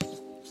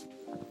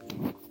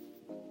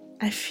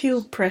I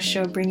feel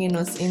pressure bringing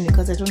us in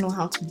because I don't know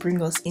how to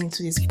bring us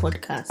into this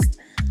podcast.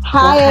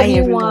 Hi, Well,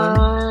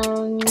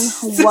 everyone.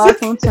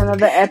 Welcome to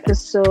another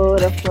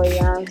episode of For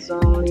Young's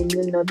Only.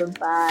 You know the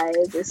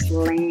vibe. It's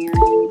Lanny,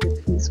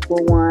 the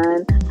peaceful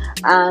one.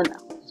 And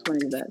which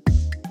one is that?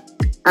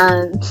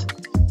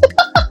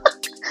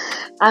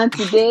 And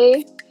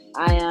today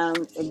I am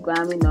a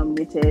Grammy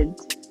nominated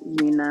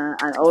winner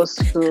and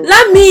also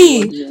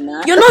Lami, you're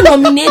not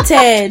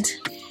nominated.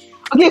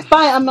 Okay,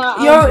 fine.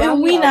 You're a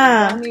winner.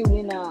 I'm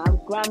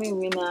Grammy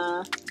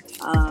winner.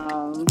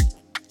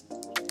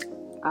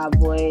 Our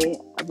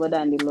brother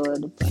and the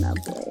Lord, our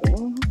boy.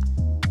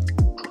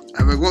 I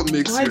mean, what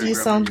makes Why you do a you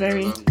Grammy sound winner?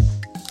 very?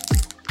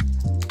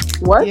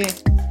 What? Yeah.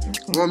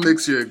 What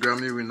makes you a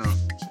Grammy winner?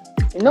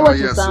 You know How what are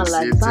you sound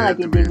like? You sound like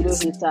a associated Davido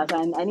with- hater. So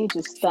I need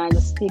to stand,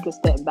 just take a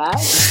step back.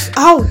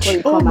 Ouch! Before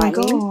you Oh come my at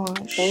me.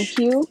 gosh! Thank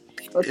you.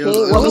 Okay, It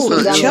was what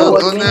an makes you Oh, Grammy joke.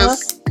 Award winner?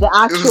 honest- The It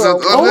was actual an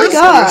award. Oh my honest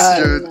God.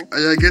 question. And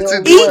you're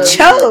getting The He award.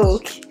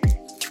 choke.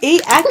 He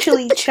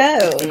actually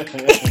choke.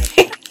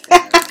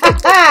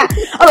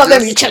 All of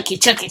them, you choke. Please,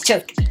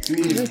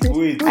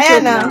 wait,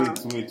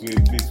 Ayana. wait,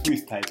 please, who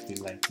is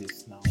typing like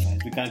this now, guys?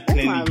 We can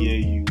clearly hear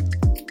you.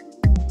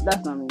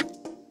 That's not me.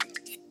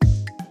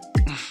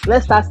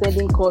 Let's start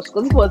sending calls.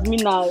 Because if it was me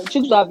now,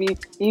 Chicks would have been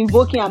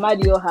invoking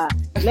Amadi Oha.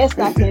 Let's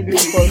start sending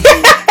calls.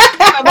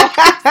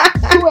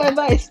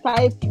 Whoever is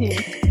typing,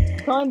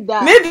 turn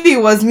that. Maybe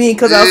it was me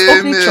because I was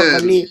opening Amen.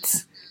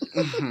 chocolate.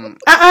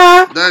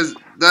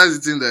 That's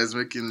the thing that is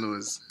making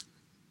noise.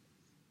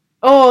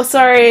 Oh,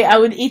 sorry. I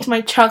would eat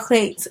my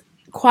chocolate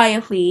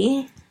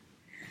quietly.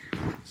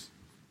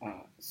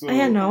 So, I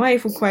don't know. Why are you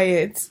for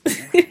quiet?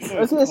 Okay,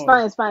 it's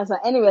fine. So,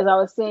 anyways, I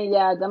was saying,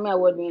 yeah, Grammy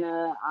Award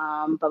winner,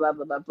 blah blah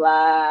blah blah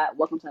blah.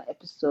 Welcome to an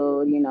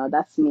episode. You know,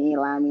 that's me,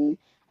 Lami,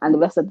 and the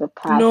rest of the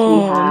cast we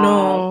have.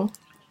 No.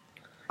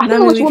 I don't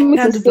know what you want me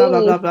to can't do say. blah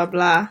blah blah blah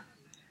blah.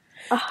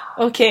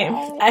 Okay,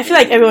 I feel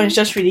like everyone's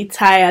just really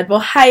tired. But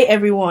hi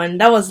everyone,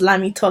 that was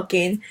Lami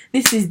talking.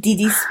 This is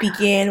Didi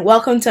speaking.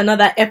 Welcome to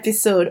another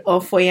episode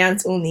of For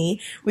Yans Only.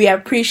 We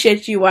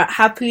appreciate you. We're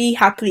happily,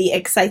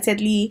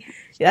 excitedly.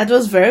 Are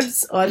those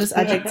verbs or those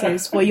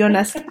adjectives? For you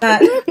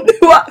understand?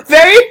 We're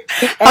very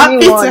happy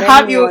to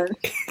have you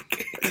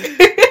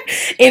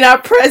in our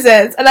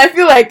presence. And I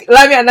feel like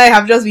Lami and I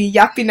have just been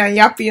yapping and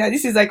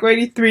this is like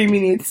already 3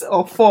 minutes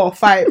or 4 or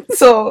 5.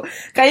 So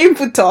can you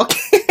put talk?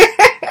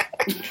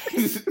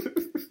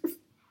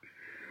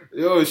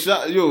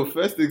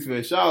 First things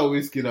first, shout out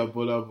Whiskey and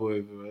Bola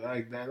Boy, bro.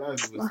 Like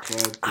that's what's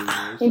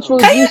fun.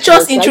 Can you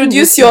just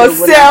introduce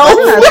yourself?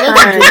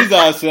 Introduce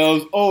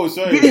ourselves. Oh,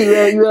 sorry.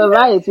 You were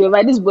right.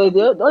 This boy,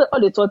 all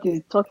they talk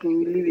is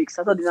talking lyrics.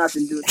 That's all they know how to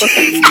do.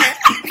 Talking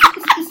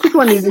lyrics. Which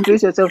one is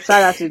introduce yourself?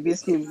 Shout out to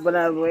Biscuit,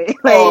 Bola Boy.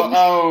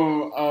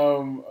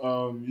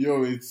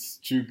 It's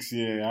Chooks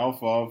here.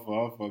 Alpha,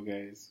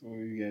 guys. What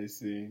are you guys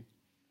saying?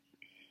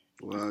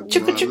 Wow,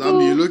 Chuku.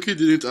 Lami, you lucky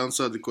didn't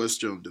answer the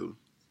question though.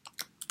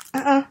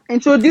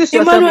 Introduce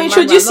yourself. Emmanuel,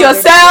 introduce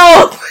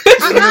yourself.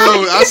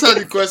 No, answer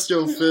the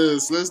question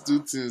first. Let's do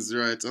things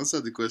right. Answer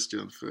the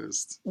question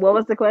first. What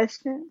was the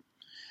question?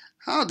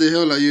 How the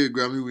hell are you a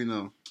Grammy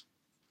winner?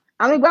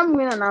 I'm a Grammy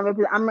winner now.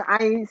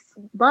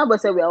 Bible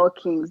said we're all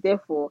kings.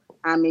 Therefore,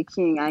 I'm a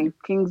king, and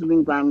kings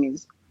win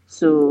Grammys.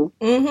 So,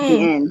 the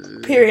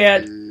end.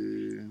 Period.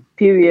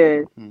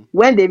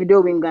 When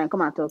Davido win Grammy,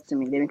 come and talk to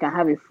me. Then we can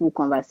have a full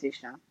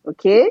conversation.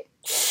 Okay?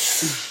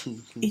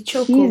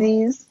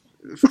 Easies.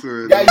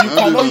 Yeah, you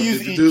cannot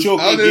use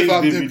Ichoke against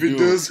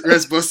Davido's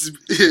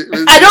responsibility.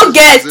 I don't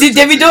get. Did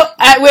Davido?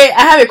 Wait,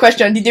 I have a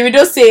question. Did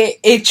Davido say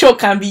a choke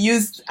can be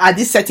used at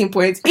this certain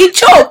point? A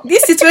choke.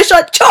 This situation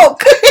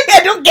choke. I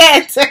don't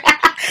get.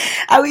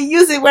 I will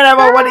use it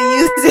whenever I want to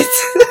use it.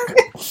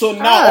 So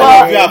now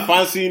all of you are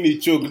fancying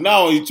Ichoke.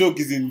 Now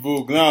Ichoke is in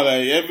vogue. Now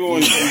like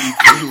everyone is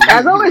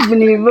Has always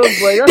been in vogue,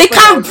 boy. They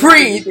can't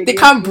breathe. They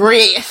can't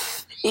breathe.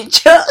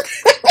 Ichoke.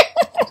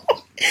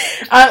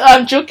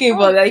 I'm joking,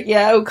 but like,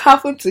 yeah, it will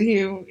happen to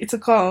him. It's a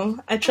call.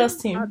 I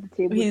trust him.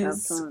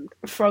 His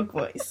frog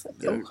voice.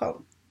 It'll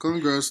come.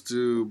 Congrats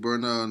to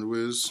Burna and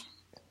Wiz.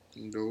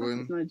 The win.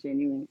 It's not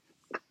genuine.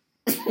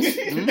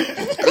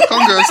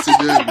 Congrats to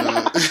them,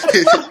 man.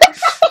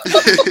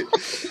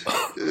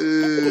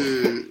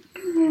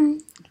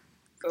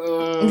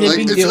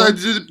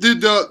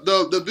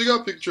 The bigger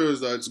picture is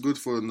that it's good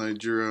for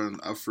Nigerian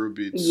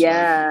Afrobeats.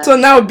 Yeah. So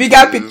now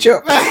bigger picture.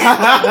 Before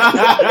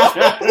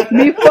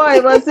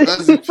it was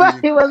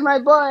my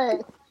boy.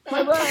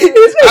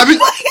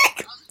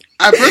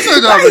 I personally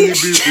don't have any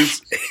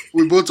beef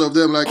with both of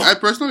them. Like, I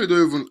personally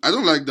I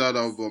don't like that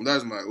album.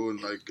 That's my own.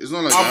 Like, it's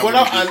not like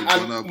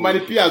and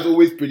Manny P has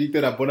always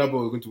predicted that Burna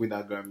Boy was going to win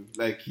that Grammy.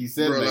 Like, he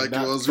said, it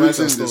was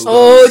written this.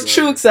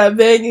 Chooks are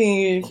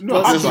begging.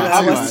 No,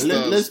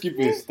 let's keep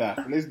it stack.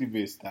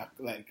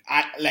 Like,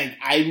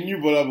 I knew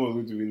Burna Boy was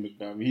going to win the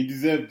Grammy. He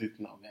deserved it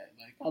now, man.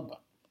 Like, how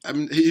about? I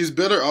mean, his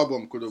better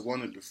album could have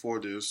won it before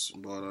this,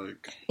 but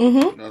like,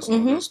 that's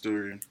another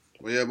story.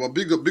 But yeah, but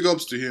big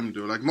ups to him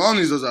though. Like, my own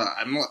is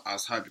I'm not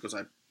as hyped because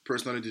I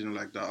personally didn't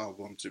like that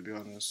album, to be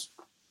honest.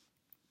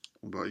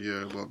 But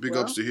big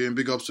ups to him.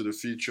 Big ups to the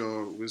Future,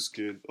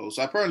 Wizkid.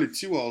 Also, apparently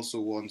Tiwa also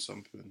won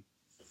something.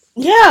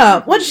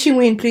 Yeah, what did she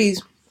win,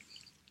 please?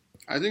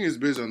 I think it's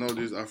based on all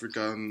this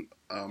African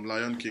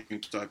Lion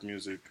King type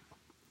music.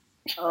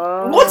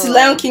 What's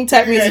Lion King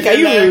type music? Are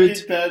you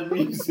rude?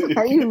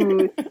 Are you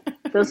rude?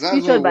 It was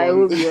featured by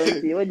who,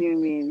 Beyonce? What do you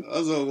mean?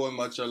 That's all one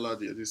Machala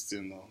did this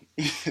thing now.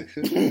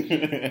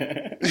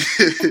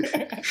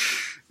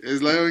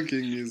 It's Lion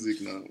King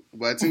music now.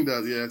 But I think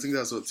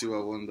that's what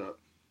Tiwa won that.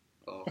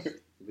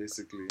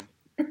 Basically.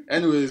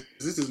 Anyways,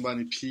 this is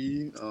Manny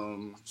P.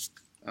 I'm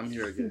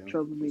here again.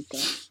 Troublemaker.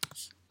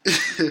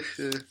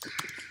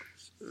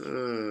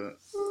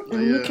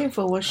 I'm looking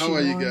for what she wants. How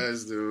are you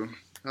guys though?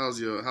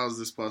 How's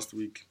this past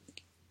week?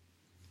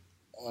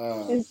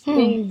 It's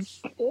been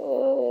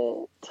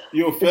good.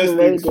 Yo, first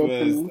things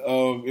first.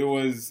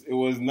 It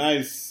was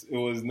nice. It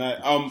was nice.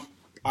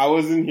 I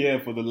wasn't here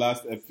for the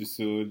last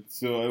episode,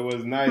 so it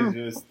was nice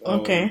just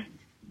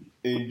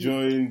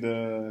enjoying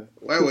the.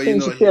 Why were you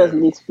not here?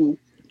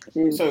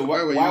 So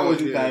why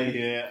wasn't I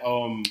here?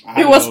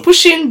 He was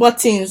pushing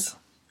buttons.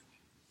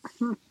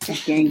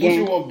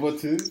 Pushing what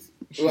buttons?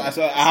 I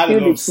had a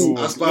lot of school.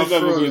 Let's not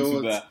even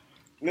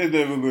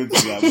go into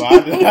that. But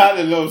I had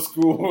a lot of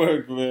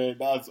schoolwork, man.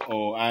 That's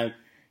all. And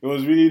it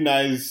was really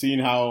nice seeing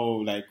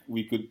how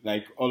we could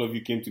all of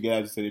you came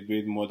together to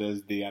celebrate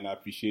Mother's Day and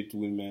appreciate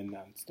women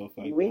and stuff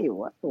like that. Wait,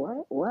 what?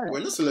 We're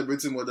not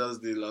celebrating Mother's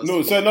Day last. No,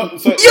 week. so not.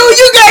 So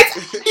you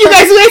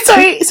guys,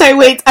 wait, sorry,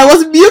 wait. I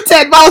was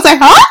muted, but I was like,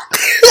 huh?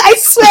 I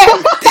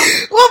swear.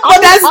 What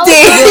Mother's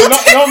Day?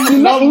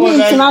 Not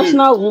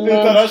International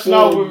Women's Day.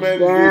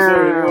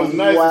 Sorry, it was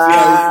nice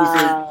to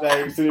see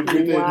how we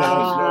celebrated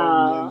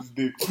International Women's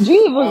Day. Do you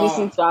even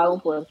listen to our own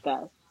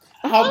podcast?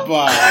 How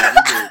about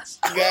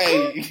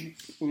guy?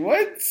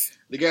 What?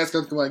 The guys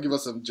can come and give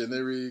us some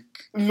generic.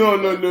 No. I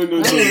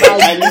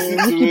listened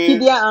to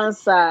Wikipedia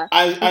answer.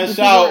 And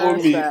shout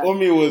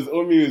Omi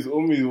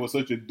was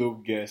such a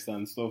dope guest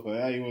and stuff like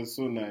that. He was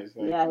so nice. He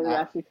was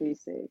actually pretty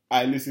sick.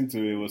 I listened to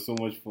it. It was so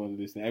much fun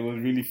listening. It was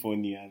really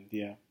funny and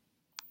yeah.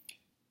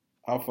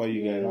 How far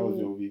you guys? How was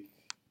your week?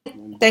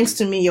 Thanks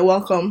to me. You're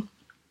welcome.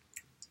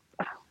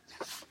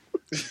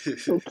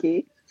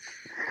 Okay.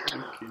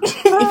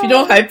 If you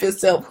don't hype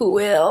yourself, who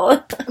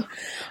will?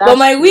 But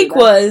my week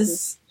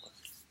was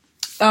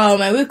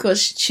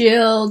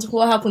chilled.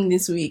 What happened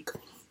this week?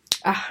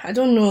 I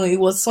don't know. It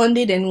was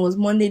Sunday, then it was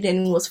Monday,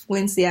 then it was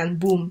Wednesday, and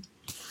boom.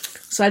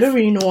 So I don't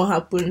really know what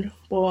happened.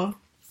 But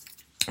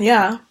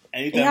yeah,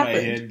 anytime I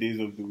hear days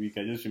of the week,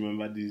 I just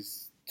remember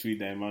this tweet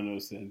that Emmanuel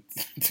sent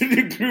to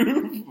the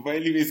group. But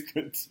anyways,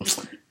 good.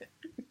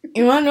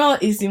 Emmanuel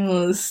is the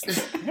most.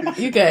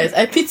 You guys,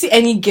 I pity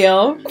any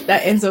girl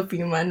that ends up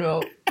with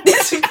Emmanuel.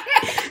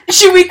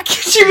 she will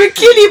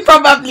kill him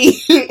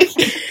probably.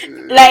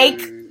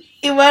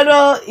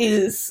 Emmanuel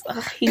is.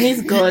 He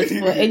needs God.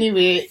 But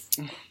anyway,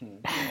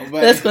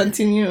 let's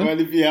continue.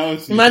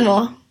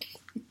 Emmanuel.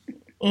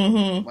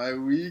 Mm-hmm. My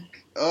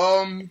week.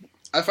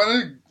 I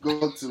finally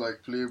got to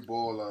play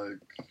ball.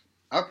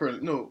 April.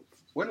 No,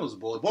 when was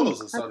ball? Ball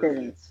was a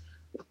Saturday.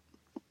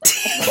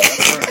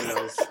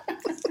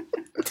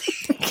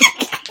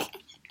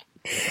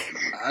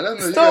 I don't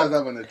know. Stop. You guys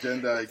have an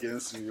agenda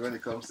against me when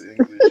it comes to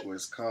English, but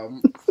it's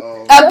calm.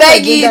 I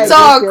beg you,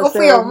 talk.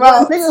 Open your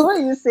mouth. What are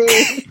you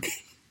saying?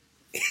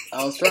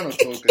 I was trying to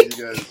talk and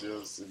you guys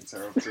just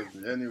interrupted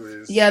me.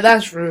 Anyways. Yeah,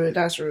 that's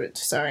rude.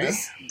 Sorry.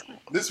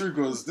 This week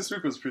was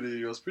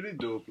pretty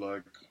dope.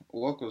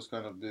 Work was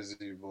kind of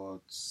busy,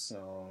 but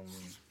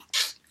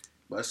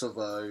I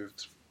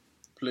survived.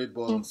 Played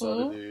ball on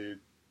Saturday.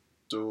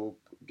 Dope.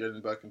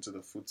 Getting back into the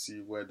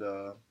footsie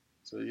weather.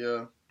 So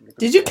yeah.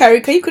 Could you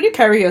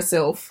carry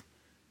yourself?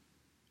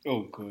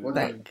 Oh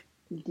god.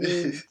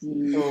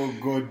 Oh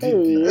god,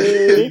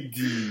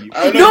 Didi.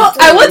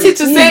 I want you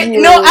to say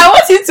I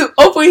want you to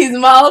open his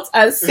mouth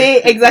and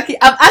say exactly.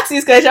 I'm asking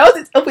this question. I want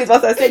you to open his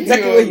mouth and say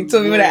exactly what you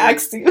told me when I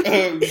asked you.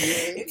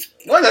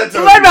 What I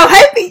told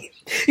you?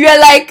 You are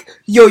like,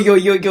 yo.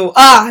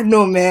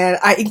 No man,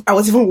 I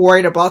was even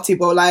worried about it,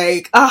 but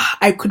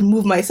I could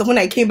move myself. When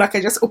I came back,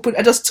 I just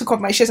took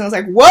off my shirt and I was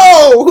like,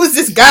 whoa, who's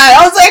this guy?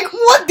 I was like,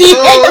 what the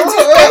heck?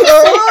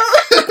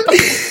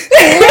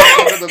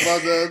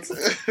 About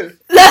that.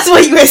 That's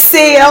what you were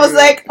saying. I was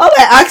like, all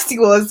I asked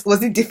you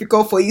was it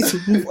difficult for you to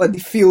move on the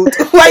field?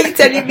 Why are you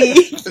telling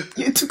me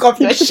you took off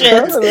your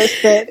shirt?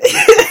 That's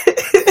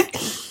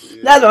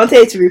what I wanted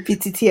you to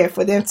repeat it here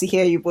for them to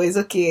hear you, but it's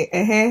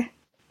okay.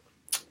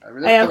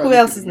 Who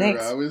else is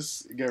next? I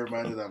always get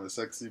reminded I'm a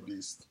sexy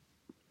beast.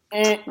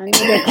 Calm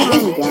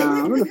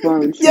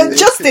down. You're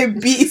just a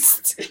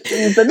beast.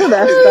 But no,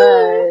 that's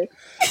right.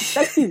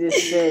 Sexy is a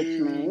stretch,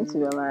 man. You need to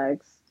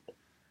relax.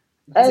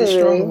 It's a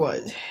strong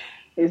word.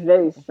 It's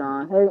very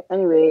strong.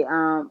 Anyway,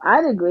 I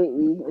had a great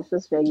week. It's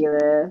just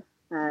regular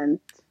and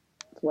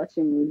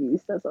watching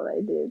movies. That's all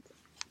I did.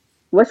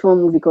 Watch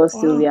one movie called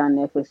Sylvia on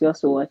Netflix. You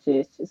also watch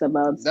it. It's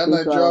about that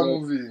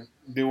Nigerian movie.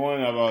 The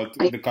one about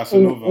the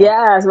Casanova.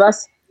 Yeah, it's about.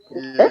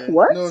 Yeah.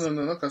 What? No,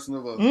 not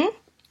Casanova.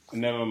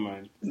 Never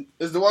mind.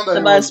 It's the one that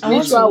about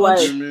spiritual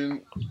wife.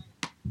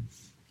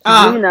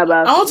 I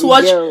want to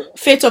watch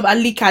Fate of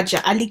Ali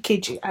Kaja. Ali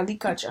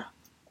Kaja.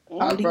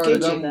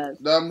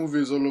 That movie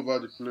is all over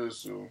the place,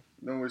 so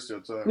don't waste your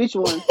time. Which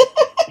one?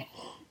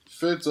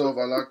 Fate of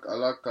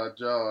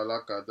Alakaja or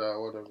Alakada,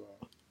 whatever.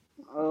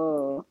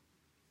 Oh.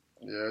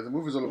 Yeah, the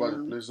movie's all over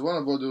the place. It's one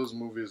about those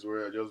movies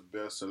where just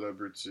bare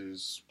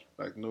celebrities,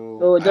 like no.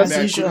 Oh,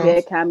 just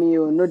bare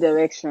cameo, no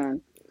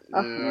direction.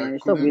 Yeah,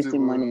 stop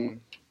wasting money.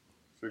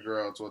 Figure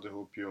out what the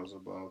whole PR was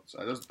about.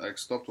 I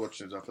stopped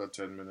watching it after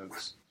 10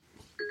 minutes.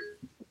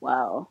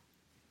 Wow.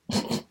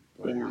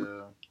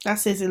 Yeah. That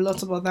says a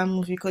lot about that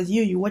movie because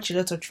you watch a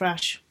lot of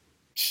trash.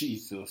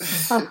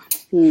 Jesus. God,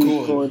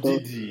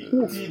 Didi.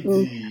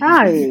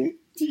 Hi.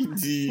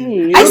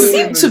 Didi. I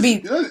seem to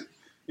be.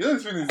 You know the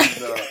thing is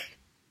that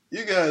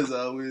you guys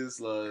are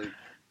always like,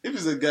 if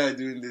it's a guy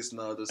doing this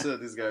now, they'll say that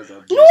these guys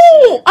are.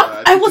 No,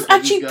 I was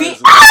actually being.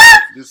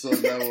 This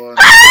one, that one.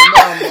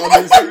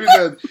 I'm assuming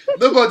that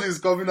nobody is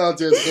coming out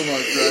here to come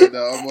and cry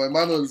now.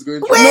 Emmanuel is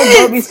going to.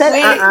 Nobody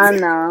said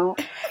now.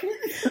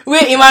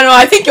 Wait, Emmanuel,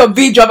 I think you're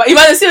being drama.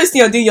 Emmanuel, seriously,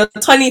 you're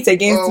turning it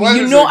against me.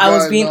 You know I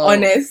was being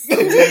honest. What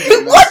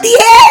the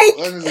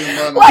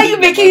heck? Why are you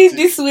making it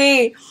this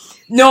way?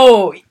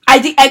 No,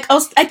 I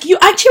was like, you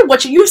actually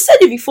watch it. You said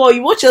it before.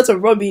 You watch a lot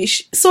of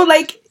rubbish, so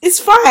like it's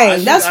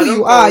fine. That's who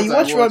you are. You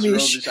watch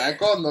rubbish. I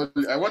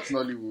watch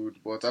Nollywood,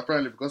 but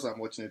apparently because I'm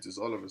watching it, it's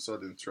all of a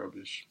sudden it's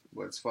rubbish.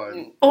 But it's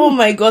fine. Oh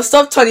my god!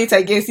 Stop turning it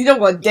against. You know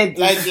what? Dead.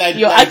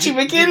 You're actually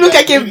making it look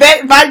like a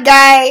bad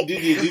guy.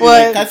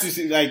 Can't you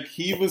see? Like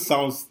he even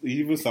sounds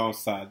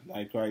sad.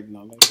 Like right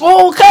now. Like,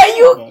 oh, can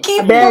you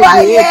keep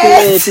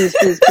quiet?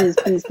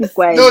 Please, keep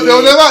quiet. No,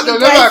 they'll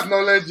never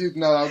acknowledge it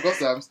now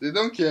because they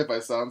don't care if I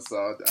sound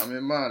sad. I'm a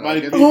man.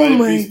 Oh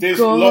my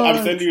god!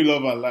 I'm sending you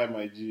love and light,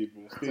 my G.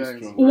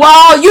 Bro.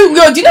 Wow, do you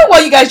know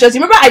what you guys just?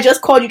 Remember, I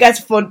just called you guys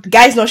for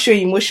guys not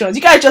showing emotions.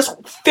 You guys just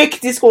fake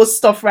this whole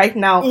stuff right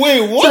now.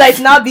 Wait, what? So like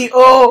now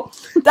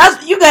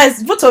that's you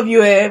guys. Both of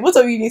you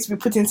need to be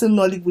put into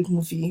Nollywood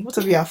movie. Both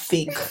of you are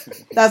fake.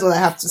 That's what I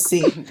have to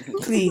say.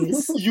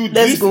 Please,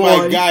 let's go my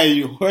on. Guy,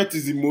 you hurt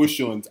his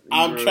emotions.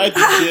 I'm trying to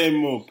cheer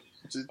him up.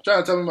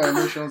 Trying to tell me my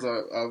emotions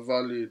are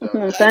valid.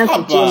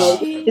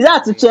 Is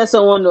that to cheer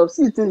someone up?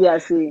 See the thing they are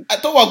saying. I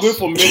thought we were going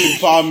for men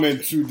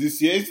empowerment too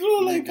this year. It's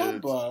not like that,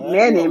 but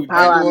men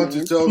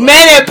empowerment.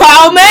 Men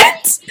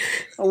empowerment?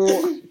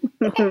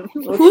 Okay.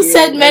 Who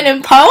said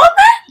men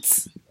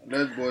empowerment?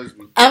 Let boys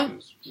be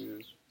boys,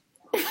 please.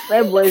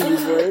 Let boys be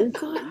boys.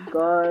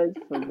 God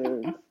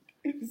forbid.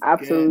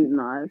 Absolutely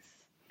not.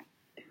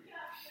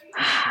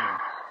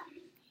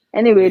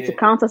 Anyway, to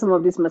counter some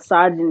of this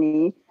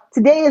misogyny,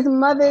 today is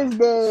Mother's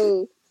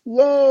Day.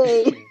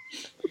 Yay!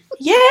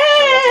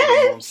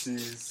 Yeah!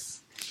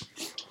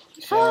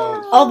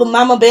 All the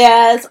mama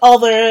bears, all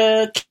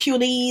the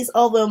cuties,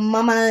 all the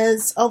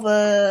mamas, all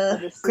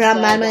the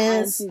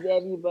grandmamas,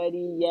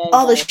 everybody, yes,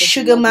 all the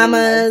sugar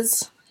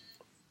mamas,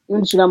 all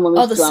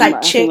the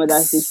side chicks,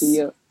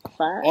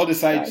 all the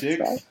side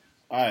chicks.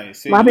 Alright,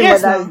 happy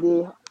Mother's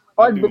Day.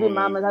 All the baby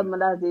mamas, happy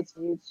Mother's Day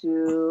to you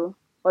too.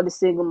 All the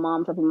single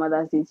moms, happy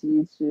Mother's Day to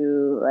you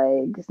too.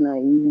 Like, it's not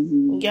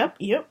easy.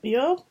 Yep.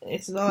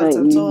 It's not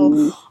at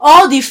all.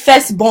 All the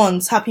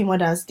firstborns, happy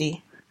Mother's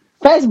Day.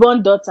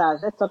 Firstborn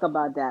daughters, let's talk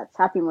about that.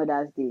 Happy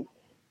Mother's Day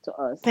to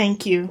us.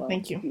 Thank you.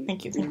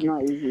 It's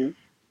not easy.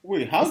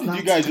 Wait, how did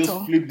you guys just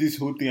flip this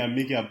whole thing and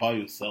make it about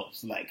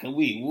yourselves? Like,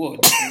 wait, what?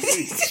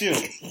 Wait, chill.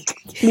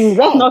 Please,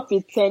 let's not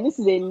pretend. This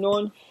is a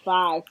known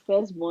fact.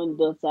 Firstborn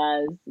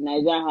daughters,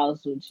 Nigerian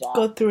household child.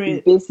 Go through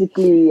it.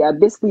 Basically, and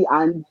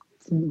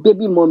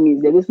baby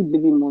mommies. They're basically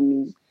baby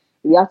mommies.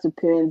 We have to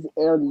parent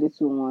all the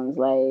little ones.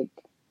 Like,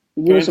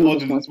 wait,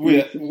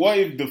 what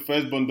if the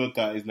firstborn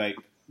daughter is like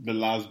the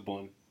last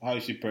born? How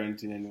is she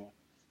parenting anyway?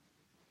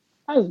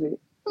 How is it?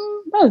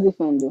 That's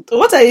different though.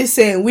 What are you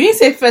saying? We didn't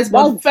say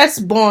firstborn.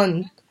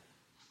 Firstborn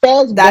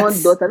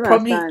daughter.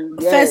 Probably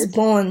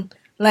firstborn.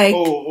 Like,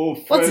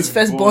 what is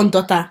firstborn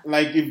daughter?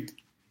 Like if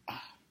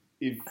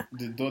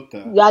the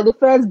daughter. You are the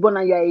firstborn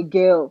and you are a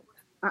girl.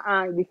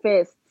 The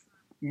first.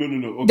 No.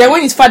 Okay. Then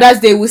when it's Father's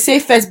Day, we say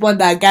firstborn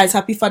that guys,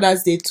 happy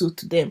Father's Day to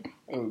them.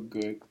 Oh,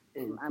 good.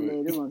 I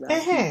mean, those ones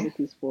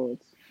are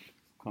sports.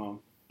 Calm.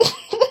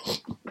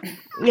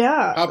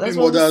 Yeah. Happy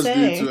Mother's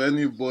Day to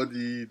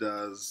anybody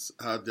that's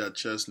had their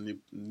chest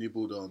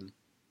nibbled on.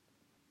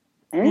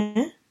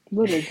 Emmanuel,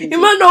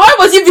 why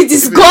must you be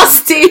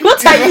disgusting?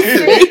 What are you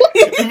saying?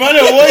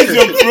 Emmanuel, what is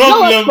your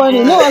problem?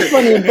 No, what's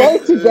funny?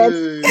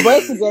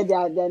 Boys to get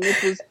their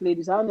nipples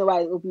played. So I don't know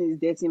why he's opening his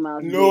dirty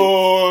mouth.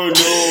 No.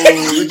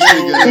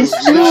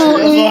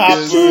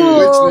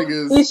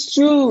 It's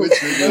true.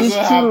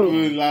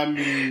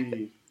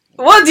 Lami.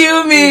 What do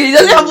you mean? It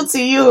doesn't happen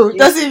to you.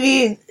 Doesn't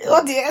mean.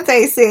 What are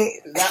you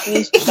saying? That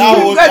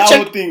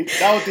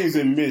whole thing is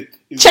a myth.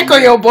 Check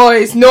on your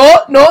boys.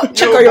 No.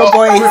 Check on your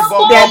boys.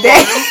 They're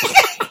there.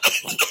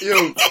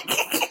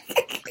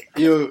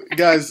 Yo,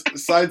 guys.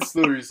 Side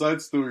story.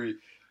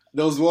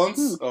 There was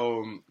once,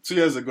 2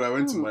 years ago, I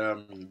went to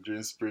Miami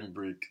during spring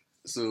break.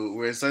 So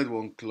we're inside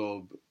one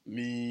club.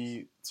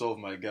 Me, 2 of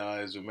my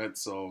guys. We met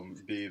some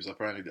babes.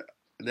 Apparently,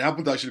 They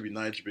happened to actually be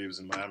Nige babes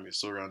in Miami. It's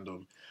so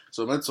random.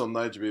 So I met some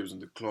Nige babes in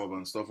the club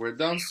and stuff. We're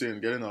dancing,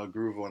 getting our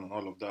groove on and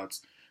all of that.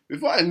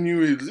 Before I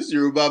knew it, this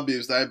Yoruba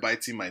babe started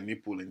biting my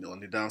nipple on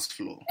the dance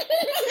floor.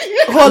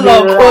 Hold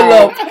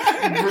up.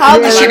 How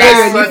did she get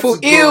your nipple?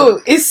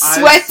 Ew, it's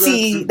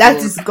sweaty.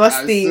 That's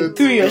disgusting.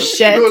 Through your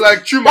shirt. No,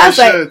 like through my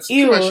shirt.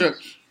 Through my shirt.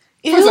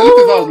 First I looked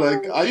at her, I was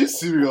like, are you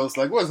serious?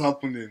 Like, what is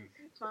happening?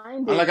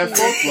 And like I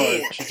felt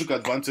like she took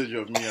advantage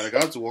of me. Like I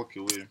had to walk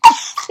away.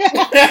 I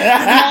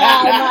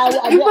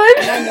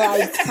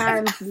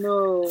can't.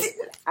 No,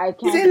 I can't.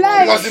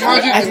 Because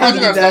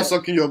imagine I start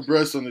sucking your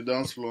breast on the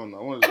dance floor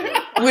now. What is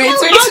that? Wait.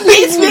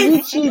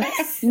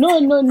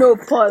 No.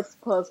 Pause.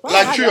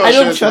 Like through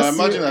your shirt.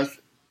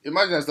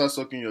 Imagine I start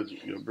sucking your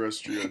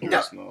breast through your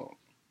dress now.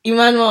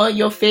 Emmanuel,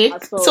 you're fake.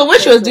 So when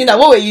she was doing that,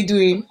 what were you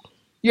doing?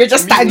 You're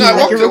just standing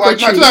like a robot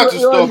tree. I had to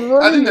stop.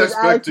 I didn't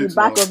expect it. The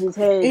back of his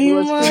head.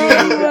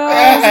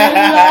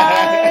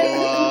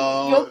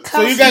 Wow.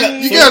 So you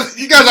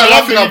guys are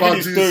laughing about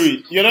this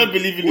story. You're not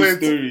believing the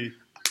story.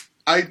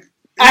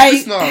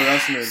 It's not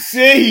harassment.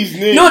 Say his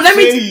name. No, let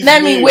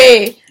me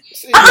wait.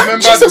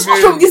 Jesus,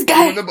 what's from this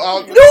guy?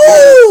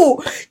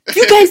 No,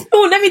 you guys. No,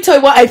 let me tell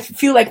you what I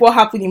feel like. What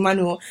happened,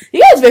 Emmanuel?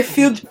 You guys were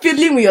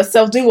fiddling with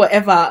yourself, doing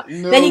whatever.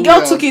 Then the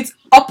girl took it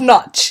up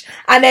notch,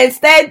 and then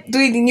started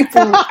doing the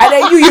nipple, and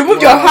then you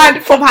removed your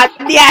hand from her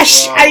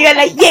dash, and you're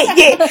like,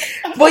 yeah.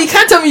 But you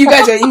can't tell me you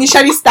guys were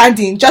initially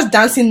standing, just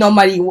dancing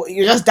normally.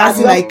 You're just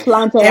dancing like,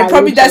 and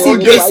probably dancing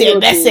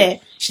bese.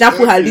 She now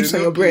put her lips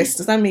on your breast.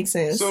 Does that make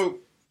sense? So.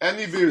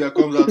 Any baby that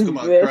comes out to come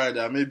and cry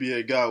that maybe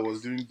a guy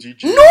was doing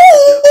DJ.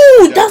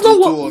 No, that's not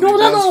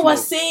what we're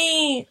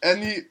saying.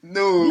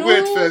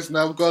 Wait first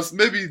now, because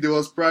maybe there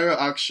was prior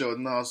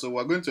action now, so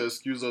we're going to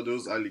excuse all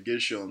those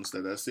allegations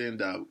that are saying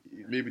that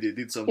maybe they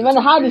did something.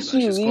 Even how did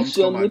she reach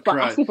your nipple?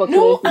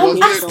 No,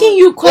 I'm asking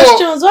you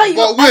questions. Why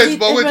but wait, you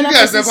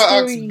guys never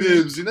asked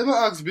babes. You never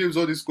asked babes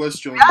all these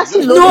questions.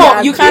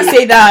 No, you can't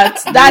say that.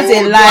 That's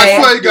a lie. I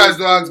swear you guys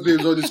don't ask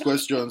babes all these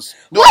questions.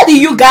 Why do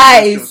you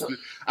guys?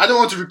 I don't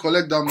want to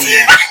recollect that moment.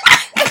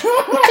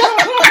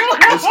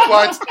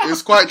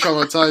 It's quite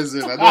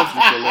traumatizing. I don't want to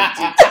recollect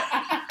it.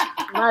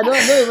 No, I don't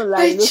even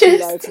like looking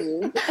like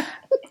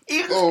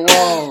me. Oh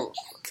wow!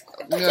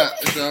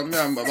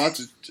 I'm about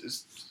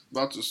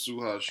to sue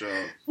her.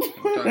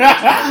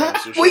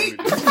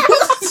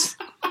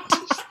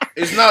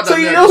 It's not that so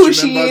you know who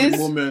she is. The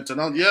moment,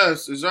 and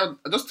yes, is that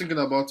I'm just thinking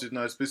about it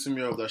now. It's pissing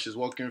me off that she's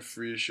walking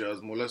free. She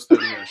has molested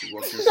me, and she's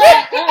walking free.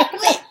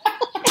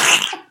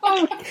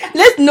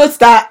 Let's note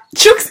that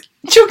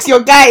Chooks,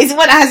 your guy, is the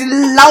one that has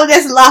the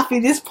loudest laugh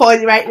in this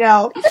pod right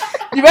now.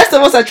 The rest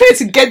of us are trying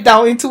to get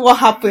down into what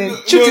happened.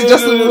 Chooks is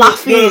just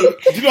laughing. No.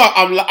 You know,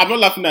 I'm not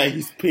laughing at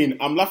his pain.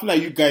 I'm laughing at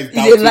you guys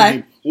doubting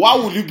him. Why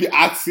would you be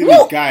asking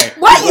this guy?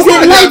 Why is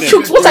it like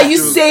Chooks? What are you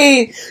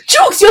saying?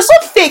 Chooks, you're so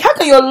fake. How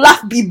can your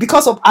laugh be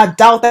because of a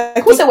doubt?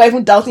 Like, who said we're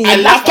even doubting him?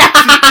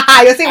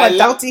 You're saying we're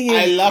doubting him.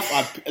 I laugh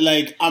at,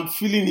 like, I'm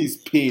feeling his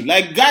pain.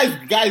 Like, guys.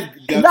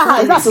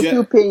 That's to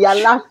feel pain. You're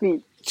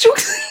laughing.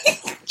 Chooks.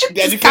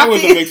 There are different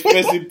ways of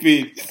expressing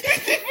pain.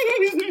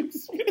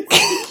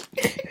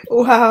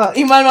 Wow,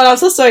 Emmanuel, I'm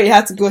so sorry you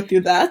had to go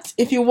through that.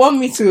 If you want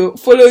me to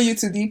follow you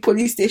to the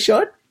police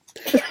station,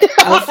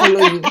 I'll follow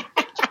you.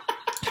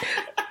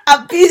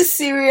 I'm being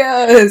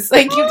serious.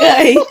 Like, you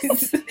guys.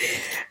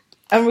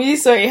 I'm really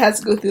sorry you had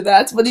to go through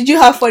that. But did you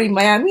have fun in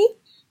Miami?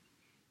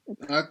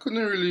 I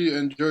couldn't really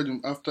enjoy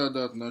them after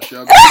that. No,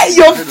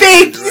 you're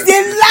fake. It's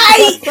a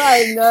lie.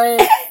 That's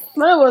annoying.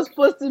 Man was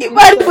supposed to be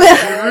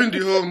ruined the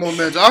whole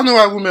moment. I don't know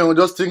why women will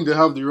just think they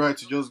have the right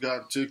to just go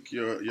and take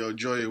your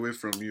joy away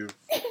from you.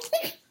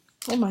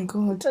 Oh my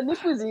god. The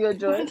nipple is in your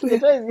joy. The joy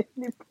is in your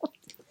nipple.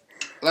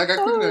 Like, I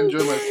couldn't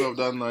enjoy myself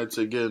that night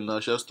again. Now,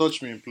 she has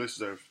touched me in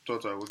places I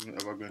thought I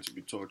wasn't ever going to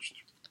be touched.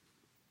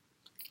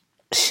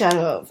 Shut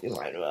up,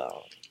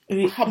 Emmanuel.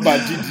 How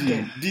about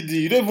Didi? Didi,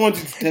 you don't even want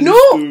to tell the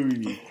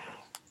story.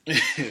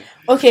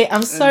 Okay,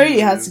 I'm sorry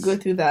you had to go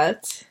through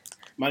that.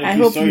 Man, I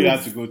hope you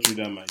had to go through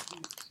that, man.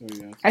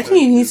 I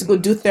think you need to go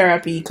do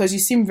therapy because you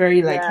seem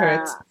very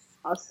hurt.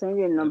 I'll send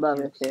you a number of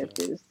a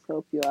therapist to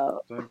help you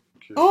out. Thank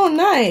you. Oh,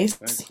 nice.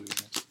 Thank you.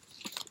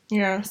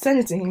 Yeah, send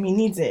it to him. He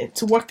needs it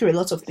to work through a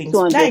lot of things.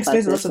 That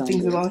explains a lot of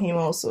things about him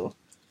also.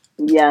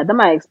 Yeah, that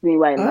might explain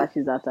why he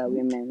lashes out at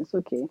women. It's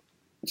okay.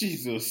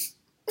 Jesus.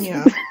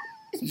 Yeah.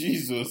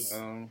 Jesus.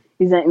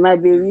 It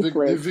might be a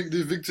reflex.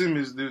 The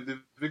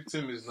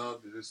victim is now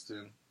this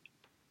thing.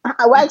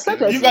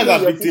 You guys are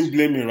victim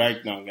blaming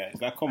right now, guys.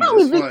 Come on. How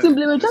is victim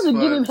blaming? Trying to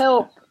give him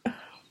help.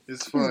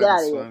 It's fine.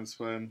 It's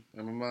fine.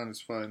 I'm a man. It's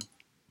fine.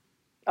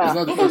 It's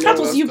not the first or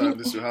last time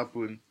this will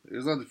happen.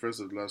 It's not the first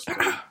or the last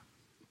time.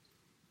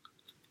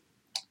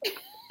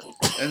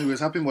 Anyways,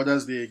 happy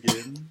Mother's Day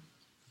again.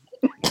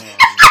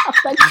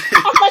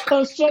 After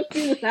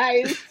constructing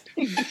lies.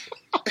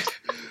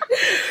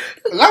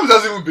 Lavi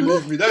doesn't even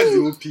believe me. That is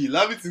the OP.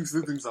 Lavi thinks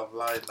I'm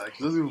lying. Like,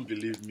 he doesn't even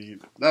believe me.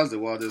 That's the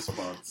wildest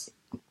part.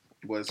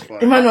 But it's fine.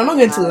 Emmanuel, I'm not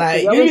going to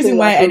lie. The reason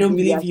why I don't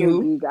believe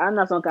you. I'm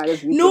not some kind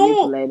of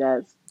like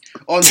that.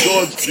 On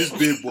God,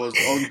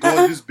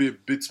 this babe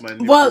beats my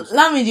nipple. Well,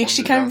 Lamidi,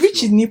 she can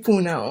reach his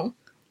nipple now.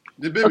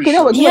 The baby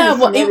but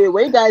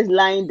were you guys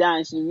lying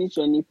down? She reached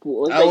your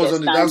nipple. I was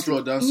on the dance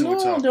floor dancing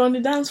with her. No, they're on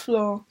the dance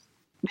floor.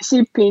 Did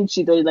she pinch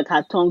it or like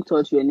her tongue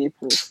touch your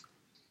nipple?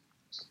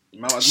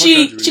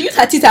 She used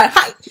her teeth.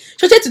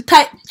 She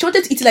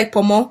wanted to eat it like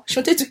pomo. She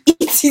wanted to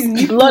eat his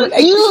nipple. Blood,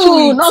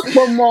 you not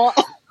pomo.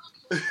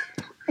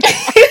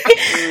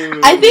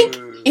 I think,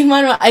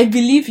 Emmanuel, I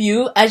believe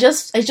you.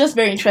 It's just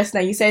very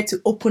interesting that you said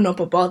to open up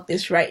about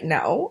this right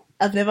now.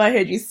 I've never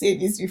heard you say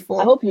this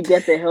before. I hope you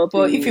get the help.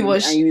 But if it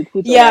was,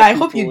 I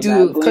hope you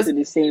do. Because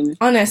the same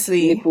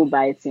honestly, nipple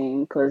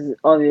biting, because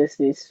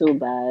obviously it's so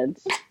bad.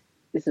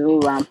 It's so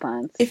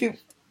rampant. I think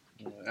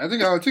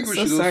we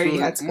should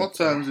also more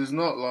times. It's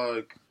not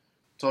like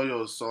tell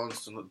your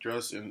sons to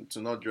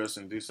not dress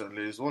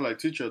indecently. It's more like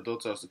teach your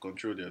daughters to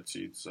control their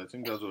teeth. So I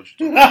think that's what we should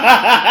do.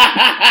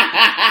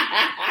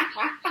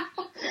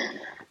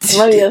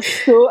 Well, you're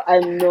so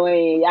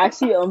annoying. You're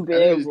actually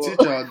unbearable. Teach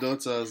our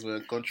daughters,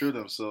 man, control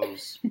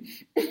themselves.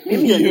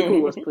 Maybe your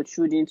nipple was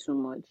protruding too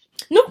much.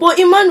 No, but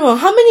Emmanuel,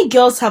 how many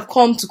girls have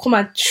come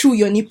and chew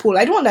your nipple?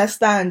 I don't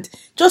understand.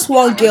 Just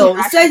one girl.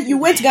 You said you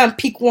went to go and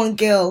pick one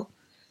girl.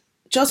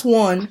 Just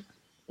one.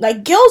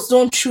 Like, girls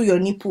don't chew your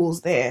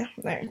nipples there.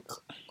 Like,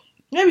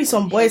 maybe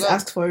some boys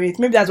asked for it.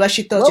 Maybe that's why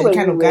she thought you're the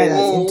kind of guy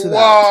that's into that.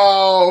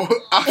 Wow!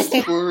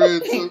 Asked for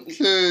it.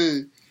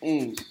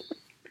 Okay.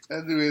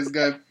 Anyways,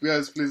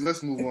 guys, please,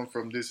 let's move on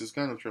from this. It's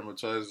kind of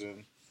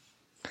traumatizing.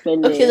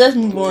 Okay, let's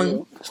move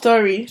on.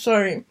 Sorry.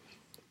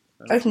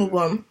 Let's move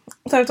on.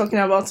 What are we talking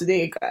about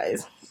today,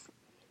 guys?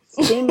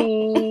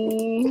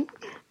 Stimmy.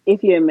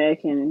 If you're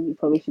American, you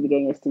probably should be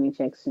getting a stimmy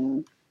check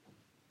soon.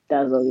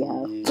 That's all we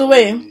have. So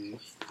wait,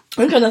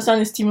 I don't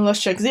understand the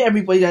stimulus check. Is it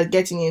everybody that's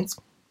getting it?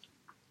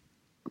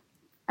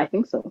 I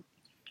think so.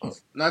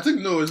 No, I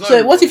think no. It's not.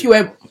 So what if you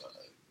were?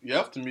 You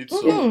have to meet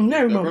some.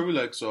 There are probably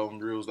like some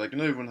rules, like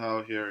even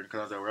how here in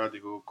Canada we had the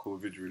whole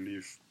COVID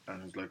relief,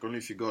 and it's like only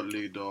if you got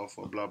laid off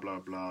or blah blah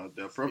blah.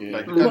 They're probably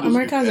like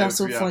Americans are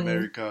so funny.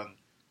 American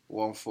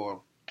one form.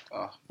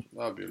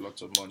 That'd be a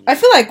lot of money. I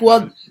feel like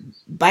what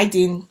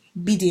Biden,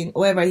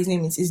 whatever his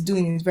name is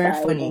doing is very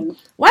funny.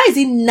 Why is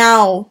it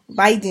now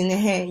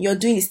Biden? You're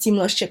doing the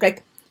stimulus check.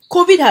 Like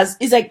COVID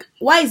it's like,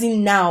 why is it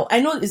now? I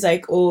know it's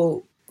like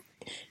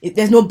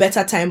there's no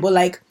better time, but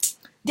like.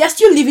 They're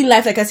still living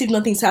life like as if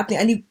nothing's happening,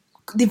 and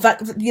the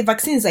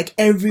vaccine is like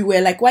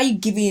everywhere. Like, why are you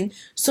giving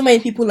so many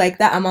people like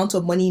that amount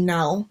of money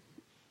now?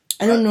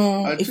 I don't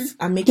know if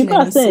I'm making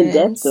any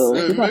sense.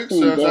 It makes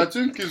sense. I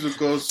think it's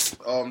because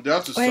they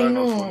have to sign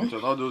off on it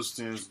and all those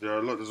things.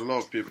 There's a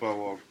lot of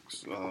paperwork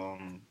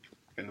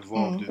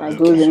involved in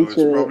it,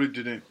 so it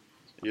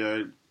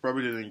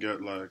probably didn't get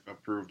like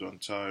approved on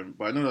time.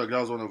 But I know that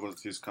was one of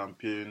his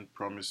campaign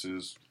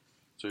promises.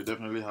 So he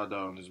definitely had that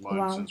on his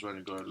mind since when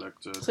he got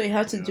elected. So he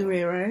had to do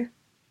it, right?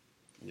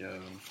 Yeah.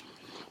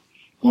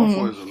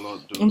 1-4 is a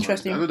lot, though.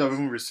 Interesting. I know they've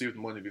even received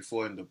money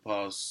before in the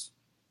past.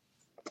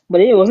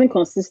 But it wasn't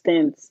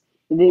consistent.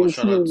 They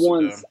received it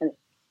once.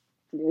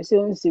 They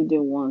only received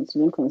it once. It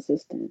wasn't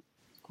consistent.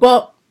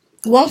 But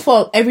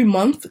 1-4 every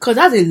month? Because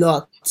that's a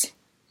lot.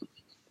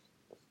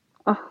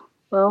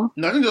 Well.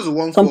 No, I think there's a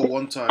 1-4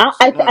 one time.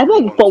 I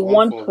think for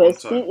one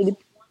person.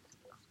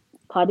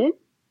 Pardon?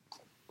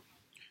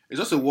 It's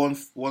just a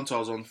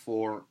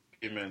 1,004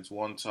 payments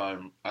one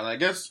time, and I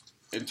guess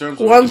in terms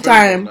of one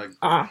time,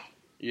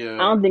 yeah, I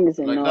don't think it's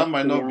enough. Like that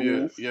might not be,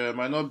 it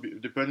might not be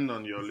depending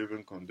on your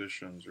living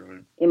conditions,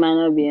 right? It might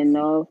not be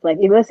enough. Like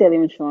if let's say I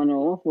live in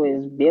Toronto, 1-4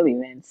 is barely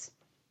rent.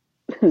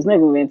 It's not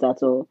even rent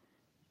at all.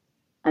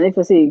 And if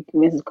I say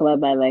rent is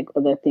covered by like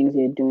other things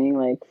you're doing,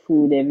 like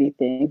food,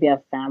 everything. If you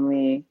have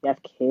family, you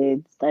have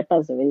kids,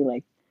 diapers are already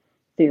like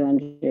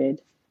 300. If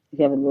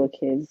you have little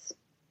kids,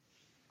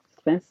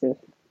 expensive.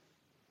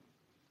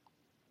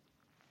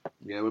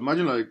 Yeah,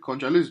 imagine like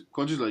at least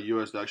countries like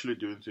US, they're actually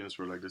doing things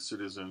for like the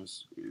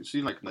citizens. You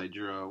see, like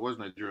Nigeria, what's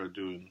Nigeria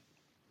doing?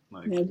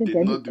 Like they did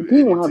not do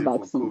anything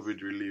for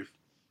COVID relief.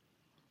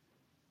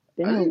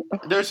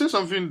 There's still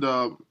something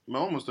that my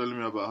mom was telling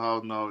me about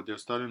how now they're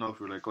starting off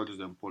with like all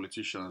these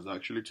politicians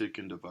actually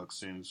taking the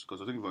vaccines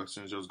because I think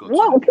vaccines just got.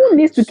 Who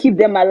needs to keep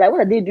them alive?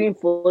 What are they doing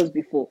for us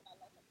before?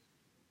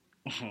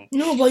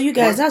 No, but you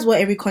guys, that's what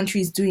every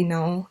country is doing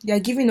now. They are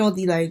giving all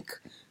the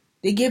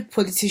they gave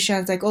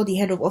politicians like all the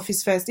head of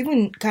office first.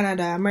 Even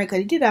Canada, America,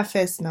 they did that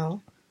first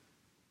now.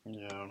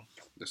 Yeah,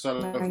 they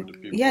started off with the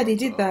people. Yeah, they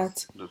did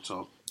that. The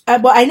top.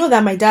 But I know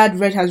that my dad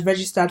has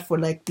registered for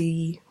like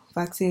the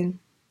vaccine.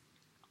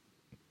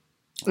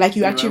 Like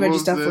you actually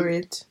register for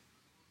it.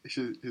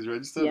 He's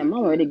registered. Yeah,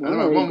 mom already got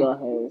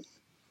hers.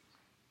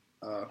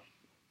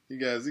 You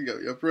guys,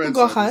 your parents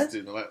who got hers?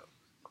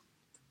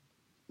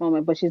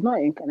 Mama, but she's not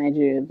in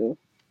Nigeria though.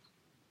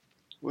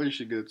 Where did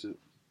she go to?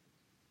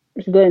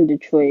 She got in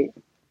Detroit.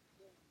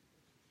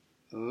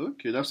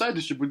 Okay, they've started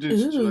distributing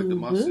it to like the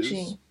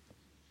masses.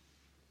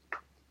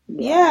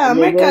 Yeah,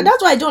 America.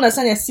 That's why I don't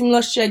understand their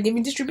stimulus check. They've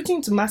been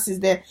distributing to masses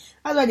there.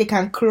 That's why they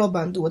can club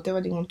and do whatever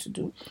they want to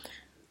do.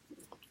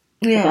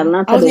 Yeah,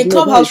 I was in a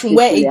clubhouse room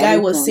where a guy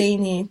was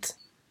saying it.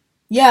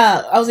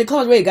 Yeah, I was in a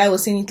clubhouse where a guy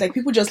was saying it. Like,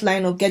 people just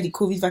line up, get the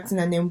COVID vaccine,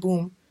 and then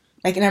boom.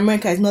 Like, in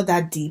America, it's not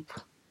that deep.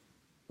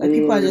 Like,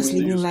 people are just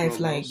living life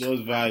like... Those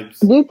vibes.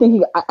 Do you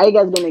think... Are you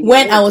guys going to...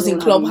 When I was in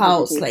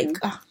clubhouse, like...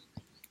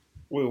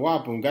 Wait, what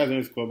happened? Guys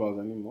aren't in clubhouse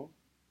anymore?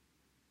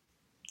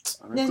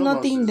 There's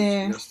nothing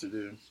there.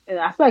 Yesterday.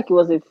 I feel like it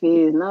was a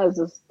phase. Now it's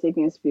just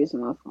taking space on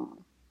my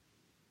phone.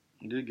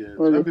 Nigga,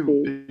 when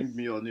people ping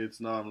me on it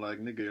now, I'm like,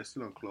 nigga, you're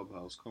still on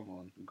Clubhouse. Come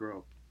on,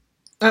 grow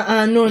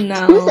up. No,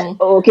 now.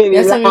 Okay,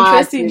 there's some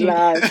interesting...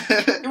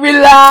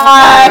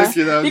 Relax.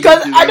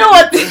 Because I don't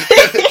want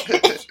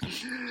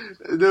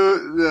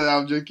No,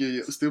 I'm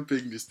joking. Still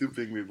ping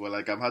me, but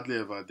like, I'm hardly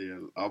ever there.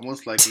 I'll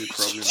most likely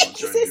probably not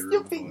join the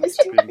room, but ping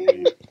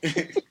me.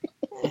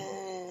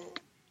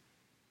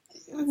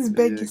 This is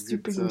begging, still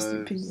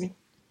ping me.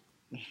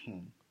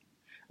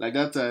 Like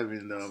that time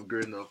in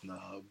growing up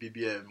now,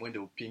 BBM, when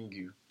they'll ping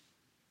you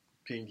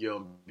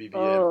on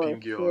BBM,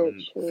 ping you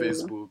on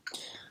Facebook.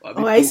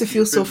 I used to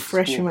feel so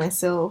fresh with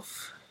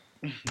myself.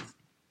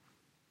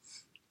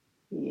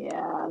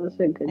 Yeah, that's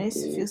a good. I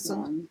used to feel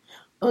so.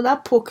 Oh,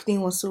 that poke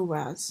thing was so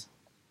raz.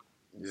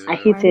 Yeah, I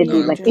hated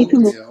it. Like,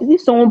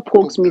 if someone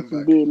pokes me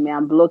today, man,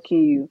 I'm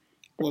blocking you.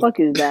 The fuck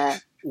is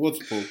that? What's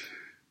poke?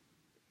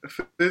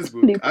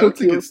 Facebook. I don't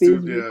think it's still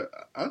there.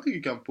 I don't think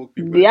you can poke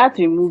people. They have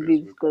to remove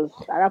it because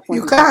at that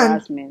point it's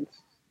harassment.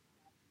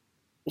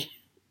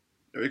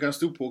 You can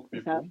still poke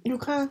people. You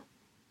can.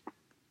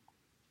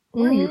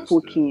 Why are you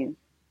poking?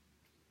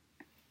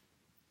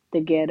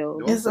 The ghetto.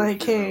 It's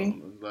like, hey.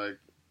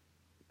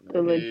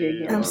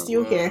 I'm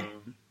still here.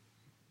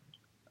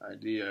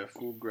 Idea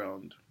full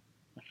ground.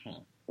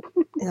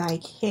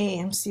 Like, hey,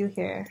 I'm still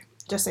here.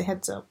 Just a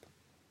heads up.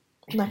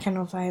 That kind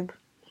of vibe.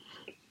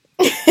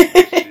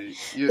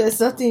 There's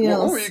nothing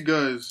else.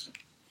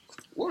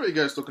 What were you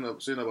guys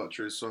saying about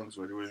Trey Songz,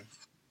 by the way?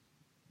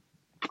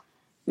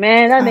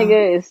 Man, that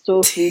nigga is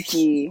so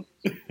freaky.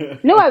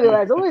 No, I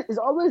realize it's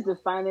always the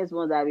finest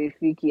ones that be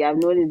freaky. I've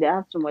noticed they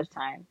have too much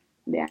time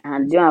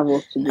and they don't have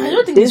work to do. I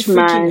don't think it's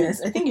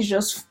freakiness. I think it's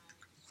just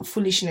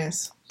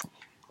foolishness.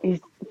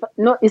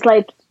 It's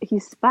like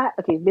he's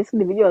okay. Basically,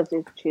 the video of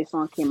Trey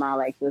Songz came out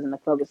like he was in the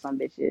club with some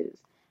bitches,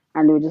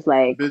 and they were just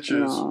like,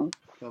 bitches.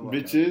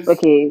 Bitches.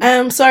 Okay.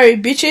 I'm sorry,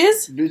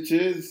 bitches.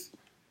 Bitches.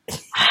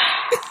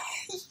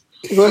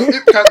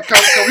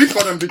 Can we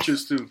call them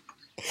bitches too?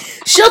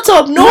 Shut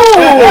up! No.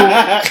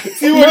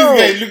 See what this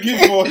guy is looking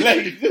for?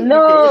 Like,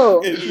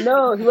 no.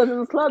 He was in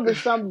the club with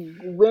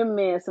some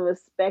women, some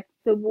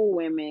respectable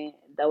women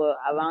that were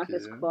around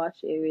his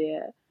crotch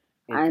area.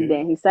 And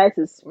then he started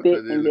to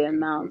spit in their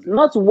mouth.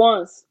 Not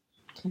once,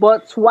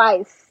 but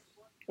twice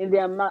in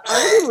their mouth.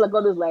 And people like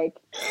all those like,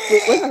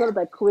 wasn't like all those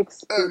like quick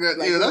spits.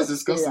 That's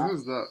disgusting.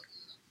 Who's that?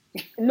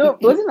 No,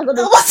 wasn't like all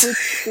those quick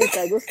spits.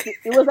 Like those,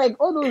 it was like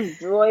all those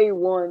dry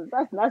ones.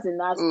 That's a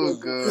nasty. Oh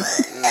god.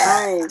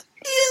 Time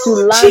to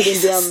land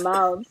in their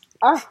mouths.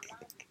 I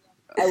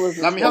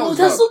was. I mean, how's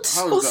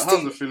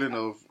the feeling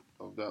of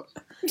that?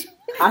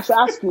 I should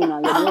ask you now.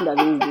 You're the one that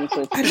really doing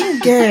such. I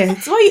don't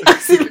get. Why are you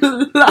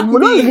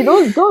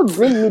asking don't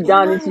bring me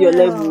down into your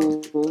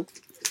level.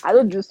 I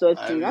don't do such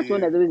things. That's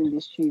one that's always in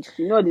the streets.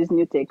 You know this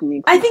new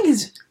technique. I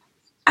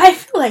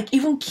feel like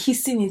even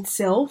kissing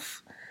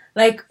itself,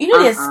 like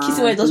there's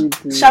kissing where it's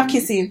just sharp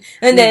kissing,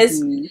 and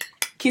there's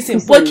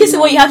kissing. But kissing,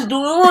 what you have to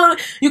do,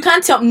 you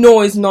can't tell.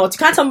 No, it's not. You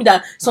can't tell me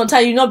that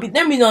sometimes you not be.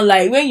 Let me not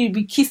lie. When you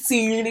be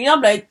kissing, you're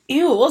like,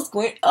 ew, what's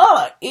going?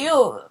 Oh,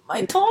 ew,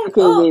 my tongue.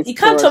 Oh, you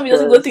can't tell me it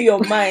doesn't go through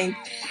your mind.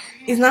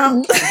 It's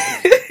not.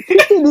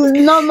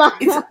 It's not my.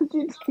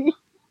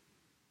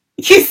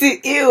 Kissing,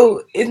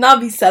 ew. It's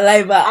not be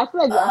saliva. I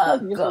feel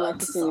like you just like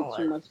kissing with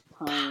too much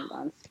tongue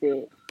and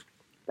spit.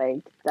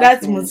 Like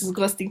that's the most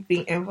disgusting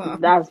thing ever.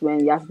 That's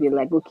when you have to be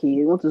like, okay,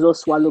 you want to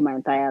just swallow my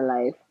entire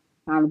life.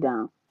 Calm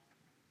down.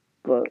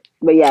 But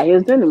yeah, he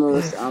was doing the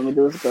most with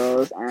those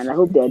girls, and I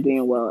hope they're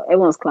doing well.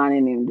 Everyone's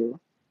clowning him though.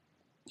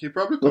 He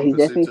probably he's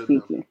definitely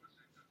freaky.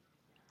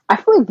 I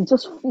feel like he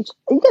just freak.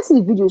 You can see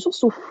the video; it's just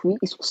so free.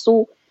 It's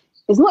so.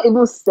 It's not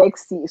even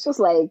sexy. It's just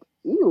like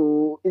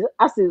ew.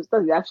 That's the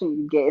reaction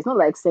you get. It's not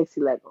like sexy,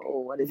 like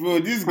oh, what is? Bro,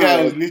 this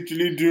guy was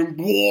literally doing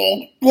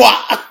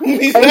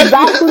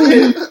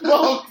exactly.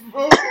 Bro.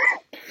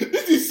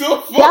 This is so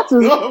fucked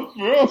up,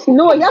 bro.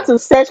 No, you have to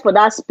search for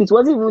that spit. It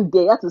wasn't even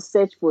there. You have to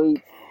search for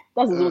it.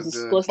 That's the most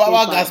disgusting.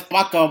 Baba gas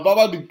pack and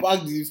Baba the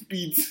pack the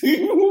spit.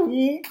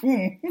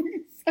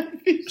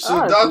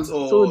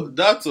 So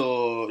that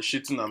or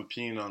shitting and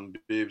peeing on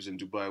babes in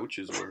Dubai, which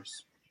is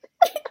worse?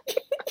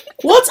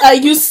 What are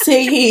you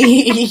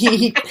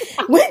saying?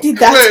 When did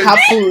that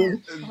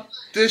happen?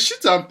 They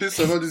shit and piss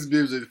on all these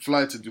babes that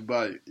fly to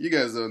Dubai. You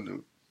guys don't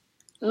know.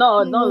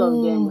 No, none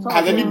of them.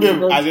 Has any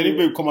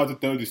babe come out to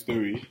tell the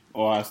story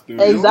or a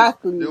story?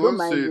 Exactly. They won't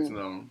say it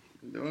now.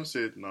 They won't say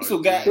it now. So,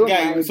 guys,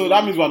 so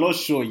that means we're not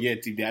sure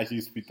yet if they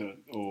actually spit on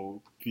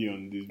or pee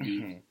on this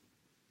babe.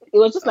 It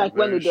was just like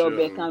when Odell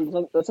Beckham,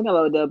 we were talking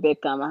about Odell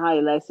Beckham and how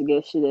he likes to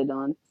get shitted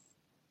on,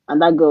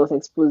 and that girl was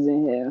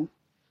exposing her.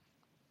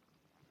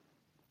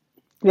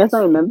 You guys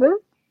don't remember?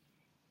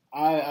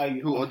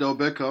 Who? Odell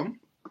Beckham?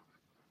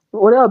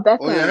 Odell Beckham.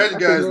 Oh yeah, I heard the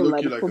guys look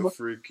like a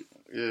freak.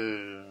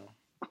 Yeah.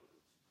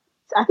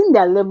 I think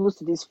there are levels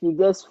to this freak.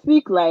 There's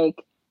freak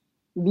like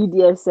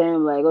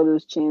BDSM, like all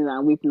those chains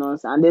and whip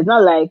nonsense, and there's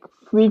not like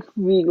freak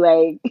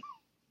like.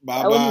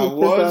 Baba,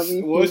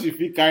 once if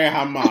you carry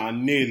hammer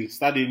and nail,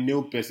 start a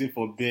nail person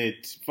for bed,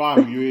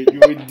 fam, you're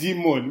a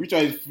demon. Which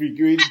one is freak?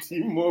 You're a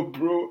demon,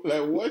 bro.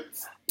 Like what?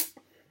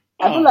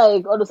 I feel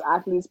like all those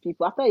athletes,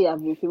 people, after you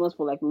have been famous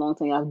for like a long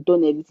time, you have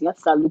done everything. You have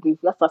to start looking.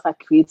 You have to start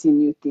creating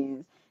new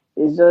things.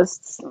 It's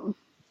just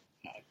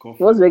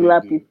those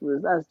regular people.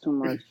 That's too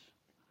much.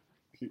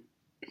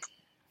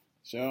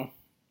 Sure.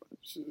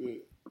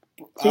 To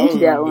each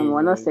their own.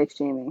 We're not sex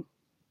shaming.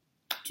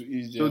 To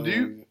each their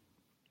own.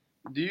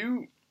 Do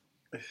you?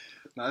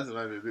 That's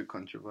a bit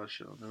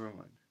controversial. Never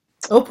mind.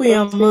 Open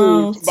your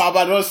mouth.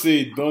 Baba, don't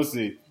say it. Don't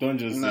say it. Don't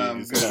just say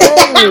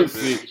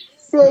it.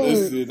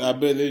 Say it. I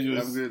bet they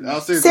just. I'm good.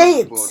 I'll say it. Say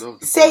it.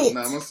 Say it.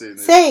 Nah, I'm not saying it.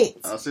 Say it.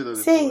 I'll say it.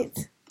 Say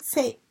it.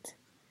 Say it.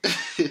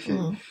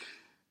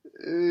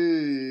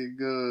 Hey,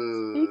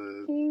 good.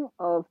 Speaking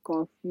of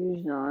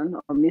confusion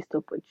or missed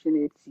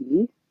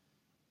opportunity,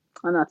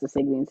 I'm not to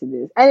segue into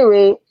this.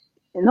 Anyway,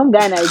 some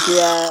guy in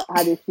Nigeria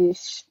had a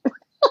fish.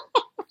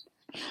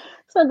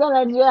 Some guy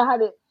in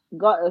Nigeria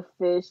got a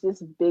fish,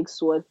 this big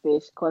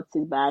swordfish, caught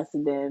it by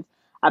accident.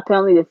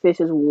 Apparently, the fish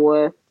is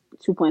worth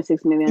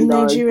 $2.6 million. In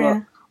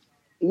Nigeria?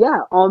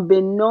 Yeah,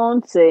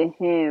 unbeknown to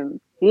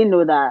him, he didn't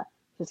know that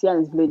his here in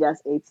his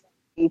villagers ate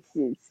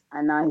it,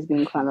 and now he's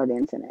being crowned on the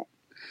internet.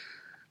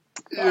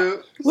 Yeah.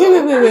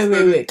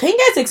 Wait. Can you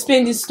guys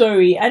explain this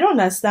story? I don't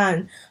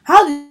understand.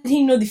 How did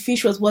he know the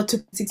fish was worth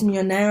 $2.6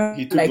 million?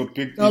 He took a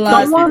picture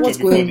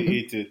before they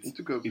ate it. He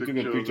took a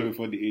picture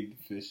before they ate the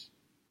fish.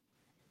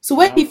 So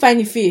where did he find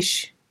the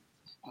fish?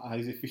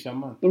 He's a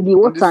fisherman. In the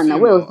water now.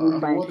 Where else did he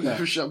find it?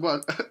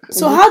 Fisherman.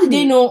 So how did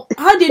they know?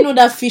 How did they know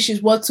that fish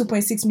is worth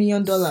 $2.6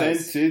 million?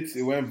 Sent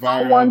it went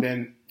viral.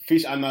 Then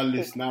fish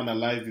analysts now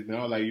analyzed it.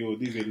 Now like, yo,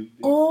 this is.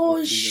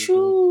 Oh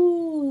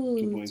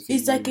shoot!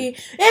 It's like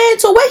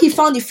so when he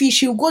found the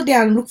fish, he'll go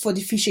there and look for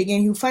the fish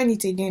again. He'll find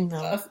it again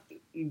now.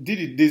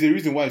 There's a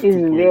reason why it's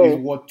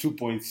worth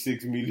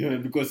 2.6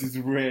 million because it's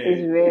rare.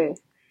 It's rare.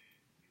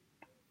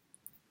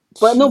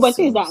 But no, but the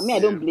thing is that I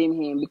don't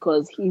blame him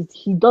because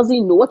he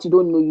doesn't know what you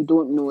don't know. You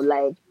don't know,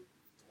 like.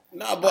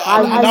 Nah, but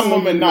at that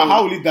moment now,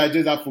 how will he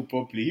digest that food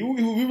properly? He will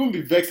even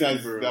be vexed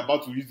as they're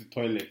about to use the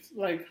toilet.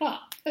 Like, how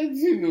do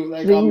you know?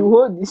 Like, then you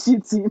hold the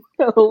shit in.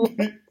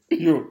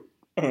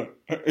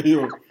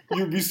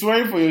 You'll be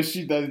swearing for your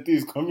shit that the thing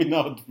is coming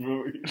out,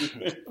 bro.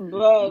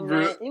 Bro,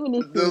 man, even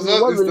if there's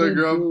one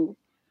Instagram.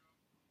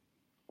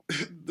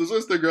 There's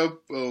one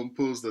Instagram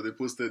post that they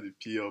posted the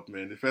P up,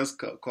 man. The first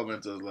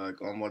comment was like,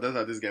 "Oh, my, that's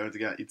how this guy went to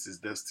get eats his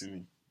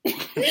destiny." What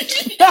the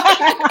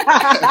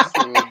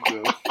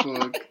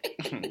fuck?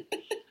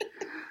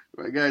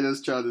 My guy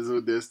just tried his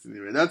whole destiny,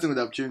 man. That thing would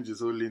have changed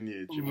his whole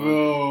lineage,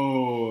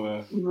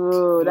 bro.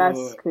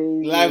 That's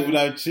crazy. Life would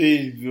have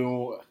changed,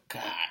 bro.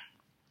 God,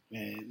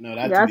 man, no,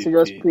 that's. You have to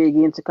just pray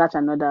again to catch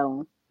another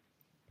one.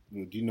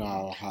 No, do you know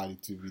how hard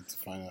it will be to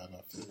find out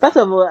that fish? First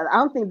of all, I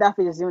don't think that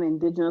fish is even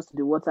indigenous to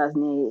the waters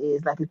near it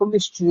is. Like, it's probably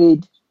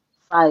strayed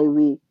far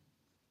away.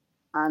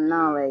 And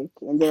now, like,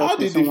 how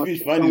did the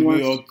fish find his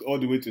way all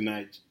the way to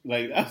Niger?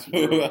 Like, that's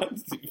what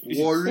the fish.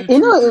 You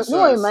know, it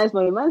reminds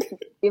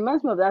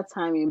me of that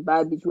time in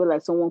Bad Beach where,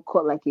 like, someone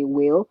caught, like, a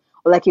whale.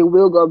 Or, like, a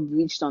whale got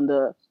breached on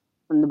the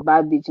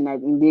Bad Beach in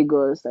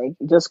Lagos. Like,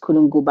 it just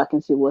couldn't go back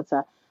into the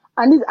water.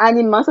 And these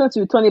animals, to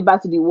return it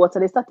back to the water,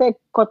 they started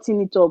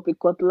cutting it up with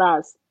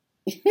cutlass.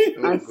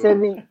 And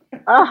serving.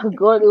 Oh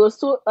God, it was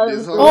so.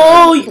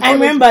 I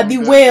remember the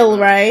whale,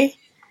 right?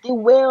 The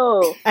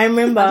whale. I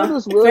remember.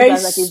 Those very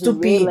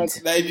stupid.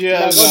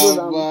 Nigeria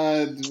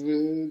bad,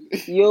 man.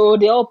 Yo,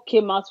 they all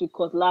came out with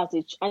cutlass.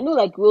 I know,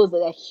 like whales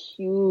that are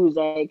huge.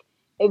 Like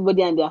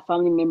everybody and their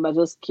family members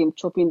just came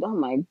chopping. Oh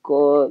my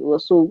God, it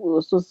was so. It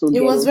was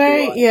it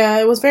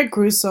was very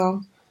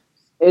gruesome.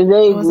 It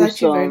was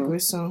actually very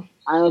gruesome.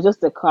 And it was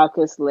just the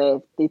carcass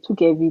left. They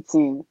took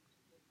everything.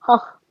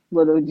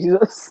 Blood of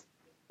Jesus.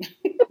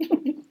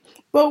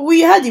 But we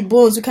had the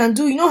bones. We can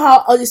do. You know how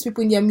all these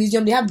people in their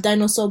museum they have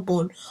dinosaur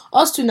bone.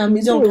 Us too in our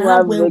museum can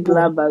have whale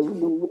bone.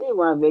 We don't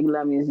want a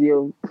regular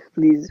museum,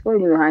 please. What are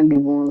you hang the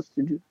bones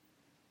to do?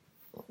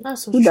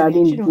 That's so true. That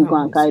didn't go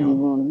and carry the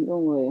bone.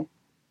 Don't worry.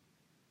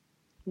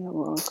 Yeah,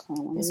 well,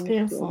 it's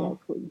painful.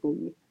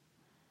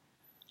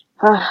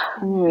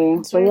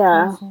 Anyway, but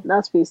yeah, painful.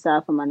 That's pretty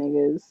sad for my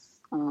niggas.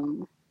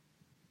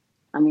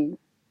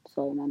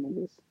 Sorry, my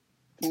niggas.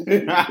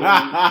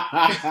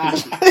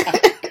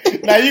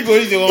 Now you go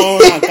into your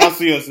own and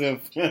cancel yourself.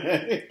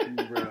 Leave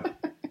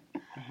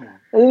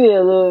me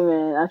alone,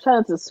 man. I'm trying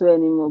not to swear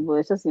anymore, but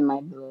it's just in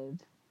my blood.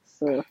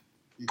 So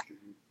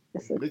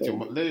it's okay.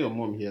 Let your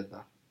mom hear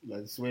that.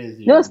 Like swears.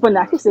 You know what's funny?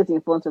 I keep sitting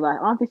in front of her.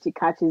 I don't think she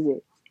catches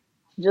it.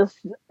 She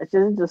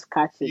just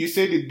catches it. You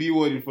say the B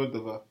word in front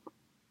of her.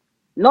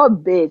 Not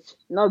bitch.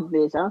 I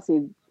don't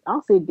say I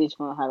don't say bitch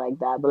from her like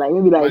that, but like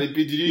maybe like. But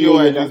did you hear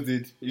what I just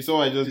did? You saw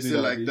what I just did?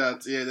 Like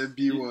that, yeah, the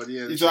B word,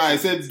 yeah. So I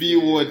said B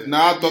word.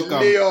 Now talk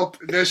lay up.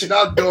 Then she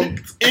not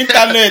dumped.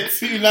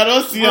 Internet. You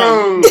don't see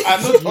her. I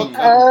don't talk.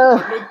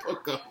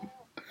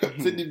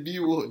 Say the B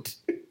word.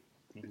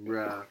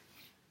 Bruh.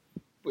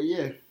 But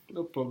yeah,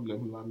 no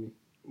problem, Lami.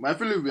 I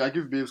feel like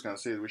if babes can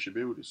say it, we should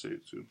be able to say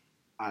it too.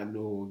 I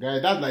know,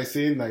 guys. That's like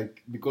saying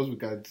like because we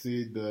can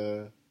say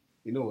the,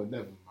 you know what?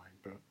 Never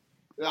mind, bro.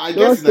 I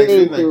guess it's like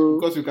saying like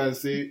because we can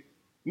say.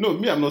 No,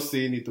 me, I'm not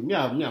saying it. Me,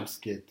 I'm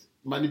scared.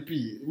 Manny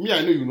P, me,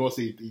 I know you not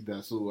say it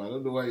either, so I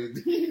don't know why you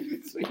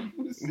say it.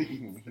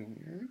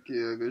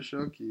 Okay, I go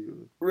shock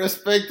you.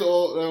 Respect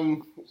all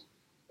the.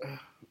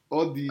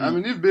 I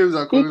mean, if babes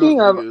are speaking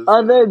of niggas,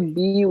 other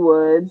B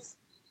words,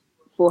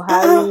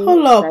 Buhari.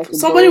 Hold up, like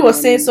somebody was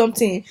saying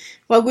something.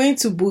 We're going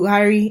to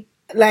Buhari.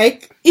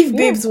 Like, if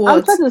babes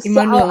what?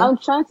 I'm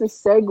trying to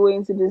segue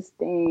into this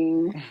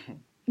thing.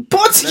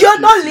 But you're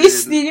not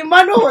listening.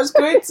 Emmanuel was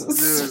going to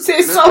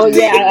say something. Oh,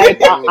 yeah,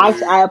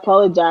 I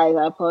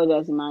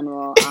apologize,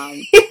 Emmanuel.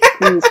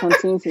 Please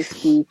continue to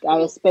speak. I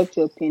respect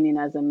your opinion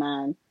as a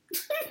man.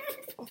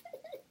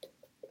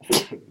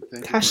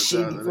 That's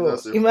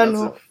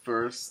a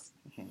first.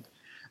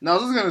 Now, I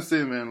was just going to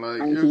say, man,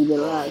 like,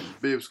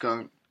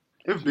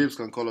 if babes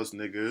can call us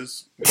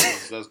niggers,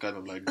 that's kind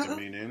of like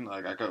demeaning.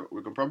 Like,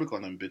 we could probably call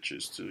them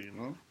bitches too, you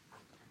know?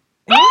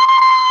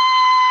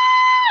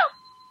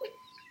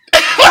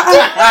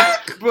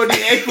 Bro,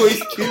 the echo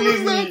is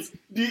killing me.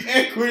 The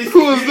echo is killing me.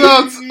 Who was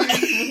that?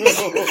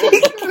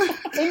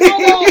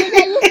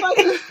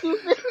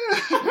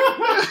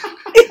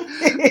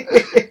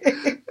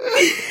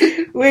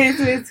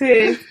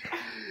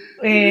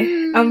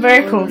 Wait. I'm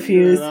very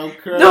confused.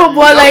 No,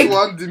 but like,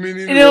 one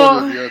demeaning you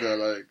know, the other.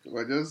 Like,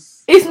 we're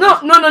just. It's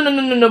not.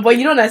 No. But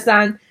you don't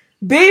understand.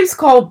 Babes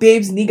call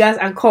babes niggas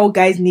and call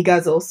guys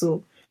niggas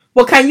also.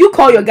 But can you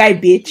call your guy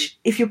bitch?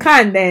 If you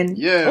can, then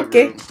yeah,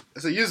 okay. Bro.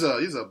 So use a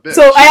bitch.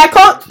 So I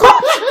call.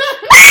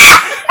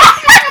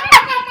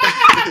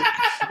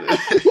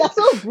 You're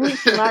so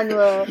bush,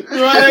 Manuel.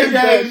 That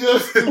guy is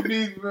just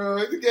stupid, bro.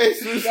 The guy is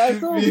so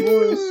stupid.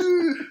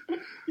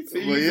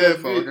 But yeah, I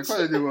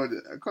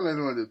call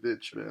anyone a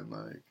bitch, man.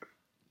 Like,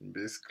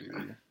 basically.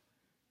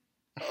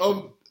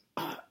 What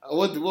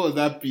was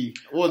that P?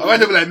 Why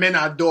they be like men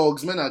are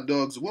dogs? Men are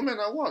dogs. Women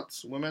are what?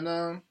 Women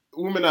are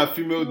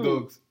female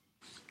dogs.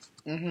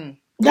 Mm-hmm.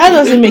 That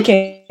doesn't make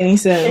any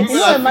sense.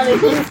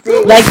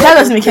 Like, that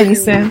doesn't make any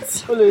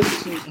sense.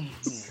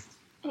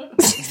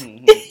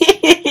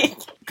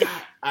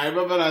 I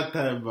remember that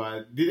time,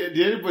 but did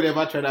anybody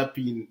ever try that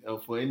pin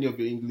for any of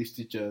your English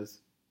teachers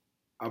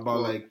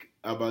about the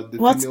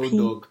female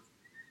dog?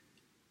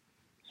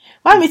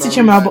 Why are they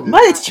teaching me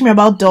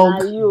about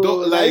dog?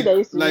 Like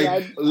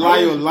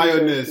lion,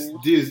 lioness,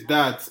 this,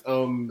 that.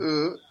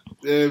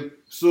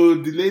 So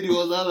the lady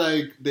was not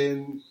like,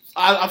 then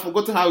I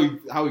forgot how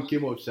it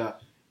came up.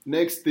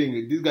 Next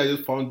thing, this guy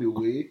just found a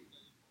way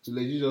to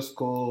legit just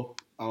call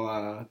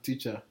our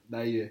teacher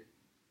that year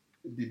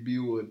the B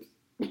word.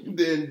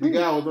 Then the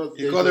guy was not.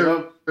 He called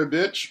her a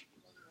bitch.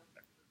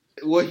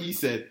 What he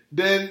said.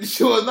 Then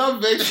she was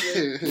not vexed.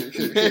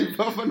 Then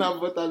Papa now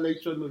bought her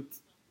lecture notes.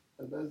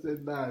 And I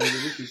said, nah,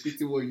 it's a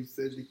pity what you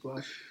said in the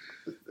class.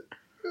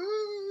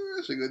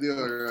 She could do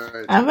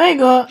alright. Oh my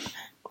God.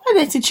 Why are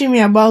they teaching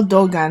me about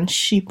dog and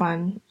sheep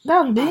and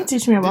that? They didn't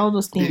teach me about all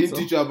those things. They didn't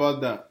teach you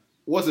about that.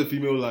 What's a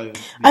female lion?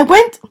 I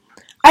went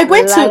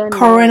to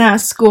Corona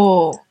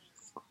School,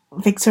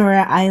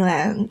 Victoria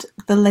Island,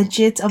 the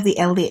legit of the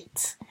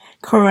elite.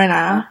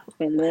 Corona.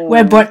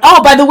 Where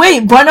by the way,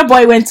 Burna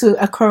Boy went to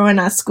a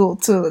Corona school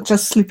too.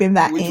 Just slipping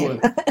that Which in.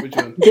 Which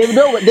one?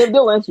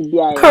 Davido went to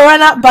BIA.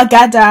 Corona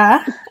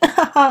Bagada.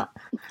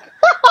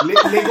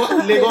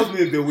 Lagos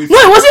made the way. No,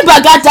 it wasn't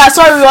Bagada.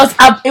 Sorry,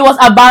 it was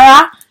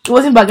Abara. It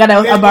wasn't Bagada.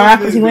 It was Abara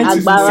because he went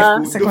to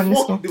secondary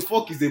school. The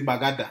fuck is a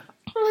Bagada?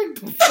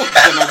 The fuck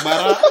is an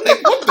Abara?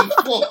 Like, what the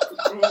fuck?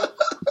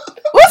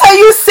 What are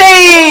you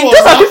saying?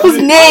 Those are people's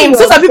names.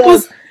 Those are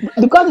people's.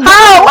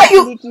 How? Why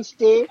you?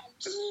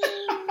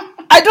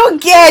 I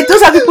don't get.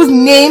 Those are people's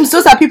names.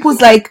 Those are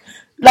people's like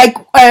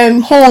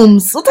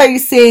homes. What are you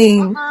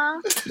saying?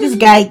 This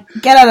guy,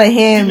 get out of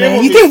here,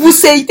 man. You think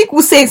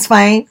Wuse is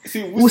fine?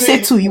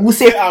 Wuse 2,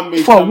 Wuse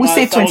 4,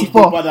 Wuse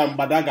 24.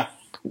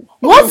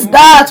 What's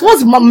that?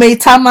 What's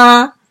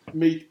Meitama?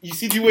 You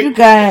see the way you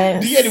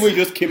guys. Do you hear the way it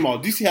just came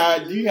out? Do you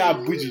hear how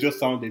Bridget just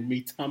sounded?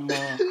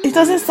 Meitama. It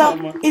doesn't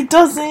sound. It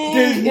doesn't.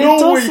 There's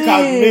no way you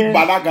can make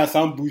Badaga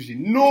sound bougie.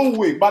 No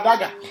way,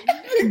 Badaga.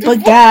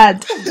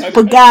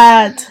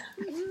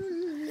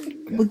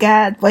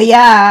 But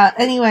yeah,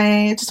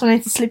 anyway, I just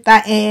wanted to slip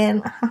that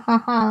in.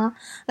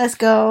 Let's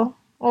go.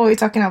 What were we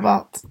talking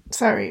about?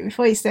 Sorry,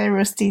 before you said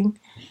roasting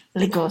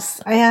Lagos.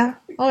 Yeah,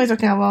 what are we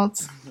talking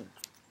about?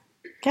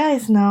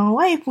 Guys, now,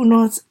 why people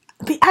not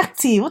be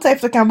active? What are you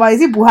talking about?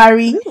 Is it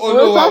Buhari? Oh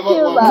no,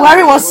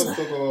 Buhari was...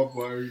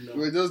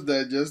 We're just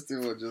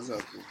digesting what just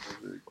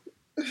happened.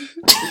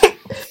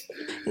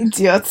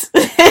 Idiot.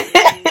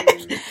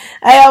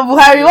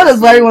 Buhari, what does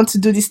Buhari want to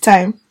do this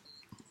time?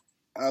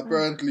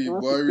 Apparently,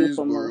 Boris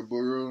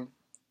Boroboro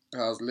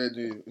has led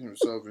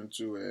himself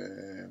into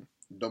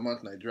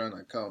dormant Nigerian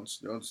accounts.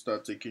 They want to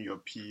start taking your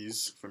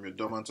P's from your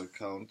dormant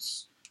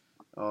accounts.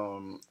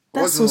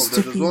 That's so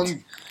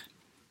stupid.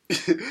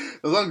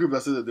 There's one group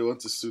that said that they want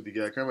to sue the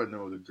guy. I can't remember the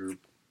name of the group.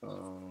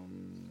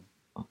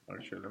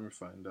 Actually, let me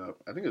find out.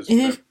 I think it's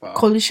FEPA.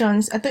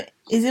 Coalitions. I think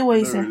is it what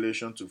you said? In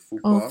relation to FUPA.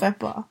 Oh,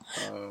 FEPA.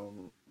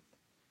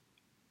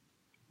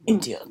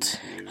 Idiot.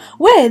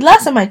 Wait,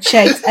 last time I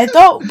checked, I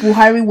thought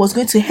Buhari was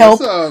going to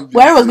help.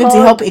 Buhari was going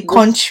to help a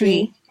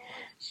country.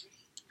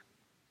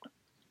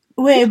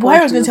 Wait,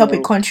 Buhari was going to help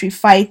a country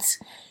fight.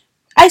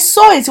 I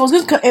saw it. He was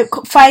going to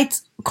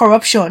fight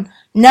corruption.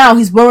 Now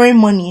he's borrowing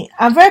money.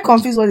 I'm very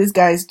confused what this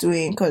guy is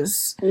doing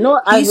because he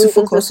needs to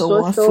focus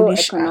on one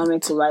foolish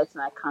economic rights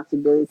and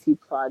accountability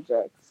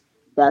project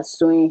that's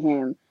suing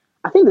him.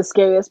 I think the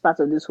scariest part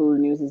of this whole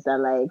news is that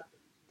like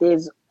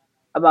there's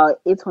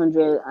about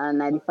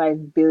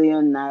 895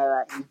 billion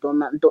naira in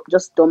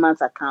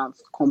dormant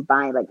accounts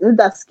combined. Like, isn't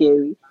that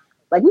scary?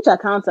 Like, which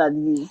accounts are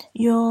these?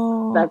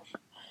 Like,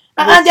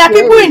 and there are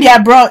people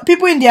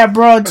in the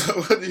abroad.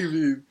 What do you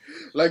mean?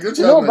 Like, don't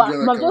you no, but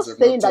I'm just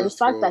saying that the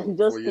fact that he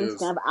just thinks he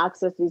can have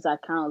access to these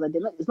accounts, like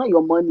it's not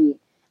your money,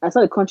 and it's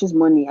not the country's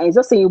money, and he's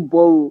just saying you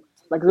borrow.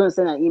 Like, he's going to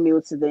send an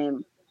email to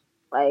them.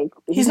 Like,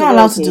 he's not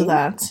allowed to do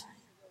that.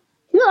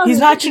 He's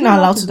actually not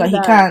allowed to do that.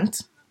 He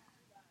can't.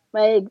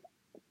 Like,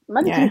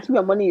 imagine you keep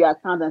your money in your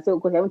account and say,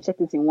 "Okay, I haven't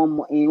checked it in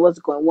 1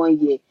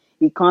 year.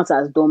 It counts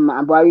as dormant."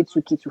 And Buhari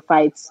took it to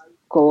fight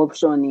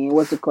corruption in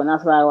what's it called,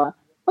 Nasarawa.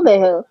 What the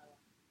hell?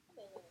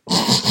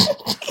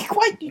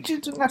 Why did you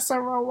do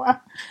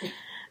Nasarawa?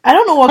 I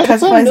don't know what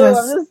classifies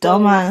as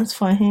dumbass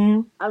for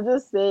him. I'm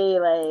just saying,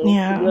 like,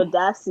 the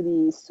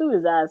audacity. So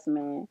his ass,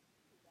 man.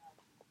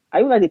 I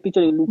even like the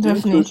picture they look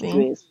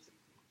definitely.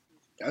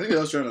 I think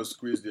they're just trying to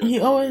squeeze their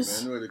anyway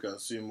they can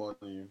see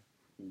money.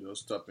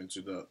 Just tap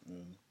into that.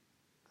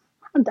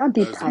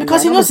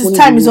 Because he knows his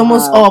time is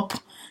almost up.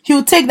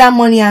 He'll take that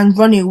money and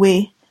run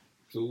away.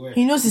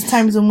 He knows his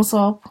time is almost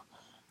up.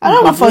 I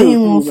don't know for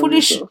him.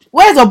 Foolish.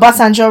 Where's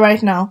Obasanjo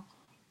right now?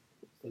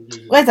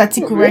 Where's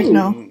Atiku right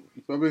now?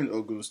 Probably in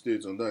Ogun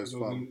State on that his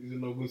farm. He's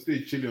in Ogun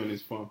State chilling on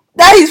his farm.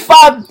 That is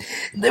farm.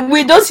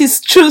 With those his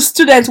true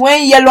students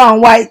wearing yellow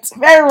and white.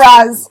 Very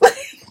ras.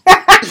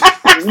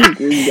 And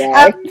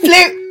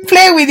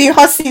play with the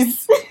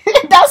horses.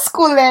 That's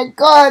cool, eh?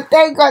 God,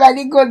 thank God I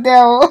didn't go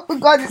there. Oh,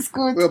 God is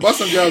good. Well,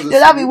 Obasanjo has a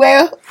school. Be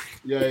well.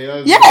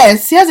 Yeah,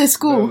 he has a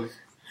school.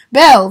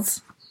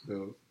 Bells.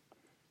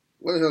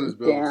 What the hell is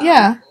Bells?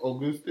 Yeah.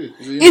 Ogun State.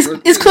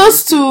 It's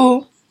close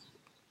to.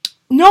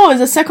 No,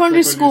 it's a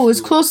secondary school.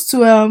 It's close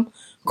to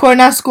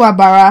Corona School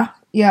Abara.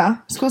 Yeah,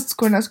 it's close to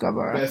Corona School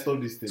Abara. It's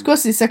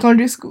close to the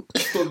secondary school.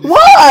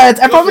 What?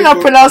 I'm probably not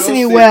pronouncing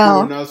it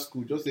well. Just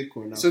say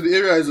Corona. So the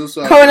area is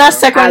also Corona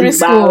Secondary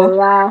School.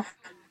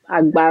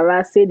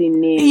 Agbara, say the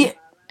name. Yeah.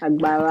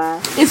 Agbara.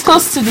 It's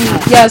close to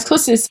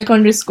the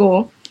secondary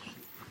school.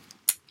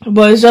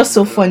 But it's just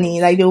so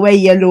funny. Like they wear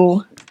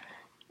yellow.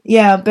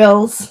 Yeah,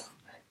 bells.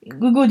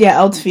 Google their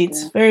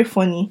outfits. Very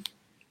funny.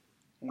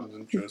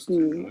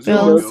 Interesting.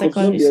 Bells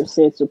secondary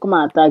school. So come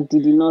and attack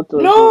Didi, not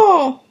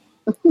No.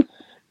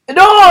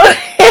 No.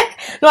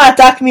 Don't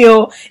attack me.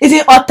 Oh, it's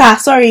in Otta.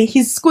 Sorry,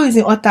 his school is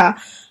in Otta.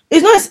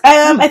 It's not.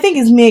 I think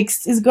it's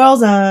mixed. It's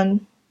girls and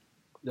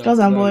boys. Yeah,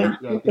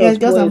 it's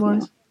girls and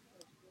boys.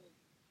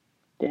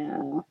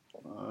 Yeah.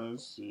 I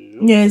see.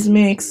 Yeah, it's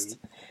mixed.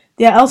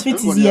 Their outfit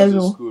is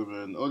yellow. School,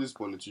 man. All these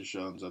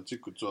politicians,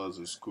 Atiku has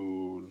a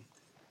school.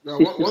 Yeah,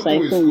 what do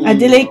with schools?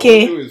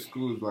 Adeleke. With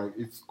schools, like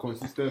it's a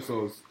consistent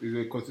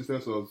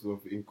source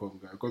of income,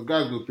 guy. Because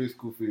guys will pay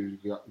school fees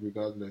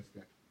regardless,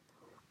 guy.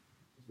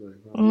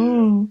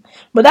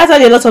 But that's why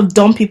there are a lot of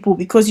dumb people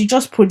because you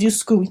just produce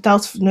school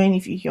without knowing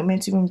if you're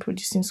meant to even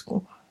producing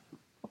school.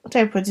 What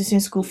are you producing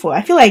school for?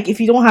 I feel like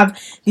if you don't have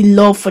the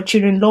love for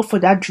children, love for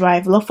that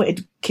drive, love for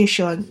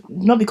education,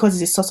 not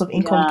because it's a source of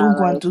income, don't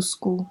go and do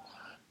school.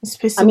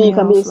 I mean, you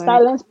can be a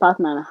silent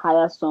partner and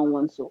hire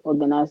someone to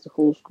organize the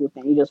whole school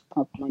thing. You just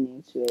pump money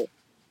into it.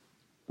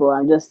 But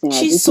I'm just saying,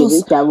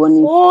 Jesus,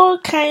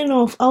 what kind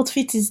of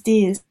outfit is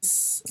this?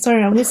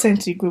 Sorry, I'm listening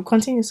to the group.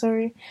 Continue,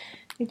 sorry.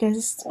 You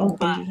guys,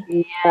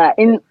 yeah,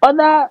 in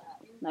other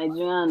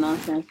Nigerian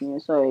nonsense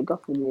news,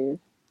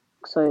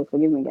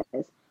 forgive me,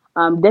 guys.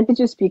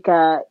 Deputy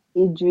Speaker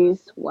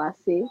Idris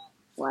Wasi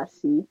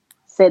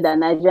said that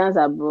Nigerians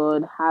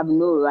abroad have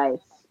no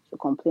rights to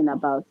complain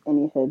about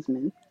any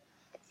herdsmen.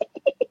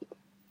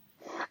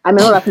 I'm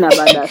not laughing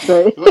about that.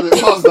 Sorry.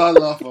 How's that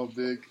laugh up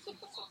big?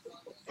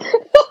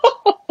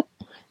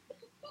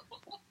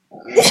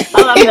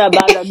 I'm laughing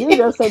about that. Did you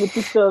just saw the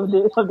picture of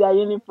their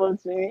uniform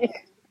to me?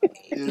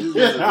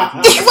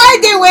 Why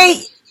they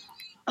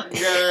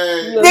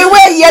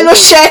wear yellow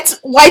shirt,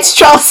 white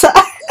trouser.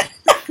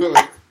 Who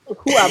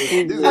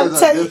approved? These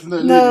guys are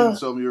definitely in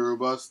some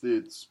Yoruba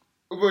states.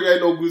 But they're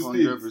in Ogun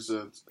State.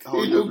 100%.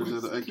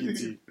 100%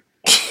 Ekiti.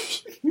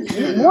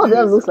 One of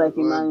them looks like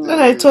Emmanuel. Then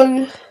I told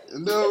you.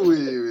 No way,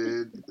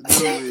 man. No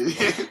way.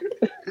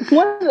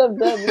 One of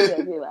them looks like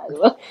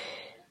Emmanuel.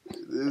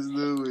 There's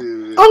no way,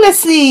 man.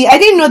 Honestly, I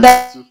didn't know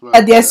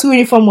that their school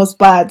uniform was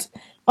bad.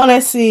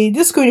 Honestly,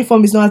 this school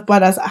uniform is not as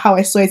bad as how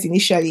I saw it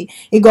initially.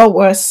 It got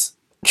worse.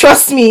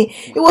 Trust me,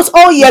 it was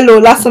all yellow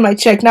last time I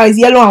checked. Now it's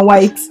yellow and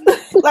white.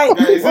 Like,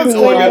 isn't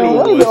all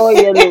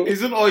yellow?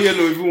 Isn't all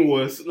yellow even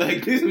worse?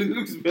 Like, this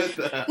looks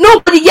better. No,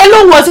 but the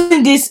yellow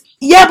wasn't this.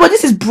 Yeah, but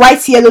this is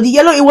bright yellow. The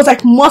yellow, it was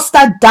like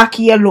mustard dark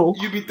yellow.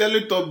 You be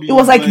telling Toby. It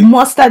was like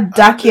mustard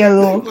dark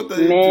yellow.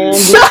 Man, the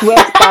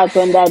sweat part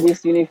under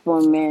this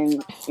uniform,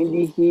 man, in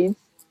the heat,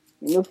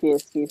 you know, for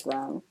escape,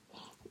 man.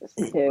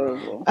 It's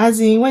terrible. As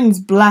in, when it's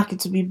black,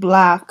 it will be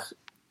black.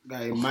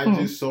 Guy,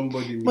 imagine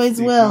somebody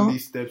mistakenly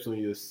steps on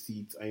your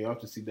seat and you have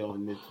to sit down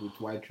on it with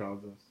white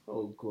trousers.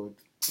 Oh God,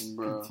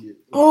 bro.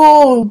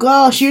 Oh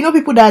gosh, you know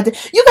people that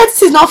you guys,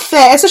 this is not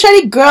fair.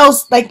 Especially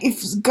girls. Like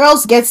if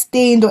girls get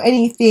stained or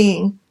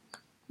anything,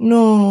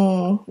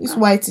 no, this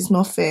white is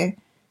not fair.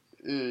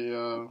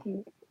 Yeah.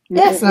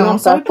 Yes, now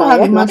some people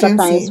have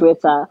emergency.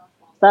 Sweater.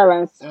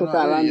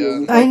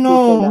 I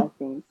know.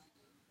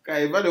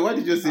 Guy, why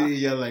did you say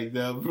yeah like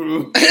that,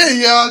 bro?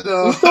 Yeah,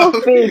 no. It's so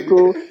fake,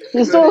 bro.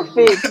 It's so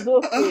fake. It's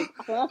so fake.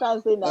 I'm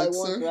not saying that I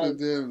want right.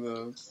 Them,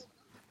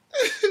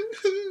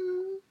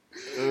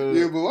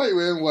 yeah, but why are you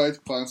wearing white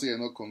pants and you're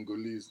not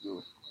Congolese,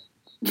 though?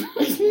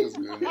 What's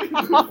going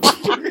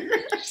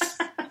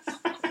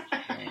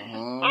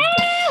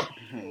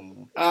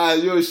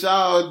on? Yo,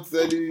 shout out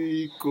to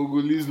any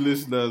Congolese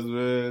listeners,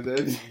 man.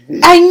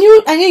 I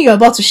knew you were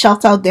about to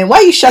shout out them. Why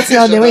are you shouting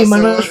out them when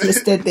Emmanuel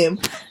listed them?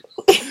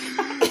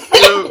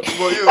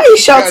 Why are you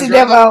shouting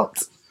them out?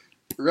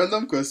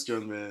 Random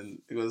question, man.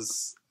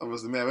 Because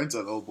obviously, I went to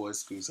an all-boys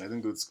school, so I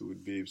didn't go to school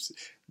with babes.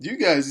 Do you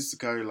guys used to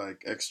carry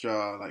like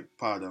extra like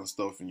pad and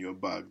stuff in your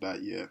bag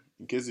that year,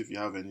 in case if you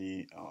have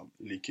any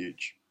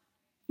leakage?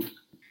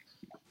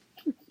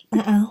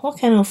 What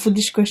kind of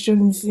foolish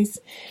question is this?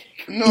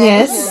 No,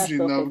 yes,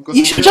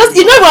 you should just.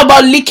 It's not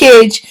about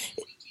leakage.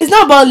 It's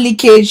not about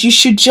leakage. You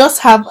should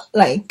just have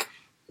like,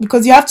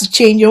 because you have to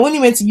change. You're only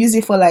meant to use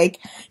it for like.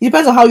 It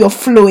depends on how your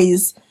flow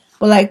is.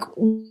 But like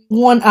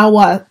 1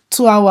 hour,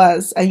 2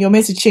 hours, and you're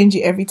meant to change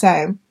it every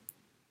time.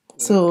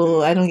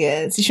 So I don't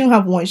get it. You shouldn't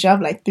have one. You should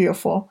have like 3 or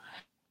 4.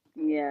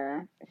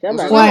 Yeah.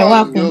 Why? What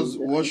happened? Girls'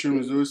 washroom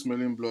is always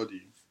smelling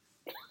bloody.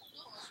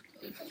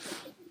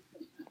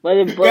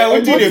 Wait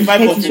till the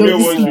five of female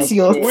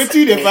washroom. Wait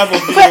till the five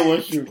of female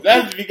washroom.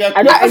 That's the bigger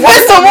question.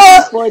 First of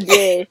all,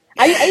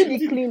 are you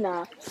the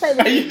cleaner?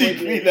 Are you the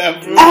cleaner,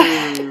 bro?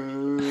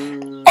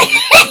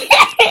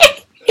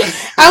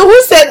 And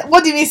who said,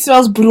 what do you mean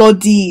smells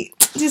bloody?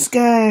 This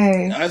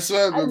guy. I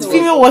swear, bro.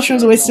 Female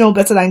washrooms always smell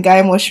better than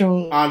guy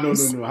washrooms.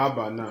 No. How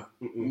about now?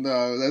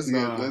 No, let's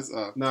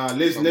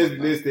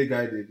stay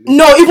guided.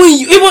 No, even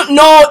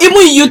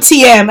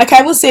UTM. Like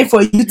I will say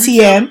for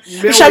UTM,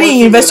 especially in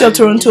University of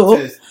Toronto.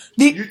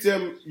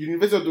 UTM,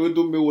 University of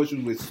Toronto male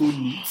washrooms were so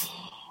neat.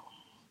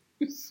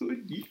 So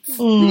neat.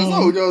 Because I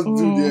would just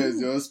do this,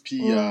 just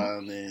pee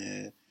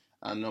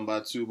and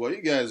number 2, but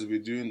you guys will be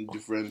doing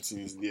different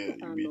things there.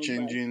 You'll be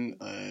changing,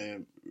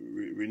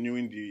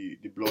 renewing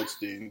the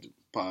blood-stained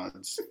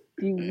pads.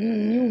 Are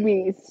you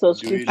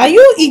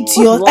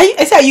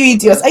idiots? Are you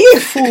idiots? Are you a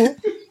fool?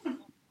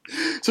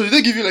 So did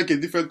they give you like a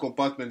different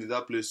compartment in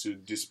that place to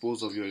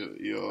dispose of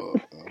your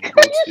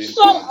blood-stained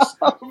pads?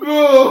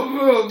 Bro.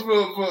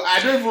 I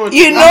don't know.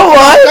 You know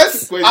what? No.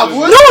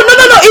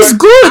 It's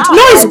good.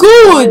 No, it's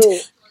good.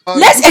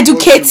 Let's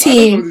educate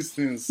him.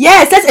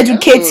 Yes, let's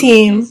educate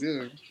him.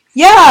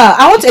 Yeah,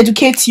 I want to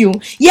educate you.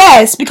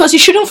 Yes, because you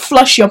shouldn't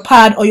flush your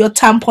pad or your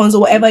tampons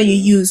or whatever you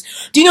use.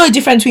 Do you know the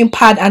difference between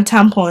pad and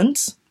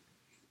tampons?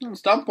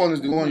 Tampon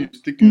is the one you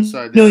stick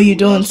inside. No, you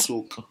don't.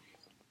 Soak.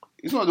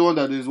 It's not the one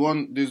that there's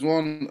one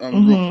rope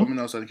coming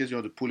outside in case you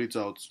have to pull it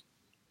out.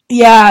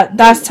 Yeah,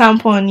 that's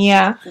tampon.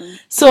 Yeah.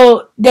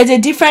 So there's a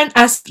different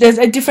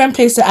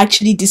place to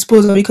actually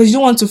dispose of, because you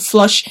don't want to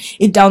flush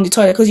it down the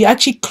toilet, because you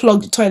actually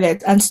clog the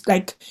toilet and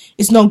like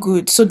it's not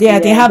good. So they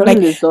have like,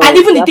 and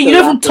even the thing, you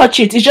don't even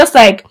touch it. It's just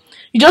like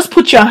you just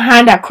put your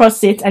hand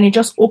across it and it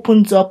just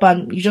opens up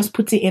and you just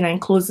put it in and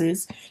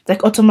closes. It's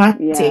like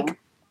automatic,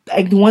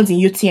 like the ones in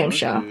UTM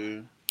shower.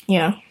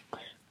 Yeah.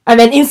 And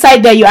then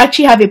inside there, you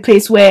actually have a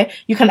place where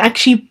you can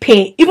actually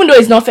pay, even though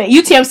it's not fair.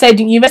 UTM said,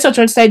 University of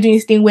Toronto started doing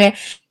this thing where,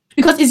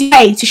 because it's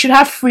right, you should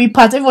have free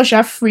pads. Everyone should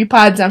have free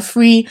pads and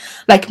free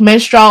like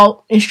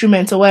menstrual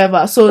instruments or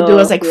whatever. So there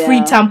was like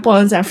free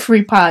tampons and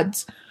free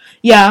pads.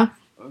 Yeah.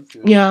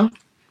 Okay. Yeah.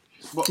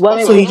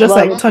 So you just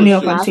like turn it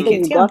up and take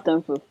it. You got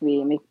them for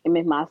free. In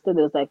my master,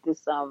 there was like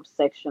this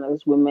section,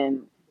 this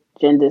women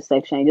gender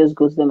section. You just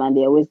go to them and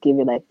they always give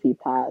you like free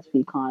pads,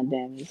 free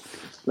condoms.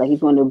 Like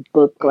if you want to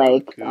book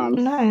like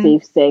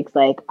safe sex,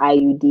 like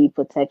IUD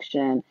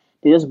protection,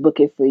 they just book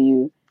it for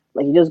you.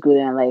 Like you just go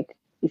there and like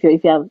if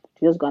you're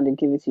just going to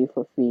give it to you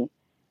for free.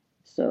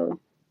 So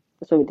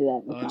that's what we did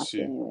at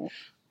master anyway.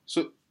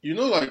 So you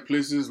know, like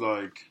places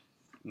like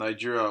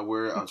Nigeria,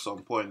 where at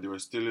some point they were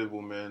stealing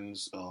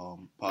women's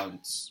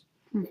pants.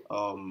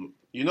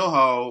 You know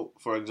how,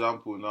 for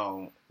example,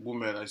 now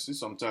women, I see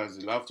sometimes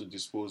they'll have to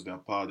dispose their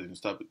pad in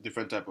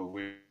different type of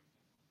way.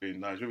 in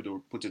Nigeria, they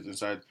will put it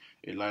inside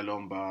a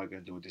nylon bag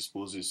and they will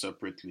dispose it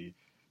separately.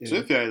 Yeah. So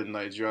if you're in a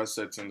Nigeria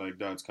setting like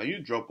that, can you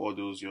drop all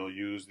those your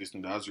use, this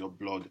thing that has your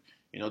blood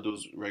in all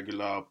those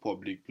regular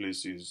public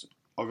places?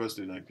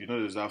 Obviously, like,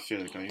 there's that fear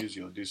you can use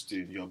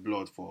your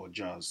blood for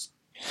jazz.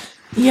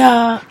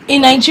 Yeah,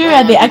 in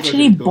Nigeria they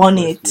actually burn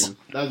it.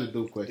 That's a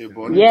dope question.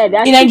 In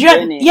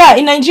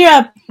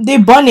Nigeria they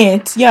burn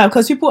it. Yeah,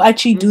 because people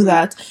actually do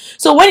that.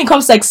 So when it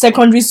comes to like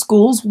secondary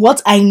schools,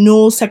 what I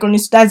know,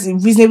 that's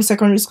reasonable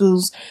secondary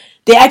schools,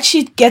 they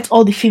actually get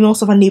all the female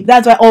stuff and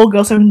that's why all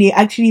girls they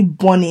actually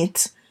burn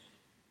it.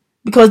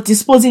 Because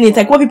disposing it,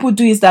 like what people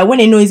do is that when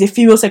they know it's a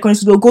female secondary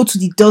school, they'll go to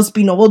the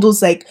dustbin of all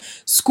those like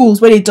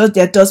schools where they dust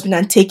their dustbin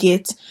and take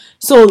it.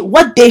 So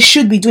what they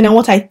should be doing and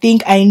what I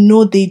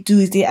know they do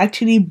is they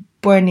actually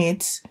burn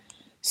it.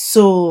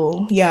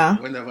 So yeah,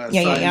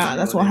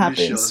 that's what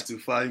happens. To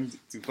find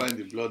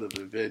the blood of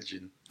a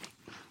virgin.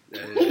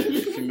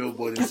 Female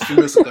bodies,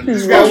 female secondary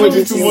school. This guy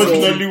went too much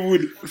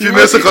Nollywood.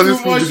 Female secondary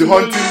school is the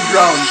hunting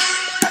ground.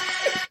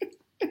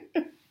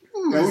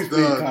 Who's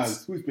playing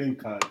cards? Who's playing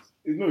cards?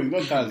 No, it's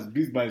not cards.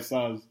 Beats by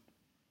Sounds.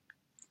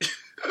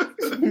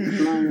 Because the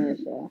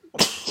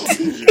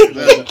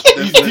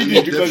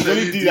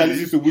only thing that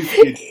listens to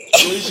Whiskey.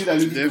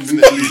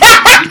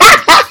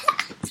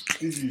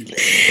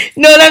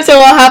 No, that's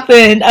what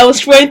happened. I was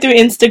scrolling through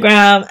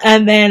Instagram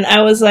and then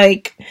I was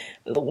like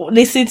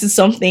listening to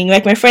something.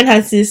 Like my friend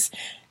has this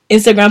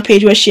Instagram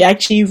page where she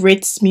actually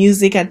rates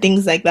music and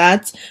things like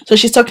that. So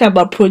she's talking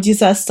about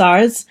producer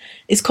stars.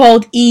 It's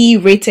called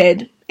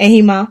E-Rated.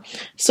 Ehima.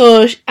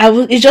 So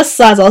it just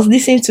SARS. I was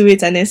listening to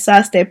it and then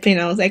SARS stepped in.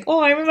 I was like,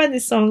 oh, I remember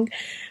this song.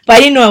 But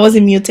I didn't know I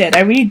wasn't muted. I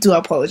really do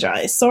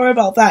apologize. Sorry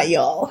about that,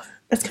 y'all.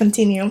 Let's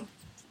continue.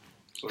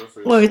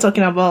 What are we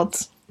talking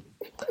about?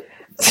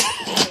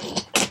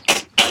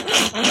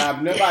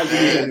 I've never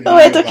actually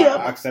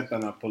accept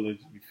an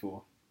apology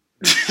before.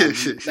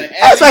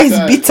 That's why he's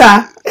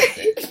bitter.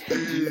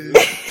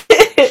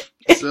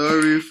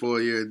 Sorry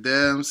for your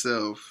damn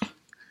self.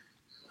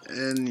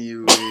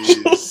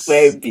 Anyways,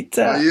 very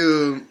bitter.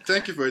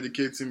 Thank you for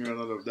educating me on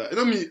all of that.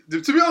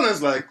 To be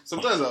honest, like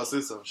sometimes I'll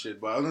say some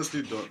shit, but I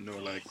honestly don't know.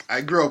 Like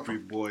I grew up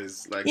with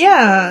boys. Like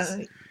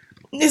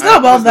it's not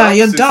about that.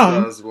 You're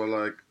dumb. Were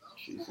like,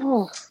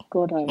 oh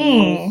God, I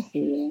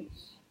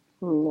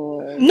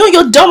No,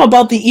 you're dumb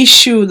about the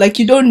issue. Like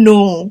you don't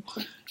know.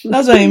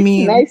 That's what I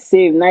mean. Nice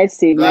save. Let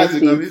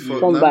me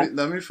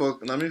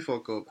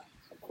fuck up.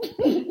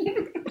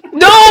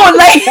 No,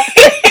 like.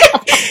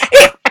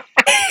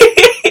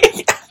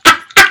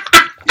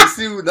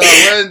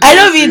 I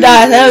don't mean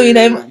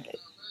that.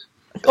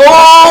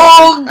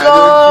 Oh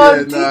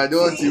God! I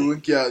don't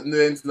even care. Know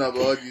anything about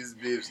all these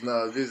babes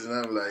now. And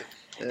I'm like,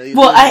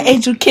 but I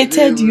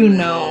educated you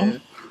now.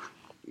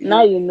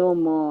 Now you know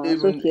more.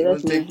 Even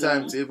take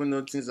time to even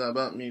know things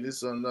about me.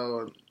 This one,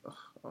 that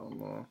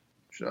one.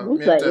 Sure.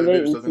 Me like and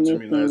babes talking to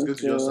me now. It's good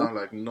to just sound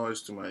like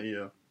noise to my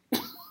ear.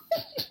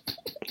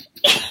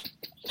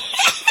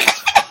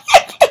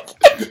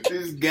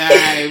 This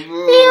guy, bro.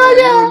 I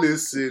don't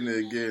listen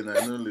again.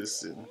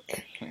 It's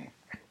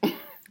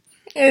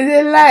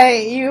a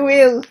lie. You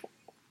will.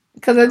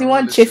 Because I'm the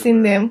one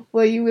chasing them.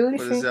 But you will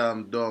listen. But you say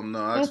I'm dumb. No,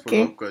 ask for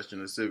a question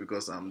to say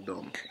because I'm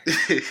dumb.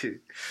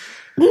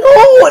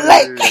 No,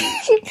 like.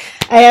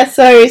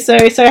 Sorry.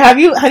 Have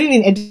you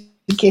been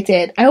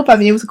educated? I hope I've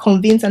been able to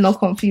convince and not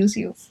confuse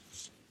you.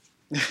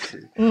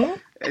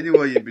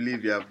 Anyone you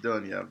believe you have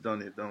done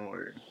it. Don't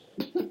worry.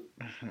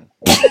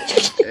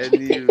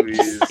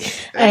 Anyways.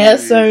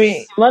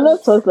 Sorry. Man,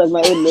 don't talk like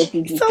my old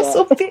lesson teacher. Sounds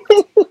so big.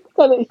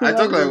 I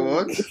talk like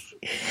what?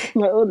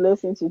 My old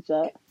lesson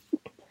teacher.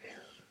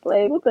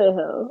 Like, what the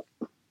hell?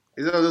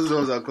 Is that those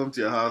ones that come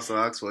to your house and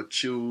ask for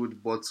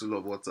chilled bottle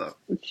of water?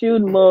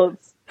 Chilled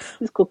malts.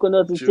 This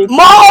coconut is taking.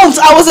 Malts!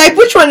 I was like,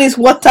 which one is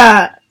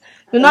water?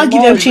 Do not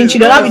give them chin. Do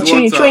not be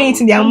chewing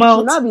it in their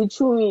mouth. Do not be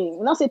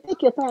chewing. Now say,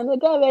 take your time.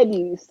 Get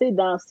ready. Stay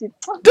down. Sit.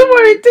 Don't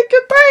worry. Take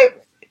your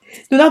time.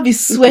 Do not be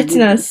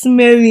sweating and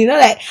smelling. You know,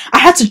 like I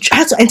had to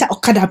enter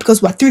Okada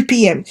because we're 3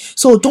 p.m.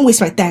 So don't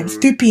waste my time. It's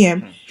 3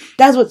 p.m.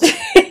 That's what. Do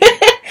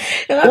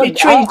not be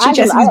trying to change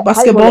with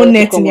basketball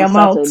net in your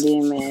mouth.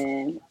 Saturday,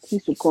 man.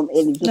 Used to come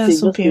early just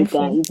so you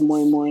can eat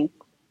moi.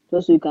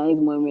 Just so you can eat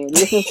moi.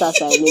 Listen,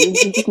 Saturday.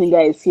 This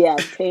nigga is here at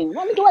 10.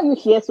 Why are you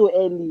here so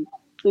early?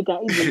 So you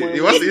can eat the moi.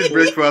 He wants to eat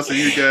breakfast with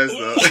you guys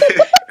now.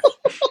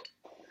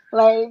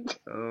 Like.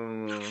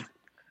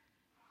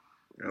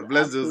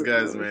 Bless those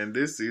guys, man.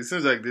 It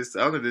seems like this. I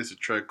don't know if they should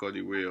try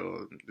Cody Way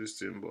or this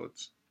thing, but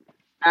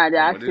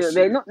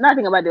they're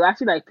nothing about. They were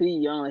actually like pretty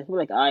young, like people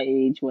like our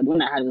age. But the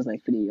one I had was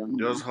like pretty young.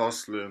 Just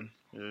hustling,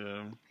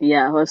 yeah.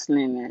 Yeah,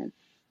 hustling, man.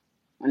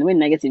 And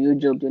when I get a new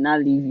job, they'll not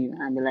leave you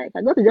and be like,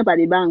 I got a job at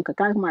the bank. I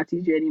can't come and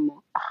teach you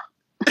anymore.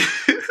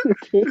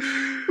 Okay.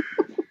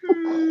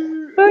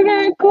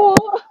 Okay,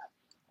 cool.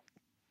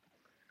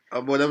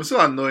 But I'm so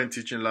annoying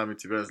teaching Lami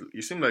to be honest.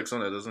 You seem like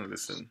someone that doesn't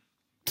listen.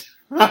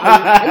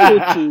 Are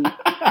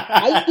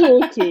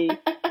you okay?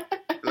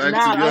 Like,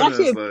 nah, to be I'm honest,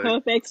 actually a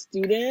perfect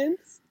student.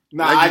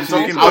 Nah, like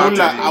actually,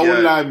 I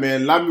won't lie,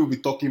 man. Lami will be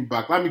talking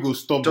back. Lami go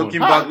stop. Talking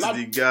back to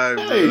the guy,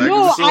 bro. Like,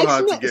 no, it's so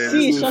hard to get.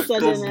 See, shut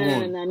up.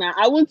 No.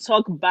 I won't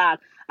talk back.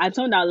 I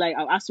told that, like,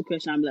 I'll ask the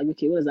question. I'm like,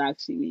 okay, what does that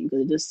actually mean? Because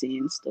they're just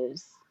saying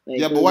stuff. Like,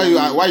 yeah, but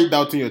why you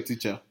doubting your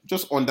teacher?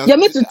 Just understand. You're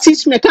meant to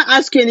teach me. I can't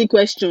ask you any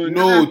question.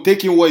 No,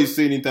 taking what he's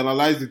saying,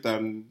 internalize it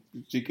and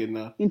chicken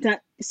now. I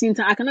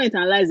cannot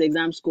internalize the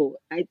exam score.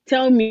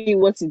 Tell me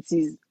what it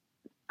is.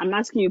 I'm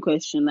asking you a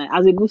question. Like,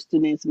 as a good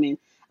student, man,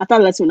 after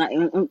lesson,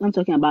 I'm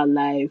talking about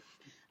life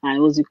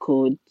and what's it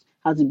called,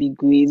 how to be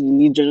great,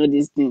 religion, all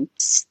these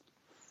things.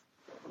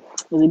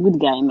 He's a good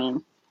guy,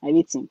 man. I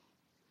rate him.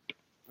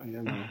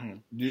 Yeah,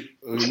 man. You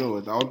know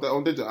what? I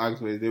wanted to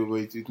ask, but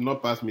it's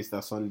not past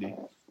Mr. Sunday.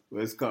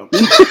 Where's come?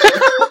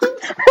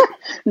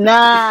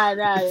 Nah.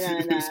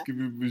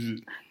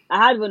 I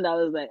had one that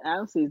was like, I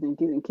don't say his name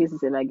in case he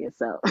ever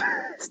gets out.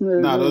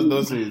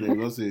 Don't say his name.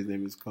 Don't say his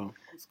name. It's calm.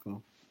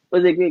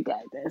 Was a great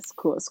guy. That's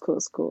cool.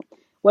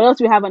 What else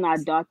do we have on our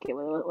docket?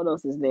 What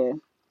else is there?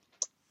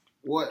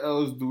 What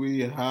else do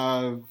we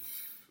have?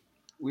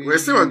 We're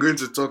still going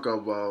to talk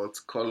about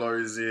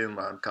colorism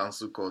and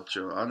cancel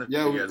culture.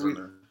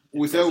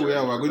 We said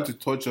we're going to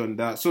touch on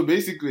that. So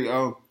basically,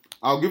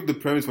 I'll give the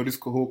premise for this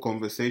whole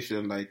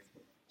conversation. Like,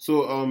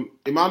 so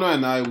Emmanuel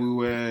and I, we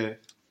were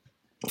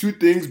two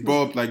things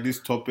brought up like this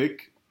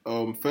topic.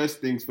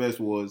 First things first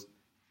was,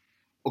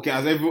 okay,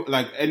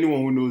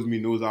 anyone who knows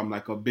me knows I'm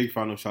like a big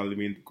fan of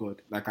Charlemagne the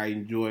God. Like, I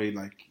enjoy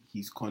like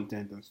his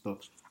content and stuff,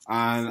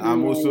 and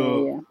I'm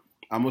also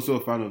a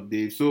fan of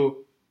Dave. So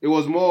it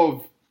was more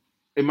of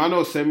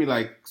Emmanuel sent me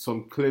like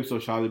some clips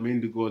of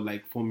Charlemagne the God,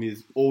 like from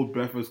his old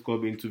Breakfast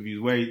Club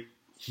interviews where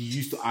he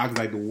used to ask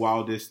like the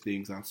wildest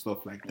things and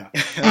stuff like that.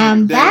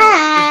 I'm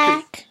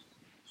back.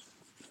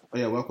 Oh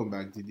yeah, welcome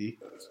back, Didi.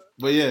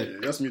 But yeah,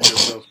 just mute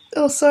yourself.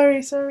 Oh,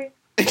 sorry.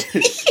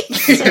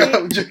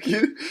 I'm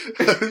joking.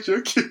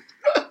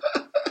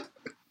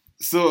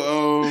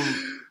 So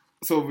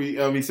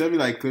he sent me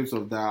like clips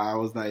of that. I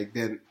was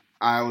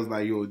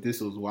like, yo,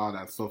 this was wild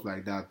and stuff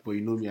like that. But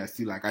you know me, I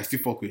still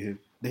fuck with him.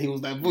 Then he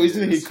was like, bro,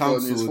 isn't he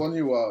cancelled? It's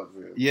funny wild,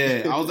 man.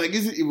 Yeah, I was like,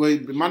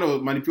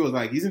 Manipi was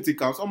like, isn't he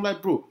cancelled? I'm like,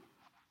 bro,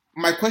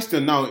 my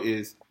question now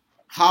is,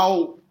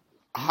 how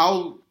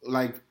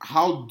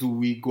do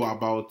we go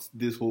about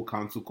this whole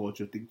cancel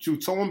culture thing?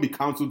 Should someone be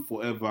cancelled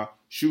forever?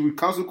 Should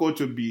cancel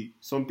culture be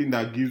something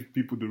that gives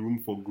people the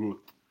room for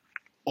growth?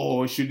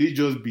 Or should it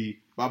just be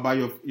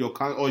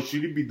or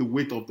should it be the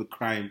weight of the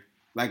crime?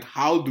 Like,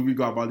 how do we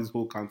go about this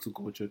whole cancel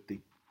culture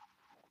thing?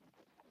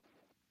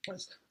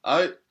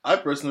 I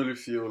personally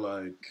feel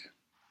like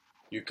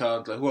you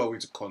can't, like, who are we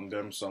to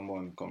condemn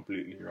someone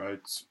completely, right?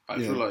 I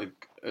feel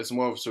like it's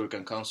more of so we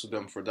can cancel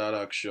them for that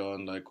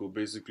action, like we'll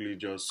basically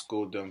just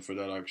scold them for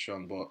that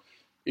action. But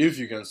if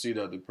you can see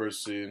that the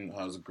person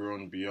has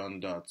grown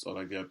beyond that, or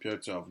like they appear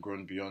to have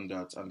grown beyond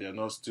that, and they're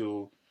not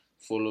still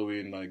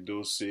following like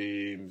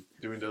doing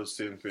those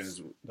same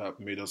things that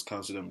made us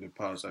cancel them in the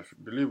past, I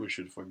believe we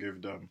should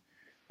forgive them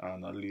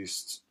and at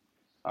least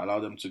allow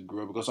them to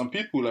grow. Because some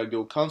people, like,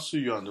 they'll cancel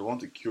you and they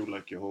want to kill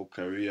like your whole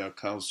career,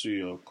 cancel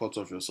you, cut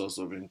off your source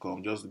of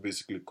income, just to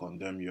basically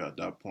condemn you at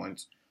that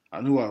point.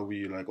 And who are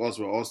we? Like, us,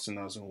 we're all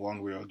sinners in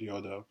one way or the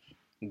other.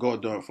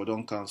 God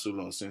don't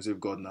cancel us since if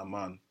God na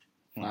man.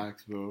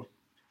 Thanks, bro.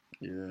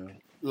 Yeah.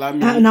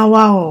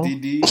 Wow.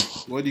 Didi,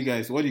 what do you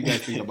guys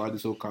think about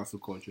this whole cancel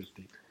culture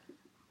thing?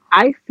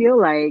 I feel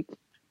like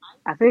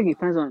it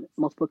depends on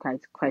multiple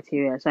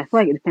criteria. So I feel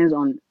like it depends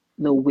on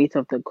the weight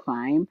of the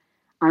crime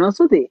and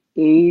also the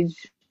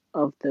age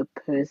of the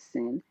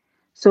person.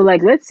 So,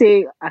 like, let's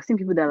say I've seen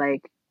people that,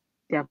 like,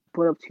 they have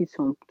brought up tweets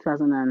from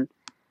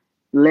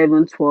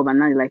 2011, 12, and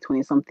now they're like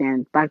 20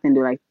 something. Back then,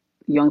 they're like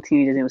young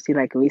teenagers, they would say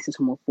like racist,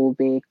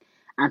 homophobic,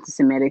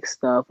 anti-Semitic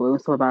stuff, or even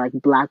stuff about like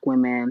black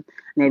women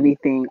and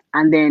everything.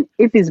 And then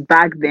if it's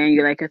back then,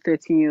 you're like a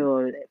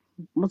 13-year-old.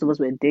 Most of us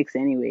were dicks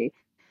anyway.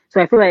 So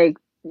I feel like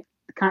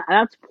at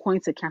that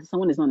point to cancel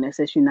someone is not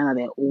necessary now that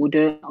they're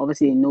older.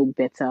 Obviously, they know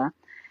better.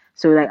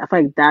 So, like, I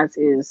feel like that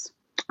is,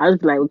 I just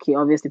be like, okay,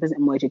 obviously, the person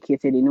is more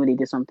educated, they know they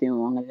did something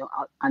wrong,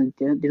 and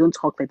they don't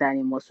talk like that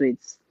anymore. So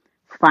it's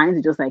fine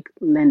to just like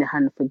lend a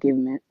hand of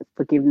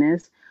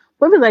forgiveness.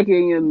 But if it's like you're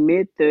in your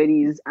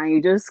mid-30s and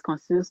you just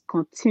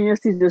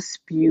continuously just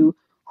spew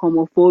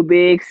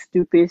homophobic,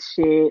 stupid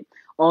shit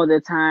all the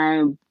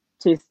time,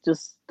 just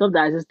stuff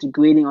that is just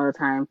degrading all the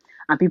time,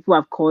 and people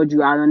have called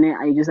you out on it,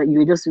 and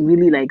you're just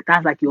really like,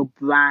 that's like your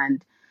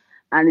brand,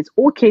 and it's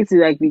okay to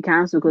like be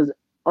cancelled because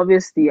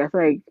obviously I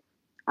feel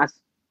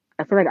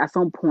like at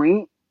some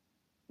point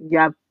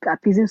you're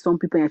appeasing some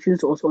people and you're choosing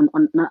to also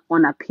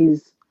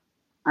unappease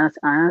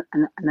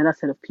another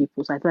set of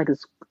people. So I feel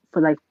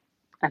like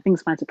I think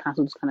it's fine to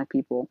cancel those kind of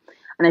people.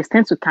 And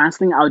extend to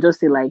canceling, I'll just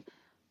say like,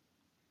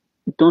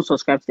 don't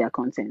subscribe to their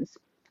content.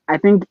 I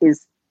think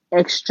it's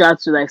extra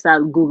to like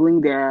start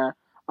googling their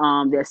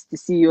the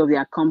CEO of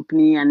their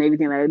company and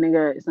everything. Like,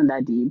 nigga, it's not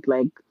that deep.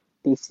 Like,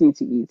 they still need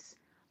to eat.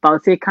 But I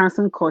would say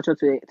canceling culture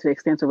to the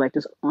extent of like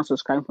just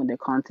unsubscribing from their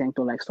content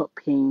or like stop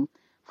paying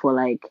for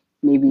like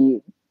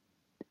maybe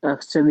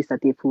a service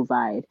that they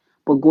provide.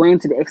 But going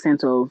to the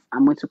extent of,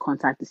 I'm going to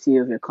contact the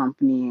CEO of your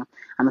company,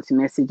 I'm going to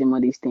message them, all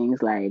these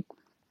things, like,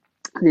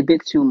 it's a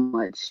bit too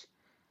much.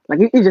 Like,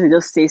 if you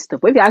just say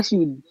stuff, but if you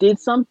actually did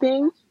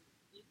something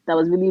that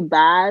was really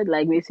bad,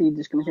 like maybe say you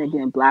discriminated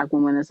against a black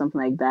woman or something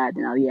like that,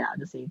 then I'll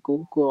just say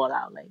go all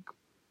out. Like,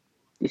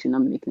 they should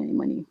not be making any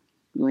money,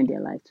 ruin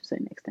their life to a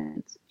certain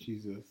extent.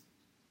 Jesus.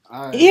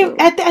 I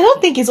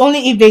don't think it's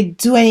only if they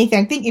do anything.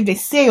 I think if they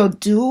say or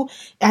do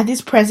at this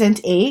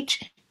present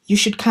age, you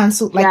should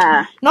cancel.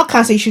 Like, not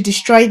cancel, you should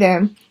destroy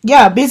them.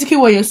 Yeah, basically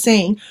what you're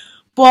saying.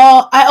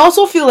 But I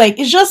also feel like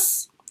it's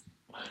just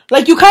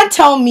like, you can't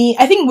tell me.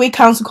 I think with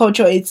cancel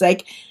culture, it's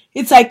like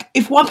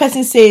if one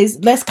person says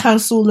let's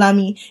cancel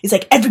Lami, it's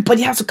like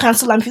everybody has to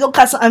cancel Lami. If you don't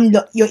cancel Lami,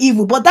 you're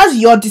evil. But that's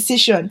your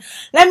decision.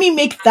 Let me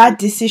make that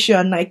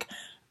decision. Like,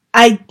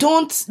 I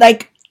don't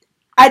like.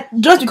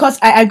 Just because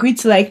I agreed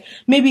to like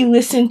maybe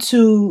listen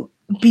to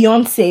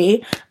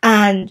Beyonce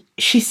and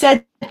she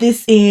said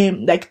this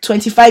in like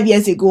 25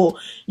 years ago,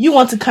 you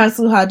want to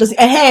cancel her?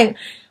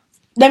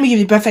 Let me give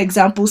you a perfect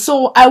example.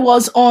 So I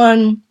was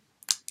on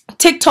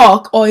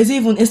TikTok, or is it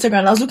even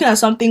Instagram? I was looking at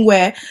something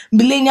where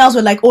millennials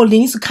were like, oh, they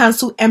need to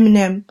cancel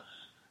Eminem.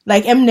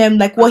 Like Eminem,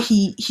 like what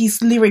his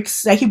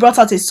lyrics, like he brought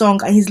out a song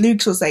and his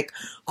lyrics was like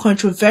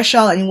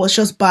controversial and it was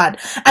just bad.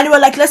 And they were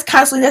like, let's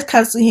cancel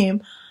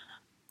him.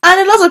 And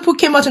a lot of people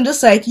came out and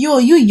just like, yo,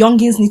 you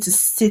youngins need to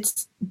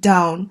sit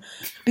down.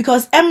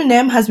 Because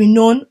Eminem has been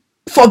known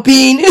for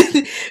being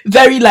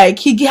very like,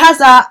 he has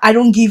that I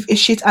don't give a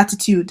shit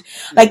attitude.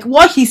 Like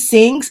what he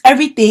sings,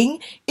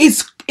 everything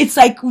it's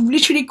like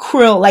literally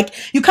cruel. Like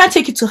you can't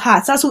take it to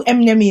heart. That's who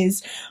Eminem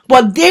is.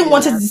 But they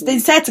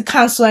decided to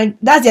cancel, and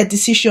that's their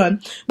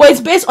decision. But it's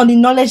based on the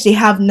knowledge they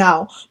have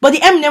now. But the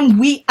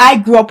Eminem I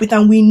grew up with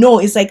and we know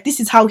is like, this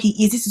is how he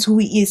is, this is who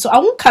he is. So I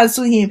won't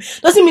cancel him.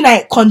 Doesn't mean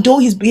I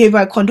condone his behavior,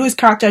 I condone his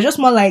character. Just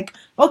more like,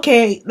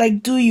 okay,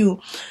 like do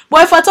you.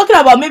 But if we're talking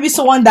about maybe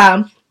someone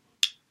that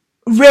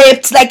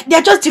raped, like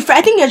they're just different.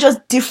 I think they're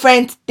just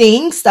different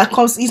things that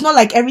comes. It's not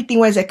like everything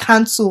where it's a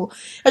cancel.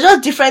 They're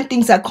just different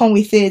things that come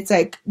with it.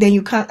 Like then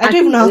you can't. I don't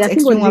even know how to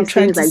explain what I'm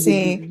trying to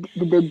say.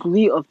 The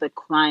degree of the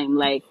crime,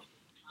 like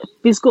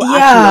physical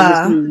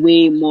action, is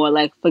way more.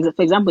 Like for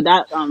example,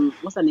 that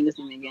what's that nigga's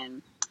name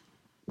again?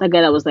 That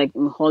guy that was like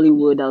in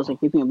Hollywood, that was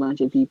like raping a bunch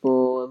of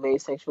people, a very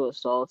sexual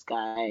assault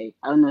guy.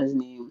 I don't know his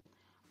name.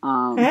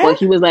 But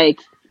he was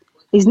like.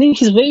 His name,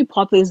 he's very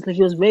popular.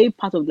 He was very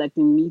part of like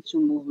the Me Too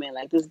movement.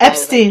 Like this guy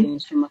Epstein.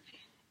 Was, like,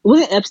 it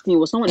wasn't Epstein. It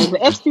was someone else.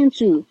 But Epstein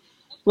too.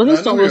 It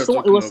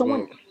was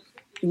someone.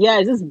 Yeah,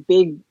 it's this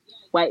big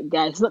white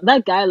guy. So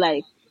that guy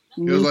like.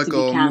 He was like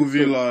a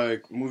movie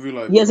like.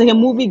 Yeah, it's like a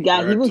movie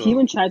guy. He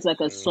even tried to like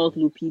assault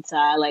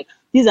Lupita. Like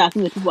these are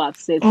things that people have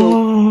said.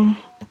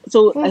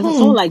 So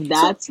someone like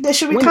that. So they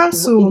should be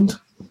cancelled.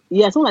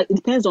 Yeah, someone like it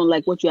depends on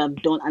like what you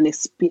have done and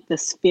the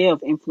sphere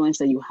of influence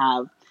that you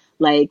have.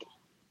 Like.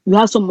 You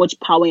have so much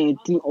power in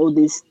doing all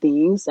these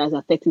things that's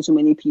affecting so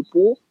many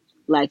people.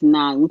 Like,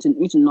 nah, we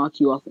need to knock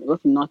you off. We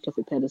have to knock you off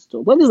a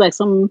pedestal. But if it's like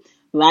some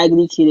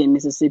raggedy kid in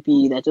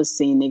Mississippi that's just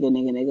saying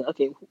nigga,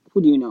 okay,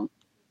 who do you know?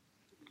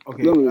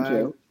 Okay,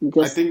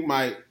 I think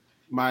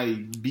my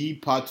B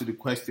part to the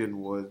question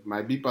was,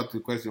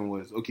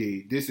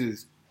 okay, this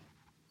is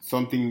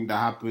something that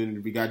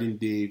happened regarding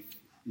Dave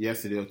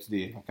yesterday or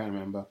today. I can't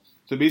remember.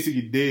 So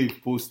basically, Dave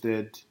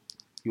posted.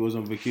 He was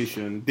on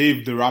vacation.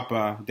 Dave, the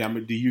rapper, the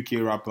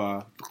UK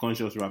rapper, the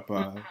conscious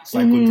rapper,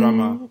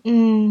 psychodrama.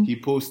 He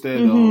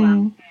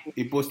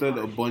posted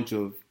a bunch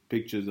of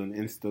pictures on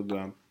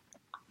Instagram.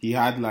 He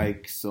had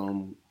like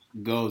some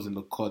girls in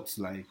the cots,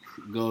 like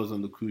girls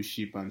on the cruise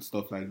ship and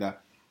stuff like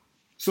that.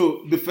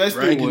 So the first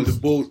thing was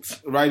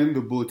riding the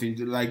boat, and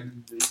like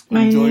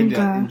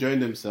enjoying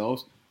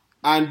themselves.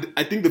 And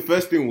I think the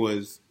first thing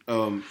was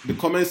the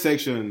comment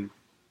section.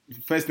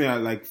 First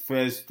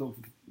thing,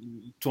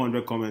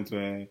 200 comments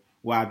were,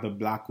 why are the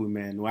black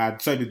women? Why are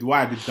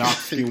the dark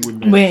skinned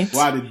women? Wait,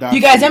 why are the dark? You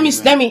guys, let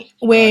me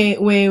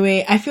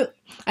wait.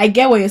 I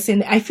get what you're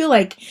saying. I feel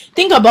like,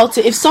 think about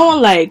it. If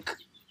someone like,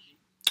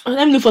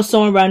 let me look for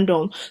someone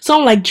random.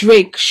 Someone like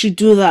Drake should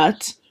do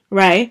that,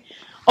 right?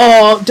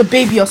 Or the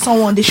baby or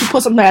someone, they should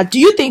post something like that. Do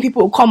you think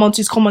people will come onto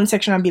his comment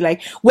section and be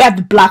like, where are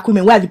the black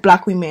women? Where are the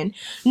black women?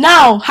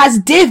 Now, has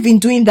Dave been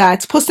doing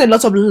that? Posted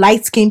lots of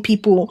light-skinned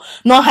people,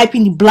 not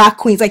hyping the black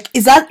queens. Like,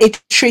 is that a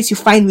trait you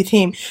find with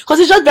him? Because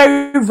it's just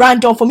very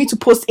random for me to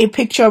post a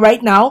picture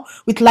right now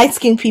with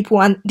light-skinned people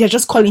and they're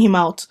just calling him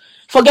out.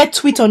 Forget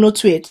tweet or no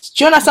tweet.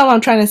 Do you understand what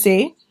I'm trying to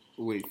say?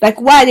 Wait.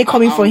 Like, why are they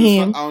coming for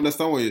him? I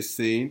understand what you're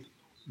saying,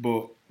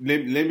 but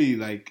let me,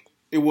 like,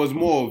 it was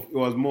more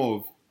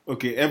of,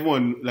 okay,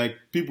 everyone, like,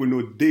 people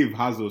know Dave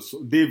has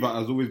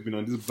always been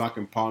on this black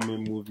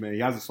empowerment movement. He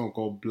has a song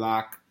called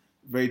Black,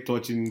 very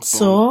touching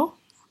song.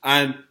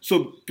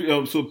 So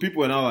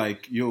people are now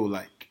like, yo,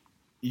 like,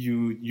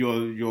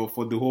 you're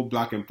for the whole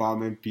black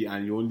empowerment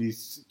and you're only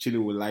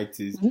chilling with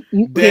lighties.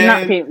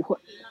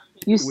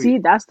 See,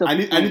 that's the. I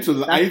need to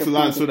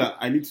learn so that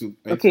I need to.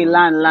 Okay,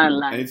 learn.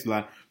 I need to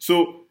learn.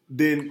 So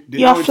then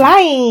you're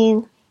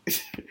flying.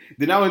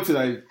 Then I went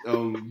to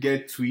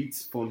get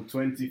tweets from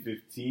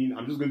 2015.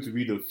 I'm just going to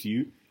read a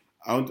few.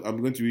 I'm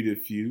going to read a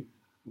few.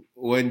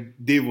 When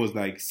Dave was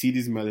like, "See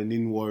these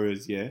melanin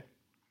warriors, yeah."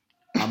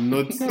 I'm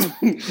not gonna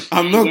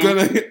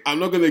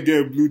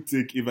get a blue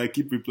tick if I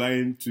keep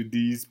replying to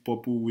these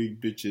purple wig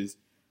bitches.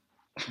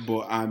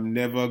 But I'm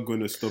never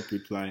gonna stop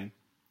replying.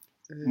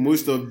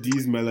 Most of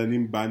these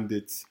melanin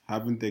bandits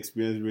haven't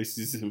experienced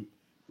racism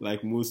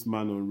like most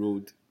man on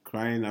road,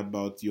 crying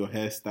about your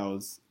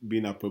hairstyles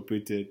being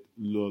appropriated.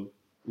 Lol.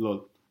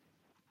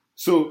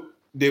 So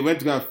they went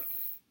to go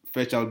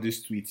fetch out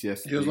this tweet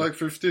yesterday. He was like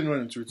 15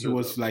 when he tweeted. He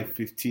was like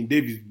 15.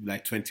 Dave is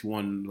like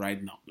 21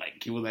 right now.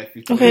 Like he was like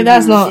 15. Okay,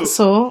 that's not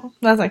so.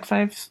 That's like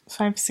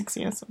 5-6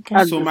 years.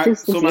 Okay. So my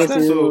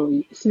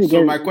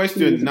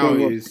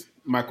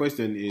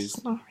question is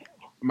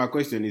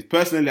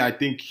personally I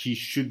think he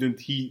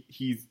shouldn't. He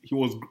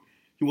was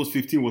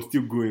 15, was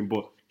still growing,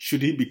 but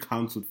should he be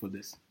cancelled for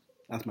this?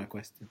 That's my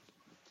question.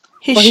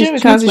 He should be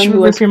cancelled. He should be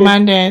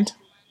reprimanded.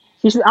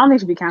 I don't think he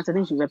should be cancelled. I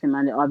think he should be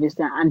reprimanded,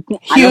 obviously. And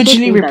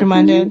hugely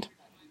reprimanded.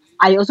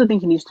 I also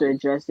think he needs to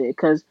address it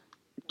because,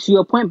 to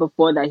your point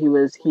before, that he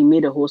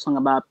made a whole song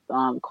about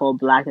called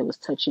Black that was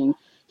touching.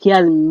 He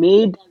has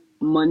made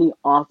money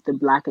off the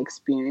Black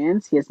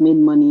experience. He has made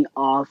money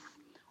off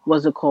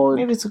what's it called?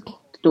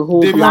 The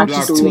whole Black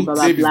story, blah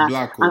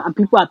blah blah. And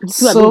people are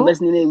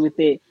resonating with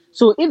it.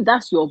 So if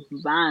that's your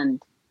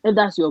brand, you're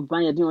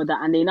doing all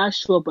that, and they now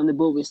show up on the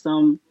boat with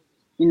some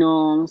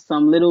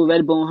little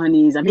red bone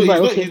honeys, and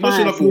people he's not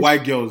showing up with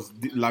white girls,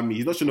 Lami.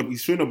 He's not showing up.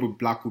 He's showing up with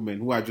black women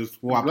who are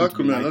just black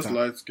women. That's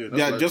light skin.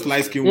 They are just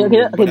light skin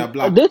women, but they're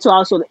black. It's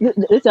also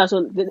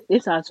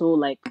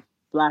like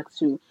black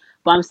too.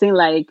 But I'm saying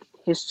like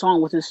his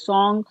song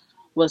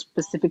was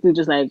specifically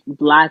just like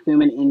black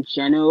women in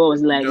general.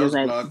 It was like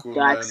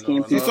dark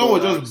skin people. His song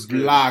was just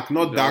black,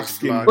 not dark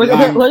skin.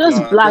 Well,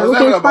 just black.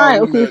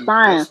 Okay,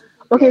 fine.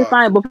 Okay,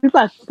 fine. But people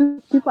are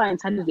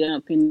entitled to their own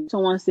opinion.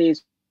 Someone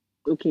says,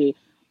 okay,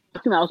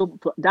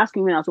 dark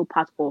skin women are also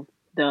part of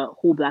the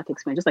whole black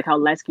experience, just like how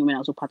light skin women are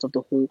also part of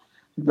the whole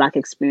black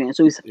experience.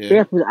 So it's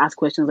fair for people to ask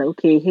questions like,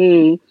 okay,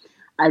 hey,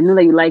 I know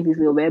that you like these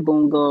little red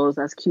bone girls,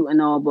 that's cute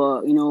and all,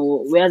 but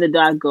where are the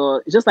dark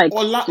girls? It's just like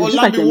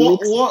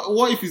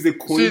what if it's a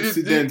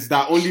coincidence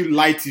that only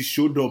lighty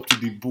showed up to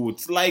the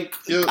boot? Like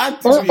to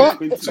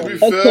be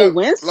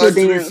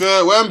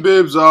fair, when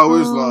babes are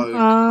always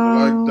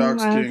like dark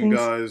skin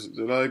guys,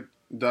 they like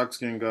dark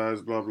skin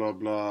guys, blah blah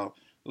blah.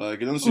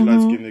 Like you don't see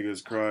light skin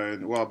niggas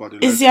crying. What about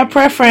the? Is your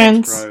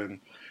preference?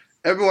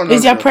 Everyone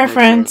is your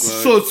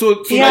preference. Like,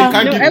 so yeah. You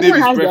can't give Dave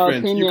his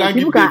preference. You can't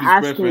give Dave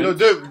his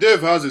preference.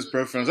 Dave has his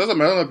preference. That's what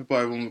I don't know people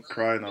are even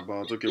crying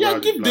about. Okay, yeah,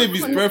 give Dave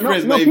his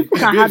preference. People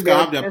can have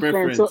their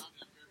preference.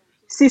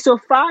 So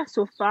far,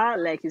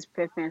 like his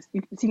preference.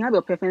 You can have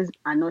your preference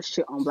and not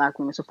shit on black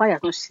women. So far, he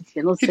has not shit.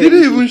 He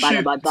didn't even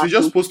shit. He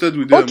just posted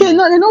with them. Okay,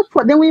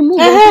 then we move.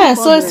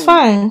 So it's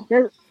fine.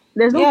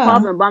 There's no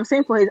problem, but I'm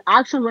saying for his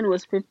actions when he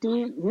was 15,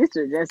 he needs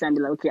to address and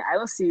be like, okay, I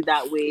don't see it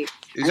that way.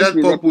 Is that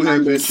purple hair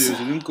bitches?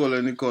 He didn't call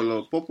any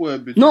color. Purple hair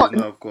bitches don't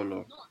have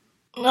color.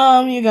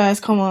 You guys,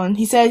 come on.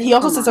 He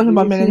also said something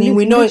about melanin.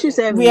 We know it.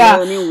 And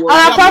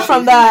apart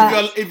from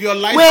that, if you're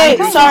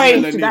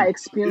light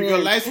skin,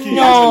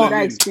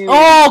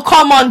 oh,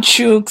 come on,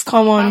 Chooks,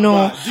 come on,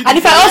 no. And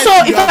if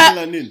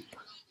I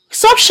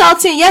stop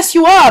shouting, yes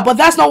you are, but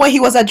that's not what he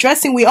was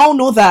addressing. We all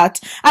know that.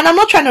 And I'm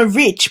not trying to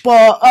reach,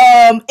 but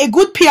a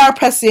good PR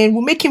person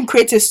will make him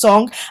create a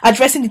song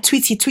addressing the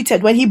tweets he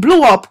tweeted when he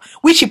blew up,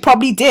 which he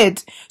probably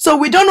did. So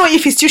we don't know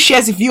if he still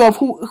shares a view of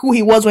who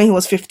he was when he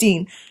was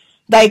 15.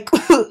 Like,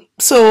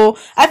 so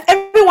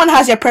everyone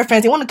has their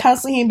preference. They want to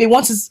cancel him, they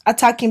want to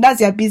attack him, that's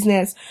their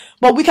business.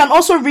 But we can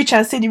also reach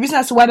and say the reason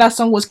as to why that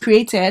song was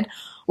created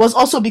was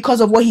also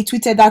because of what he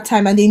tweeted that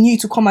time, and they knew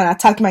to come and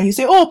attack him. And you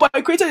say, oh, but I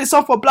created a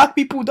song for black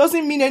people,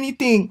 doesn't mean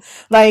anything.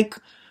 Like,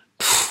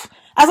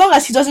 as long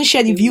as he doesn't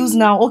share the views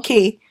now,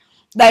 okay.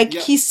 Like,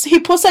 he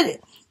posted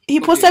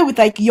with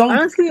like young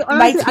honestly,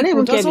 I don't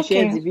even care if you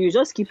share the views.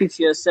 Just keep it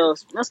to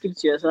yourself. That's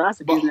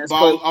a business.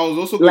 But I was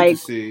also going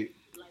to say,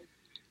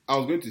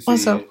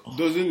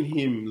 doesn't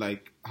him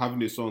like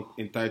having a song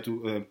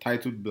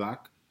titled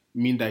Black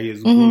mean that he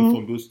has grown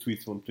from those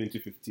tweets from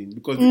 2015?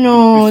 Because the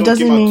song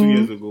came out 2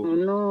 years ago.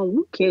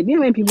 No, okay. You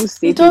know when people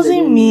say it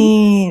doesn't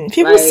mean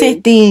people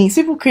say things,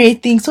 people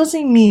create things,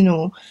 doesn't mean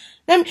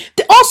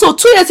also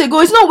 2 years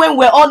ago, it's not when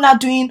we're all now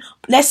doing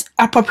let's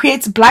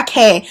appropriate black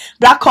hair,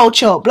 black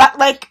culture, black,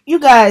 like you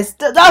guys,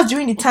 that was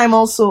during the time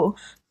also.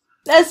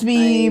 Let's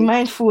be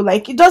mindful.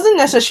 Like, it doesn't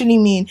necessarily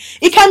mean,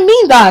 it can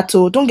mean that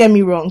too, don't get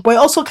me wrong, but it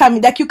also can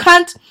mean like you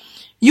can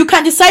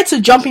decide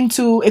to jump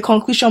into a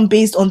conclusion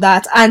based on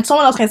that, and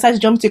someone else can decide to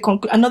jump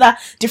into another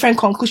different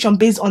conclusion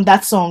based on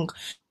that song.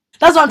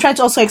 That's what I'm trying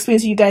to also explain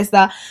to you guys,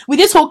 that with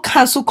this whole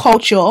cancel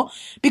culture,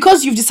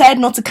 because you've decided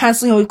not to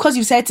cancel him, because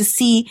you've decided to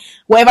see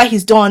whatever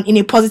he's done in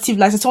a positive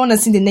light, and someone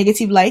has seen the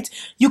negative light,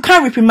 you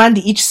can't reprimand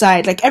each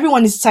side. Like,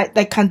 everyone is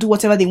like can do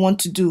whatever they want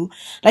to do.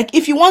 Like,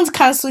 if you want to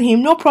cancel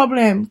him, no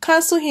problem,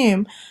 cancel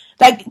him.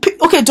 Like,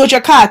 okay,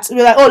 Doja Cat,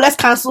 we're like, oh, let's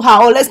cancel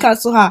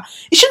her.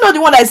 Is she not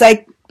the one that's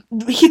like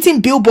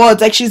hitting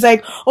billboards? Like, she's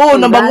like, oh, exactly.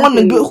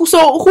 Number one.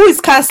 So who is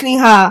canceling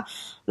her?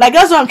 Like,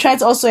 that's what I'm trying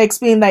to also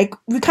explain. Like,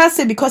 we can't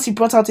say because he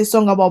brought out a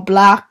song about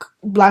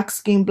black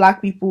skin,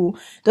 black people,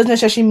 doesn't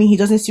necessarily mean he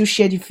doesn't still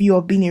share the view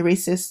of being a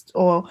racist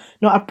or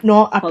not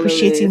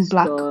appreciating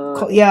black.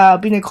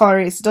 Being a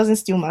colorist. It doesn't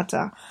still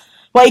matter.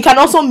 But it can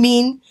also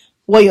mean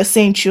what you're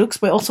saying, Chooks,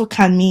 but it also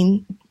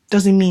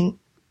doesn't mean,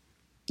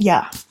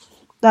 yeah.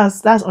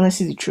 That's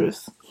honestly the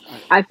truth.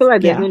 I feel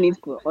like there's no need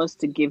for us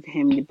to give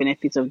him the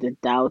benefits of the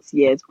doubt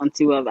yet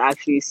until we've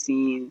actually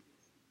seen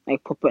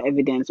like proper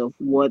evidence of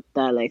what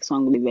that like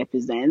song really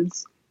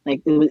represents.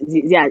 Like, is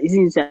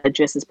it to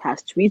address his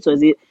past tweets, or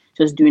is it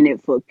just doing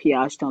it for a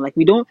PR stunt? Like,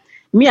 I don't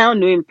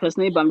know him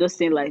personally, but I'm just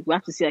saying, like, we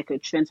have to see like a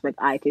trend,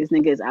 like, okay, this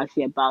nigga is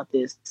actually about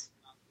this,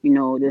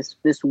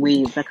 this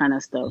wave, that kind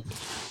of stuff.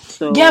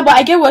 So yeah, but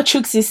I get what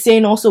Chooks is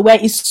saying also, where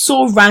it's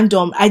so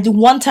random. The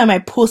one time I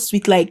post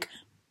with like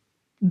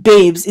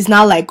babes, it's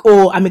now like,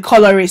 oh, I'm a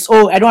colorist.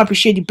 Oh, I don't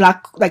appreciate the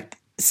black like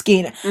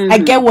skin. Mm-hmm. I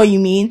get what you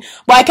mean,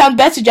 but I can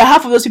bet you that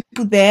half of those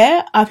people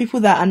there are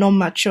people that are not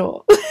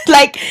mature.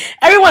 Like,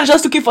 everyone's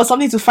just looking for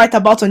something to fight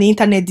about on the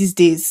internet these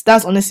days.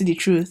 That's honestly the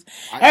truth.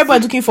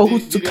 Everybody's looking for who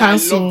to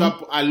cancel.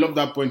 I love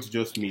that point you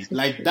just made.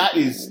 Like, that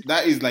is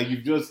like you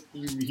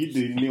hit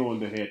the nail on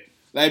the head.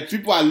 Like,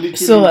 people are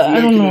literally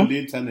lurking on the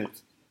internet.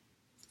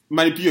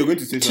 Manny P, you're going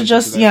to say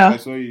something. I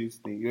saw you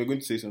think you're going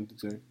to say something.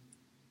 Sorry.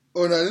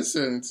 Oh no, I didn't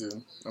say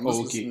anything. I'm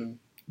just listening.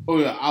 Oh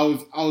yeah, I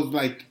was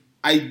like,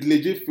 I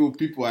legit feel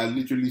people are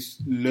literally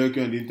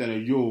lurking on the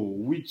internet. Yo,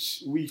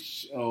 which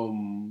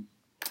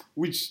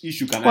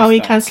issue can Why are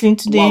we cancelling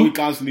today?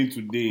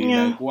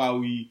 Yeah.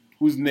 Like,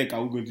 whose neck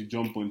are we going to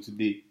jump on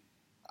today?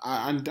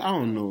 And I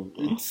don't know.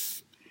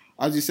 It's,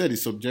 as you said,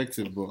 it's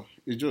subjective, but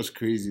it's just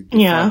crazy.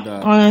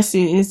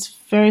 Honestly, it's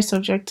very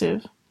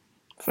subjective.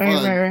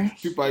 Very.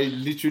 People are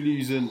literally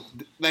using,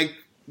 like,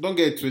 don't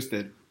get it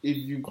twisted. If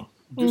you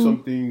do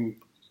something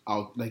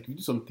out, like, you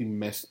do something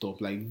messed up,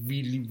 like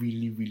really,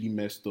 really, really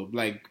messed up,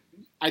 like,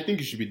 I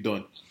think it should be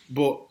done.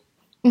 But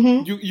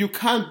you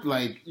can't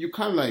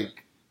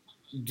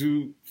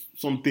do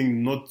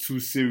something not too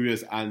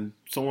serious and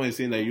someone is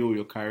saying like, yo,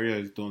 your career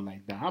is done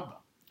like that.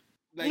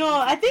 Like, no,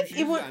 I think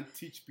even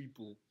teach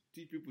people.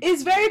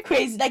 It's very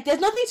crazy. Like, there's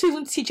nothing to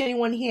even teach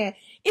anyone here.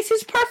 It's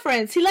his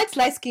preference. He likes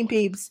light-skinned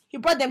babes. He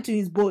brought them to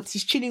his boat.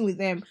 He's chilling with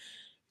them.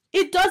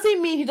 It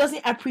doesn't mean he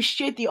doesn't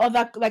appreciate the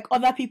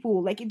other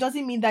people. Like, it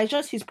doesn't mean that. It's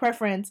just his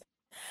preference.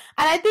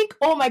 And I think,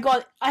 oh my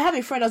God, I have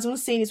a friend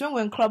that's saying this when we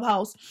were in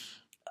Clubhouse.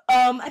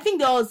 I think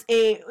there was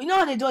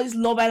how they do all this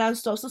Love Island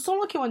stuff. So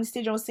someone came on the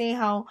stage and was saying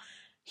how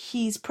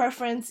his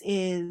preference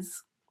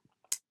is,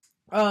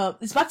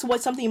 it's back to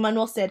what something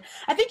Emmanuel said.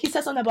 I think he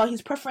said something about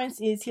his preference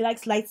is he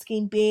likes light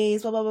skin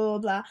babes, blah blah blah blah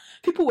blah.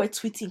 People were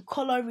tweeting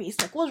color race,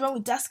 like, what's wrong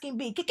with dark skin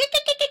babe?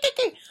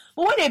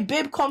 But when a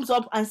babe comes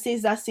up and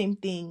says that same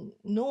thing,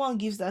 no one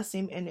gives that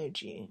same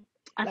energy.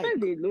 I think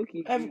they look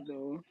easy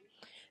though.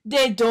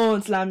 They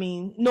don't,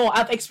 Lamin. No,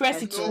 I've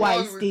experienced it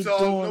twice. They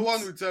don't. No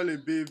one will tell a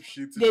babe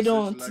shit. They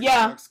don't. Like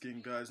dark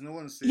skin guys. No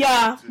one says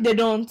that. They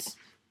don't.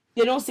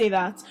 They don't say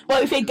that.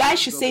 But if a guy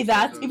should say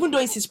that, even though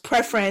it's his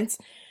preference,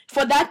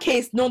 for that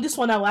case, no, this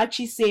one I will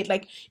actually say it.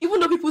 Like, even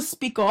though people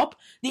speak up,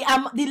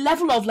 the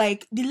level of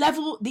like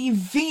the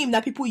vim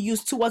that people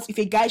use towards if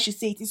a guy should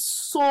say it is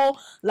so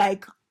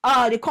like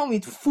they come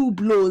with full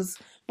blows.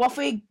 But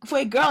for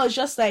a girl, it's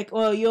just like,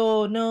 oh,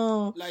 yo,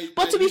 no.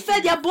 But to be fair,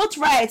 they're both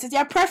right. It's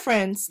their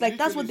preference. Like,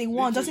 that's what they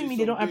want. Doesn't mean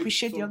they don't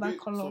appreciate the other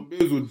color. Some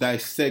babes will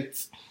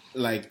dissect,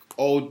 like,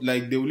 all,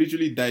 like, they will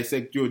literally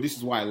dissect, yo, this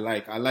is what I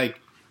like. I like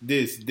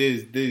this,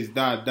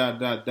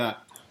 that.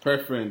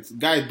 Preference.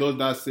 Guy does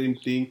that same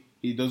thing.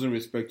 He doesn't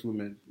respect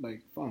women. Like,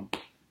 fam.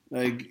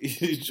 Like,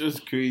 it's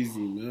just crazy,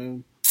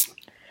 man.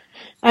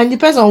 And it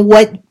depends on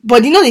what,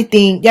 but you know the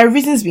thing, there are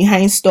reasons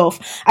behind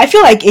stuff. I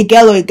feel like a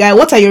girl or a guy,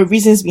 what are your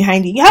reasons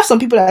behind it? You have some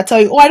people that tell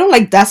you, oh, I don't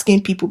like dark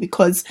skinned people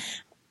because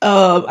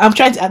I'm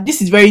trying to,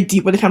 this is very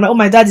deep, but they can like, oh,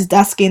 my dad is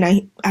dark skinned,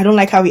 I don't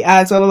like how he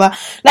acts, blah, blah, blah.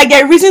 Like,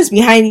 there are reasons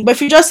behind it, but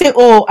if you just say,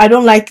 oh, I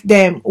don't like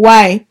them,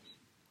 why?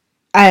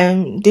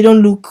 They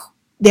don't look,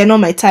 they're not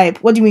my type.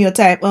 What do you mean your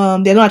type?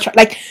 They're not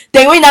like,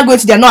 then when you're not going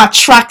to, they're not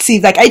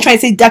attractive. Like, are you trying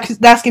to say dark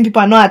skinned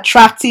people are not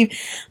attractive?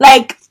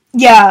 Like,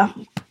 yeah.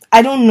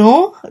 I don't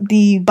know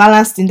the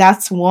balance in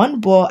that one,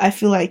 but I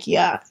feel like,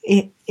 yeah,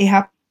 it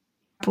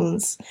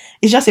happens.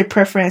 It's just a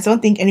preference. I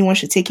don't think anyone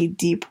should take it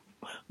deep.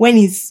 When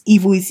it's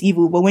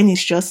evil, but when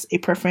it's just a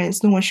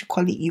preference, no one should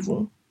call it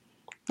evil.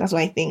 That's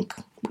what I think.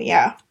 But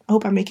yeah, I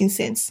hope I'm making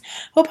sense.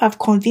 Hope I've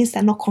convinced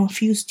and not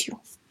confused you.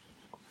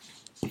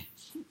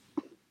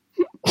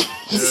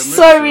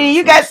 Sorry,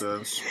 you guys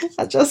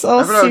are just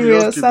all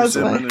serious. That's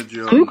why.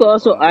 You could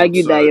also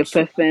argue that your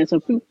preference.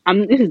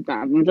 I'm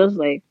just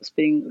like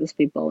spitting this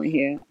people in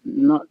here.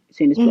 I'm not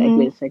saying this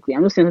exactly.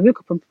 I'm just saying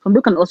some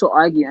people can also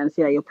argue and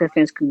say that your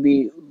preference could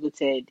be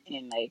rooted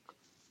in like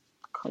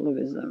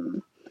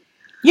colorism.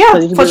 Yeah,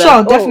 for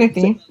sure,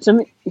 definitely. So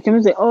you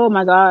can say, oh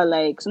my god,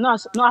 like, so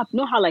not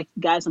how like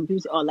guys, some people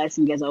say, oh, light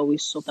skin guys are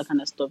always soft, that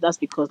kind of stuff. That's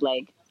because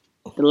like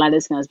the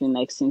lightest skin has been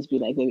like seems to be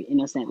like very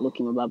innocent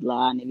looking, blah blah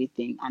blah and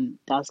everything, and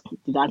the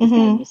darkest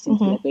skin has been seen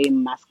to be like very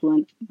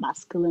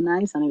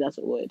masculinized. I think that's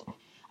a word.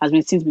 Has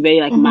been seen to be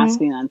very like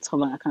masculine and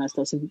tough and that kind of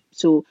stuff.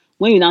 So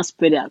when you now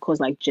spread it across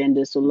like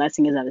genders, so light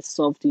skin guys are the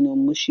soft,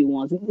 mushy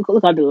ones.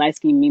 Look at the light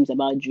skin memes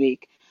about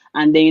Drake,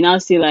 and then you now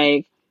see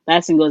like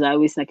light skin girls are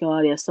always like,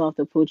 oh, they're soft,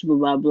 approachable,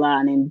 blah blah,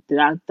 and then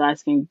dark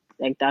skin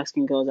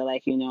girls are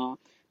like,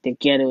 the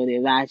ghetto,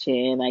 they're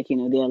ratchet, like, they're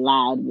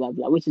loud, blah,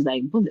 blah, which is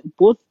like,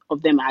 both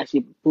of them are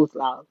actually both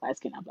loud. Light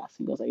skin and black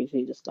skin girls are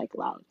usually just like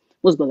loud.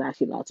 Most girls are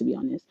actually loud, to be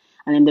honest.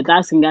 And then the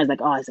dark skin guys,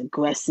 like, oh, it's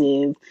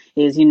aggressive,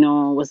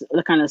 what's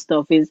that kind of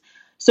stuff is.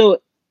 So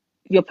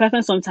your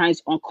preference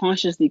sometimes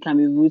unconsciously can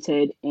be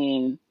rooted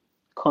in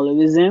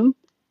colorism,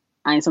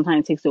 and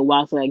sometimes it takes a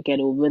while to like get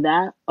over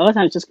that. Other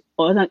times just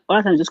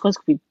because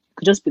could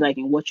just be like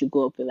in what you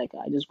grow up with. Like,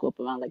 I just grew up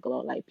around like a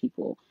lot of like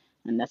people,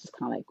 and that's just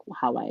kind of like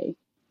how I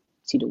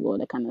see the world,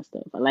 that kind of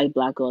stuff. I like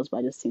black girls, but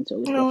I just seem to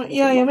always.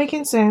 Yeah, you're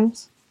making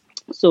sense.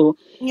 So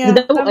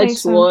the double-edged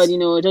sword,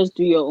 just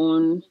do your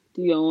own,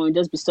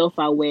 just be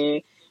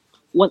self-aware.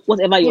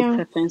 Whatever your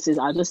preferences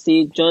are, just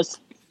say, if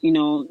you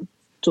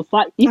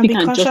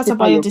can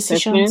justify your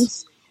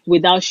preference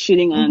without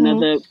shitting on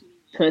another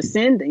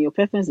person, then your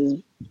preference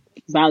is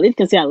valid. You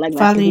can say I like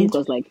that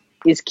because like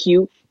it's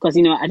cute, because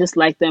I just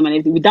like them and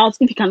everything.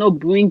 If you cannot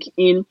bring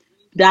in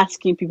dark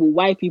skin people,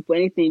 white people,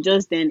 anything,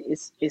 just then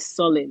it's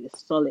solid.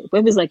 It's solid.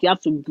 But if it's like you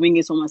have to bring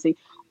in someone and say,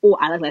 oh,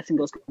 I like light skin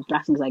girls,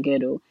 black skin girls are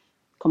ghetto,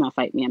 come and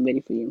fight me, I'm ready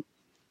for you.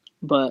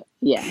 But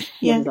yeah. What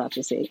does that have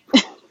to say?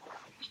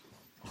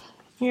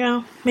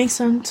 Yeah, makes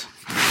sense.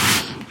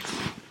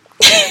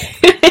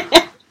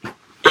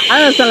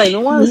 I understand, like,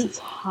 no one's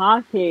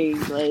talking,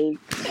 like,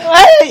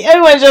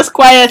 everyone's just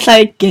quiet,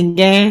 like,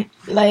 gang,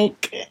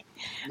 like,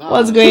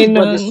 what's going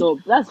on? So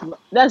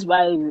that's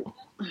why.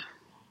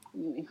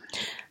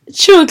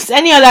 Chooks,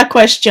 any other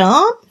question?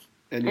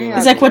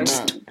 It's like what?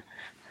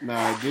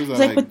 Those are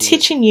like we're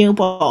teaching you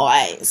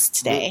boys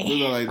today.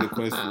 Those are like the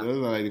questions. Those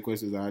are like the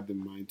questions I had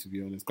in mind, to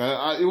be honest.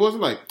 It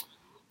wasn't like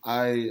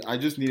I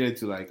just needed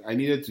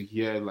to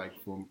hear like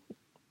from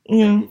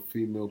like, a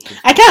female person.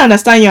 I can't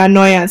understand your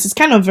annoyance. It's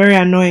kind of very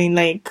annoying.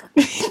 Like,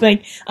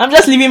 like I'm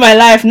just living my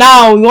life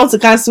now. You want to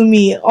cancel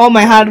me? All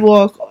my hard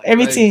work,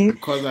 everything. Like,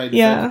 because I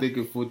decided to take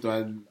a photo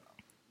and.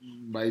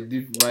 I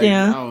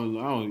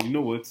don't. You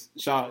know what?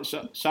 Shout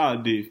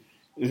out Dave.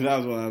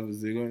 That's what I have to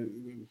say.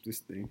 This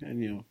thing,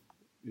 anyhow,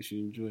 you should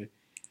enjoy,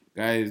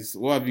 guys.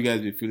 What have you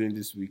guys been feeling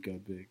this week? I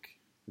beg.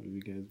 What have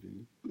you guys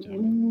been?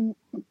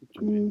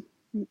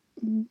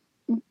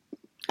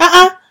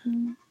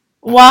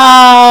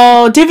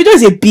 Wow, Davido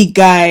is a big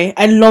guy.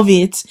 I love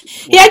it.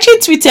 He actually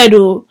tweeted,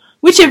 "Oh,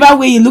 whichever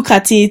way you look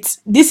at it,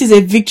 this is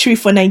a victory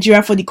for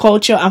Nigeria, for the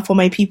culture, and for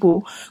my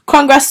people.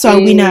 Congrats to our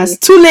winners.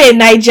 Too late,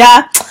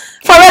 Niger.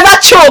 Forever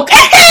choke.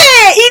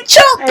 He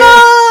choked.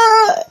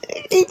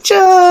 He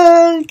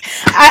choked."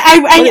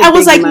 I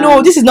was like,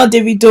 no, this is not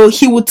Davido.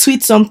 He would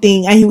tweet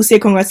something and he would say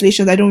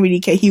congratulations. I don't really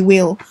care. He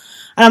will.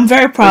 And I'm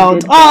very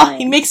proud.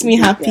 He makes me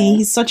happy.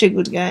 He's such a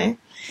good guy.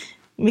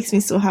 He makes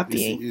me so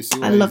happy. You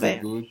see I love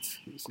it. You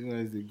see why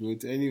he's the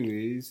goat.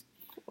 Anyways.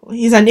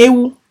 He's an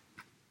Ewu.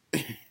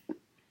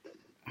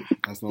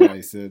 That's not what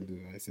I said,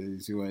 though. I said, you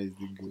see why he's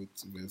the goat.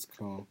 Best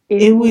calm.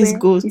 Ewu is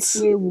goat.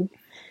 No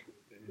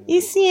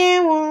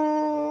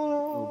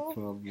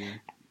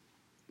problem.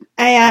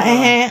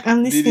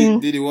 I'm listening.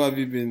 Didi, what have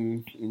you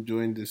been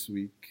enjoying this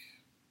week?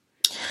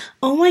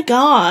 Oh my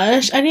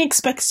gosh, I didn't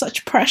expect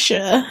such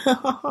pressure.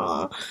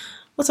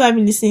 What have I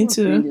been listening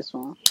to?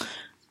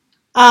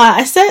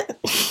 I started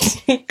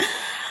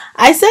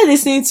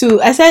listening to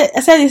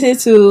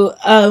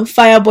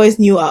Fireboy's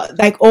new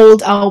like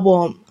old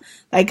album,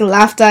 like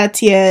Laughter,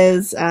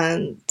 Tears,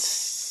 and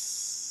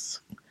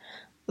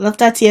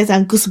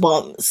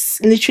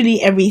Goosebumps.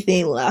 Literally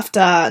everything.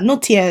 Laughter, no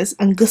tears,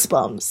 and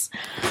Goosebumps.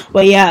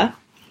 But yeah,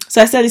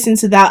 so I started listening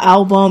to that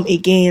album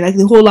again, like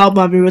the whole album.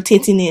 I've been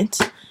rotating it.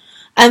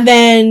 And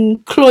then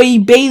Chloe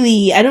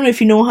Bailey, I don't know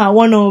if you know her,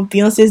 one of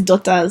Beyonce's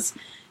daughters.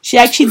 She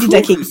actually did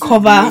like a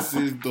cover.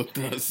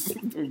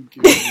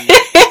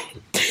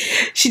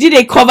 She did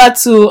a cover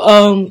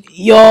to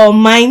Your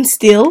Mind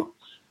Still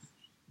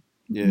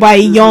by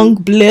Young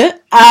Blur.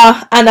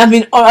 And I've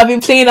been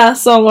playing that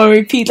song on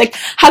repeat. Like,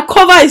 her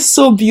cover is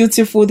so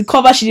beautiful. The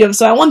cover she did,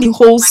 so I want the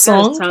whole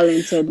song.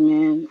 Talented,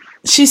 man.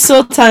 She's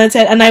so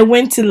talented, and I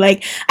went to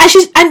like, and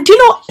do you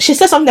know, she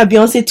said something that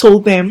Beyonce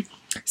told them.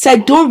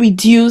 Said, don't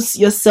reduce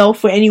yourself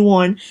for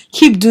anyone.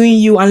 Keep doing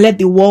you and let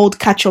the world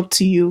catch up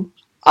to you.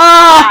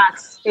 Mad.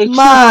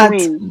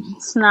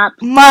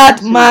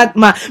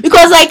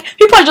 Because like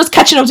people are just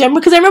catching up to them.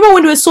 Because I remember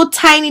when they were so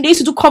tiny, they used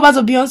to do covers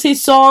of Beyonce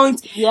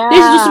songs. Yeah. They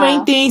used to do so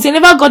many things. They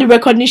never got the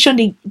recognition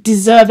they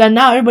deserved, and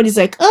now everybody's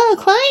like, oh,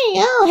 Chloe,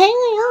 oh, hey,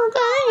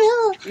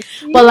 oh,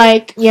 but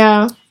like,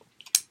 yeah.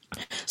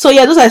 So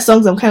yeah, those are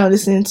songs I'm kind of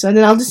listening to, and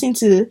then I'll listen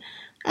to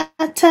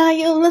I tell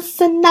you,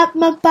 listen up,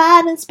 my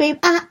bottoms,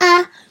 babe.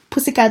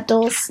 Pussycat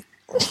Dolls.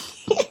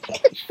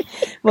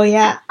 But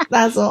yeah,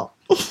 that's all.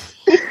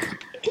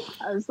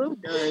 I'm so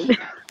good.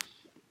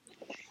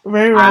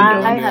 Very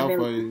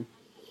random.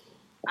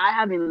 I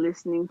have been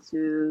listening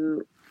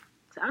to,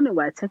 I don't know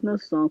why techno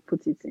song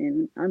put it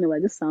in. I don't know why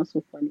this sounds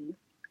so funny.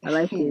 I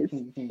like it.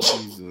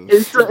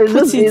 Jesus. Put it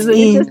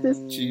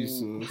in.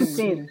 Jesus. Put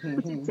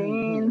it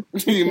in.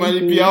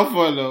 Imagine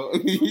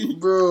Piafo,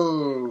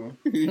 bro.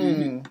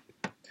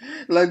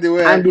 Like the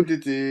way I put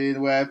it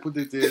in, where I put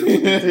it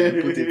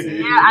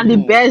in. Yeah, and the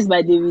best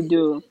by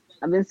Davido.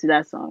 I've been to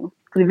that song.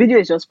 The video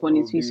is just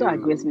funny too. He's so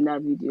aggressive in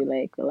that video,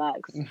 like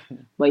relax.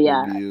 But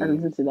yeah, I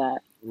listened to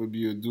that. Will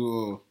be a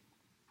duo.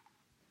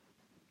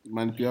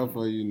 Man,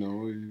 Piafo, you know,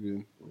 what have you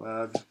been?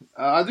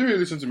 I didn't really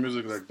listen to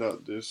music like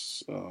that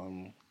this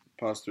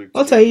past week.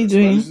 What are you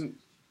doing?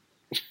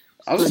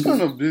 I was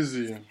kind of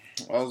busy.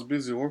 I was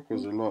busy. Work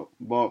was a lot.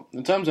 But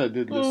in times I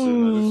did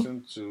listen, I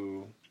listened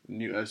to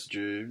New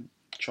SJ,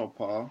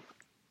 Chopper,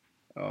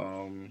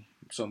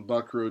 some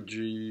Backroad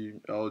G,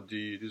 LD.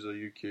 These are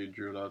UK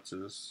drill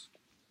artists.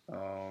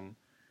 And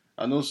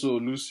also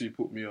Lucy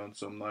put me on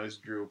some nice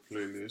drill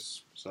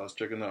playlists. So I was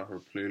checking out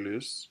her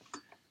playlist.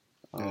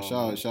 Yeah,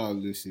 shout out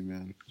Lucy,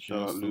 man.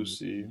 Shout out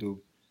Lucy.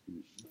 Dope.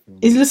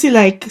 Is Lucy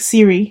like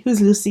Siri? Who's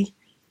Lucy?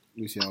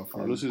 Lucy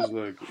Alfred. Lucy's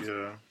like,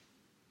 yeah.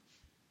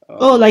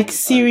 Like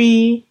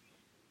Siri,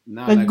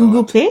 like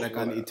Google Play? Like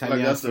an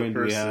Italian friend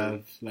we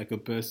have, like a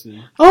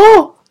person.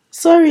 Oh,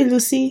 sorry,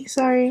 Lucy.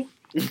 Sorry.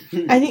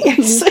 I think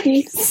I'm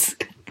sorry.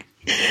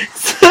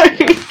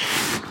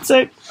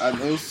 Sorry.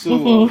 And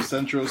also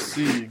Central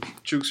C.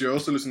 Chooks, you're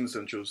also listening to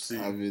Central C.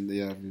 I've been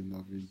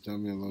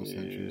telling me a lot of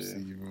Central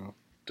C, bro.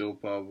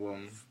 Dope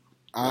album.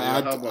 How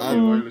about you? What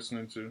are you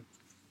listening to?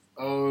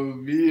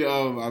 I've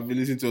been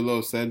listening to a lot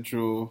of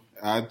Central.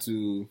 I had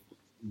to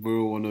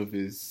borrow one of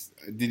his.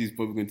 Didi's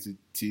probably going to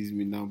tease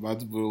me now, but I had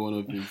to borrow one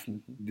of his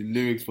the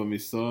lyrics from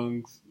his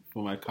songs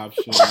for my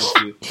caption.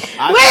 Wait!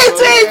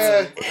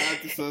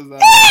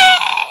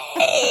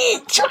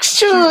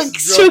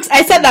 Chooks.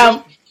 I said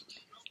that.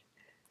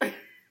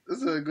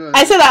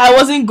 I said that I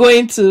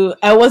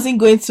wasn't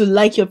going to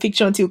like your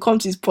picture until you come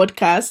to this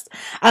podcast,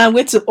 and I'm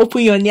going to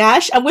open your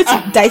nyash. I'm going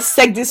to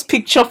dissect this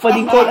picture for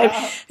the whole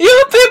life.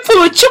 You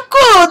people,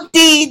 Chuku,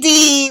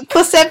 the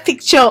posted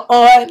picture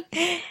on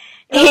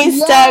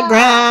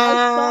Instagram.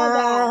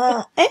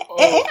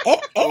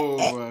 Oh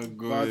my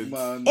god!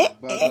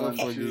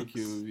 Batman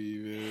kill me,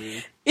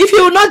 man. If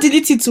you will not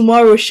delete it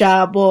tomorrow,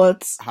 Sha,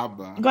 but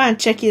go and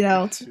check it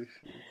out.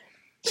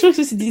 Shooks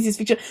used to delete his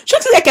picture.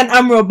 Shooks is like an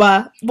arm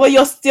robber, but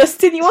you're still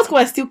you want to go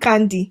and steal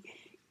candy.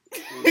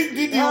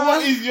 Didi,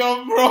 what is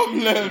your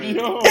problem,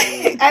 yo?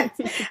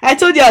 I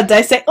told you I'll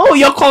dissect. Oh,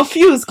 you're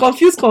confused. That's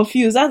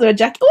your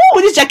jacket.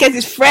 Oh, this jacket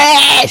is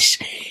fresh.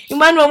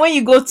 Emmanuel, when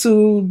you go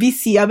to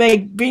BC, I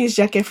beg, bring this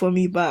jacket for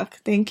me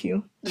back. Thank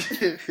you.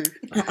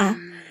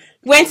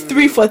 Went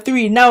 3 for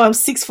 3. Now I'm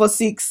 6 for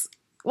 6.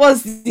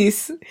 What's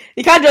this?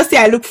 You can't just say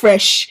I look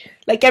fresh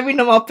like every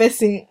normal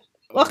person.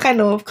 What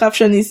kind of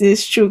caption is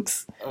this,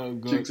 Chooks? Oh,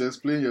 Chooks,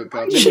 explain your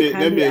caption.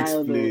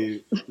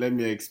 Let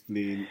me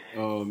explain.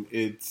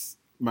 It's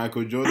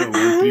Michael Jordan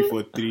went 3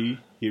 for 3.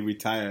 He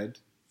retired,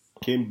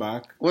 came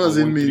back. What does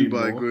it mean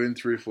by going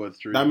 3 for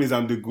 3? That means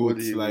I'm the GOAT.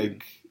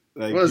 Like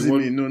what does it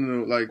mean?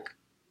 No. Like,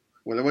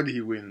 what did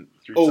he win?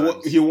 3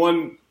 times? He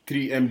won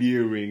 3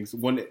 NBA rings,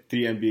 won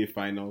 3 NBA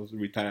finals,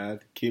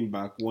 retired, came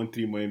back, won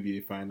 3 more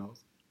NBA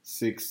finals,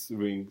 6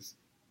 rings,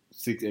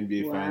 6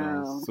 NBA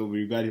finals. So we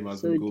regard him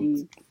as the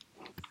GOAT.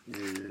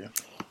 Yeah.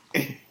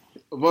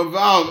 But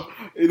I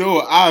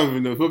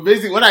don't know. But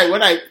basically,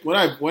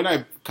 when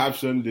I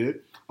captioned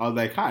it, I was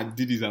like,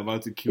 Didi's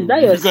about to kill me.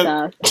 Is that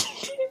your scarf?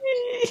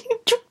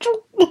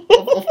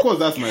 Of course,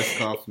 that's my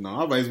scarf now.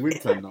 How about it's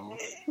winter now?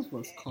 That's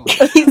my scarf.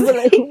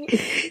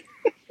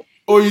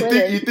 Oh,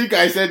 you think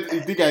I said?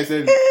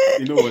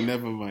 You know what?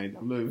 Never mind.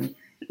 I'm not even.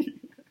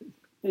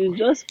 It's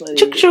just funny.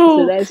 It's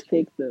a nice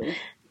pic, though.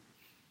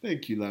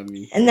 Thank you,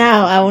 Lami. And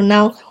now I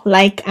will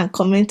like and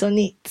comment on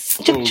it.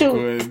 Who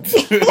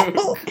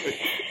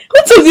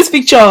took this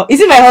picture? Is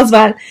it my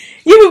husband?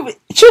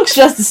 Chooks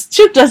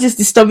just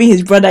disturbing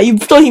his brother. You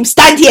told him,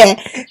 stand here.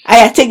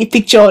 I take the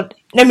picture.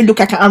 Let me look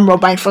like an arm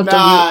robber in front of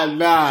you.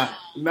 Nah.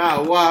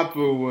 What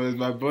happened was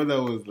my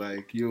brother was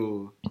like,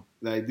 yo,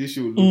 like this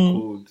should look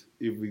cold.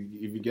 If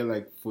we get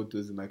like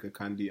photos in like a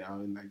candy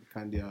hour,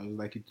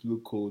 like it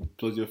look cold.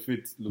 Plus your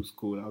fit looks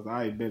cold. I was like,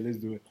 alright, Ben, let's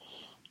do it.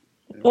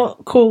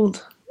 What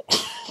cold?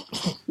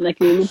 Like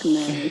you look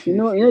nice. You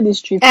know the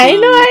streets. I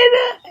know.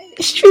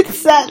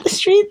 Streets. Sorry.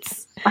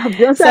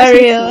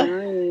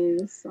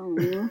 So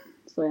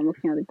I'm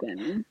looking at the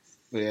comments.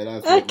 So yeah,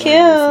 that's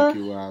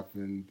basically what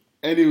happened.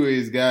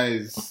 Anyways,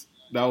 guys,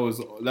 that was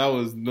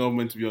not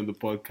meant to be on the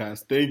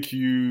podcast. Thank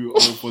you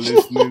all for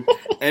listening.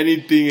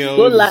 Anything else?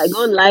 Go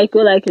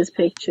like his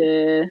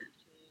picture.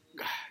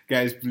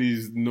 Guys,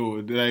 please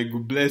no.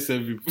 Bless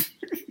everybody.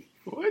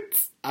 What?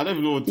 I don't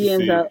even know what to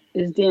say.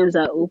 His DMs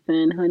are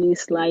open. Honey,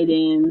 slide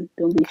in.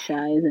 Don't be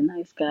shy. He's a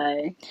nice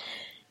guy.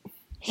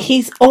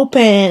 He's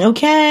open,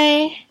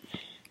 okay?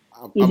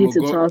 Easy to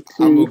talk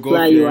to,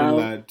 fly you out.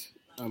 Lad.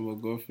 I'm a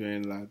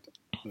God-fearing lad.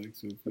 Like,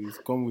 so please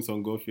come with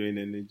some God-fearing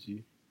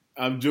energy.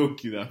 I'm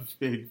joking, I'm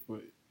fake,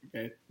 but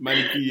okay.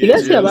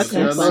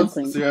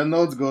 So you're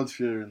not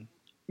God-fearing.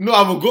 No,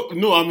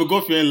 I'm a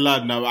God-fearing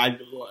lad now. I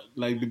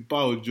like the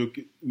power of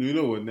joking. You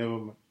know what? Never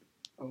mind.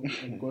 I'm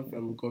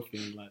a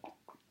God-fearing lad.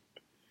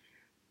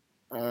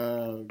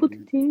 Put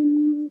it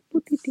in.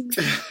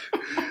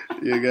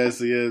 Yeah, guys.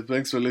 So yeah,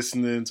 thanks for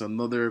listening to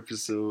another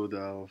episode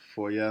of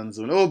For Yan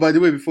Zone. Oh, by the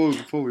way, before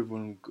we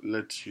even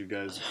let you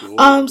guys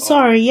go,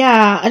 sorry.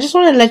 Yeah, I just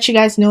want to let you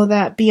guys know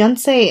that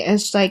Beyonce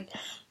is like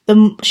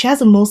she has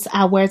the most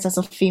awards as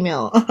a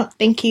female.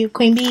 Thank you,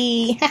 Queen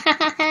Bee.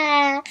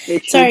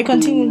 Sorry,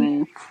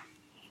 continue.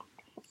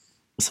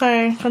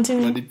 Sorry,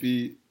 continue.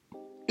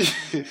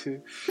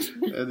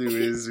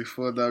 Anyways,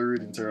 before that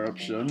rude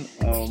interruption,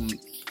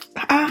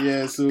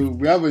 yeah, so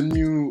we have a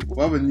new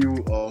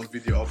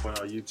video up on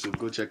our YouTube.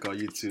 Go check our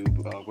YouTube.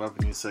 We have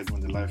a new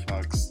segment, the Life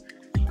Hacks.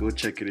 Go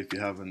check it if you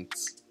haven't.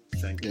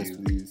 Thank you.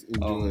 Please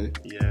enjoy.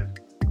 Yeah.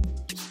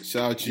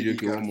 Shout out to you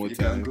one more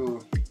time.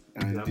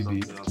 And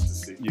Didi,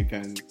 you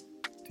can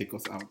take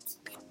us out.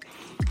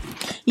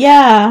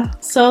 Yeah,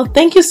 so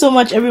thank you so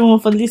much everyone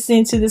for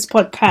listening to this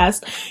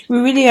podcast. We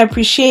really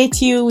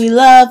appreciate you. We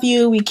love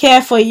you. We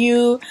care for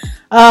you.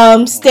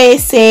 Stay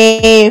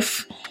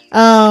safe.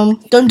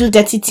 Don't do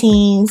dirty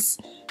things.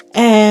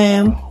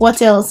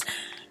 What else?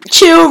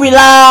 Chill,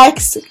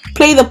 relax,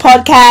 play the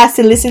podcast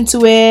and listen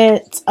to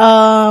it.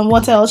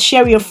 What else?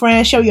 Share with your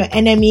friends, share with your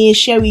enemies,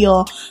 share with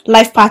your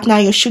life partner,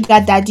 your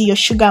sugar daddy, your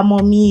sugar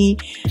mommy.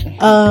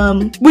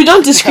 We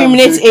don't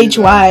discriminate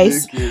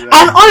age-wise.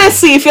 And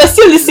honestly, if you're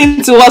still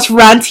listening to us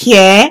rant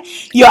here,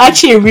 you're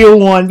actually a real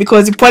one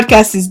because the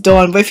podcast is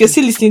done. But if you're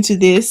still listening to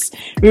this,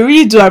 we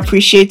really do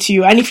appreciate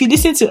you. And if you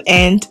listen to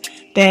end,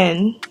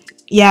 then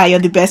yeah, you're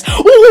the best.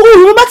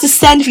 Remember to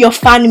send your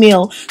fan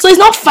mail. So it's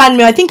not fan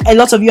mail. I think a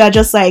lot of you are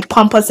just like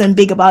pompous and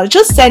big about it.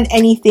 Just send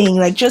anything.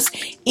 Like just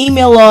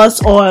email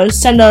us or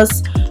send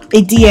us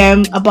a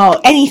DM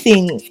about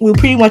anything. We'll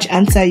pretty much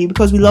answer you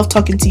because we love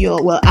talking to you.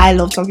 Well, I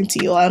love talking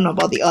to you. I don't know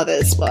about the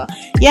others, but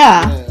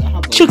yeah.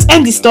 Chooks,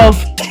 end the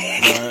stuff.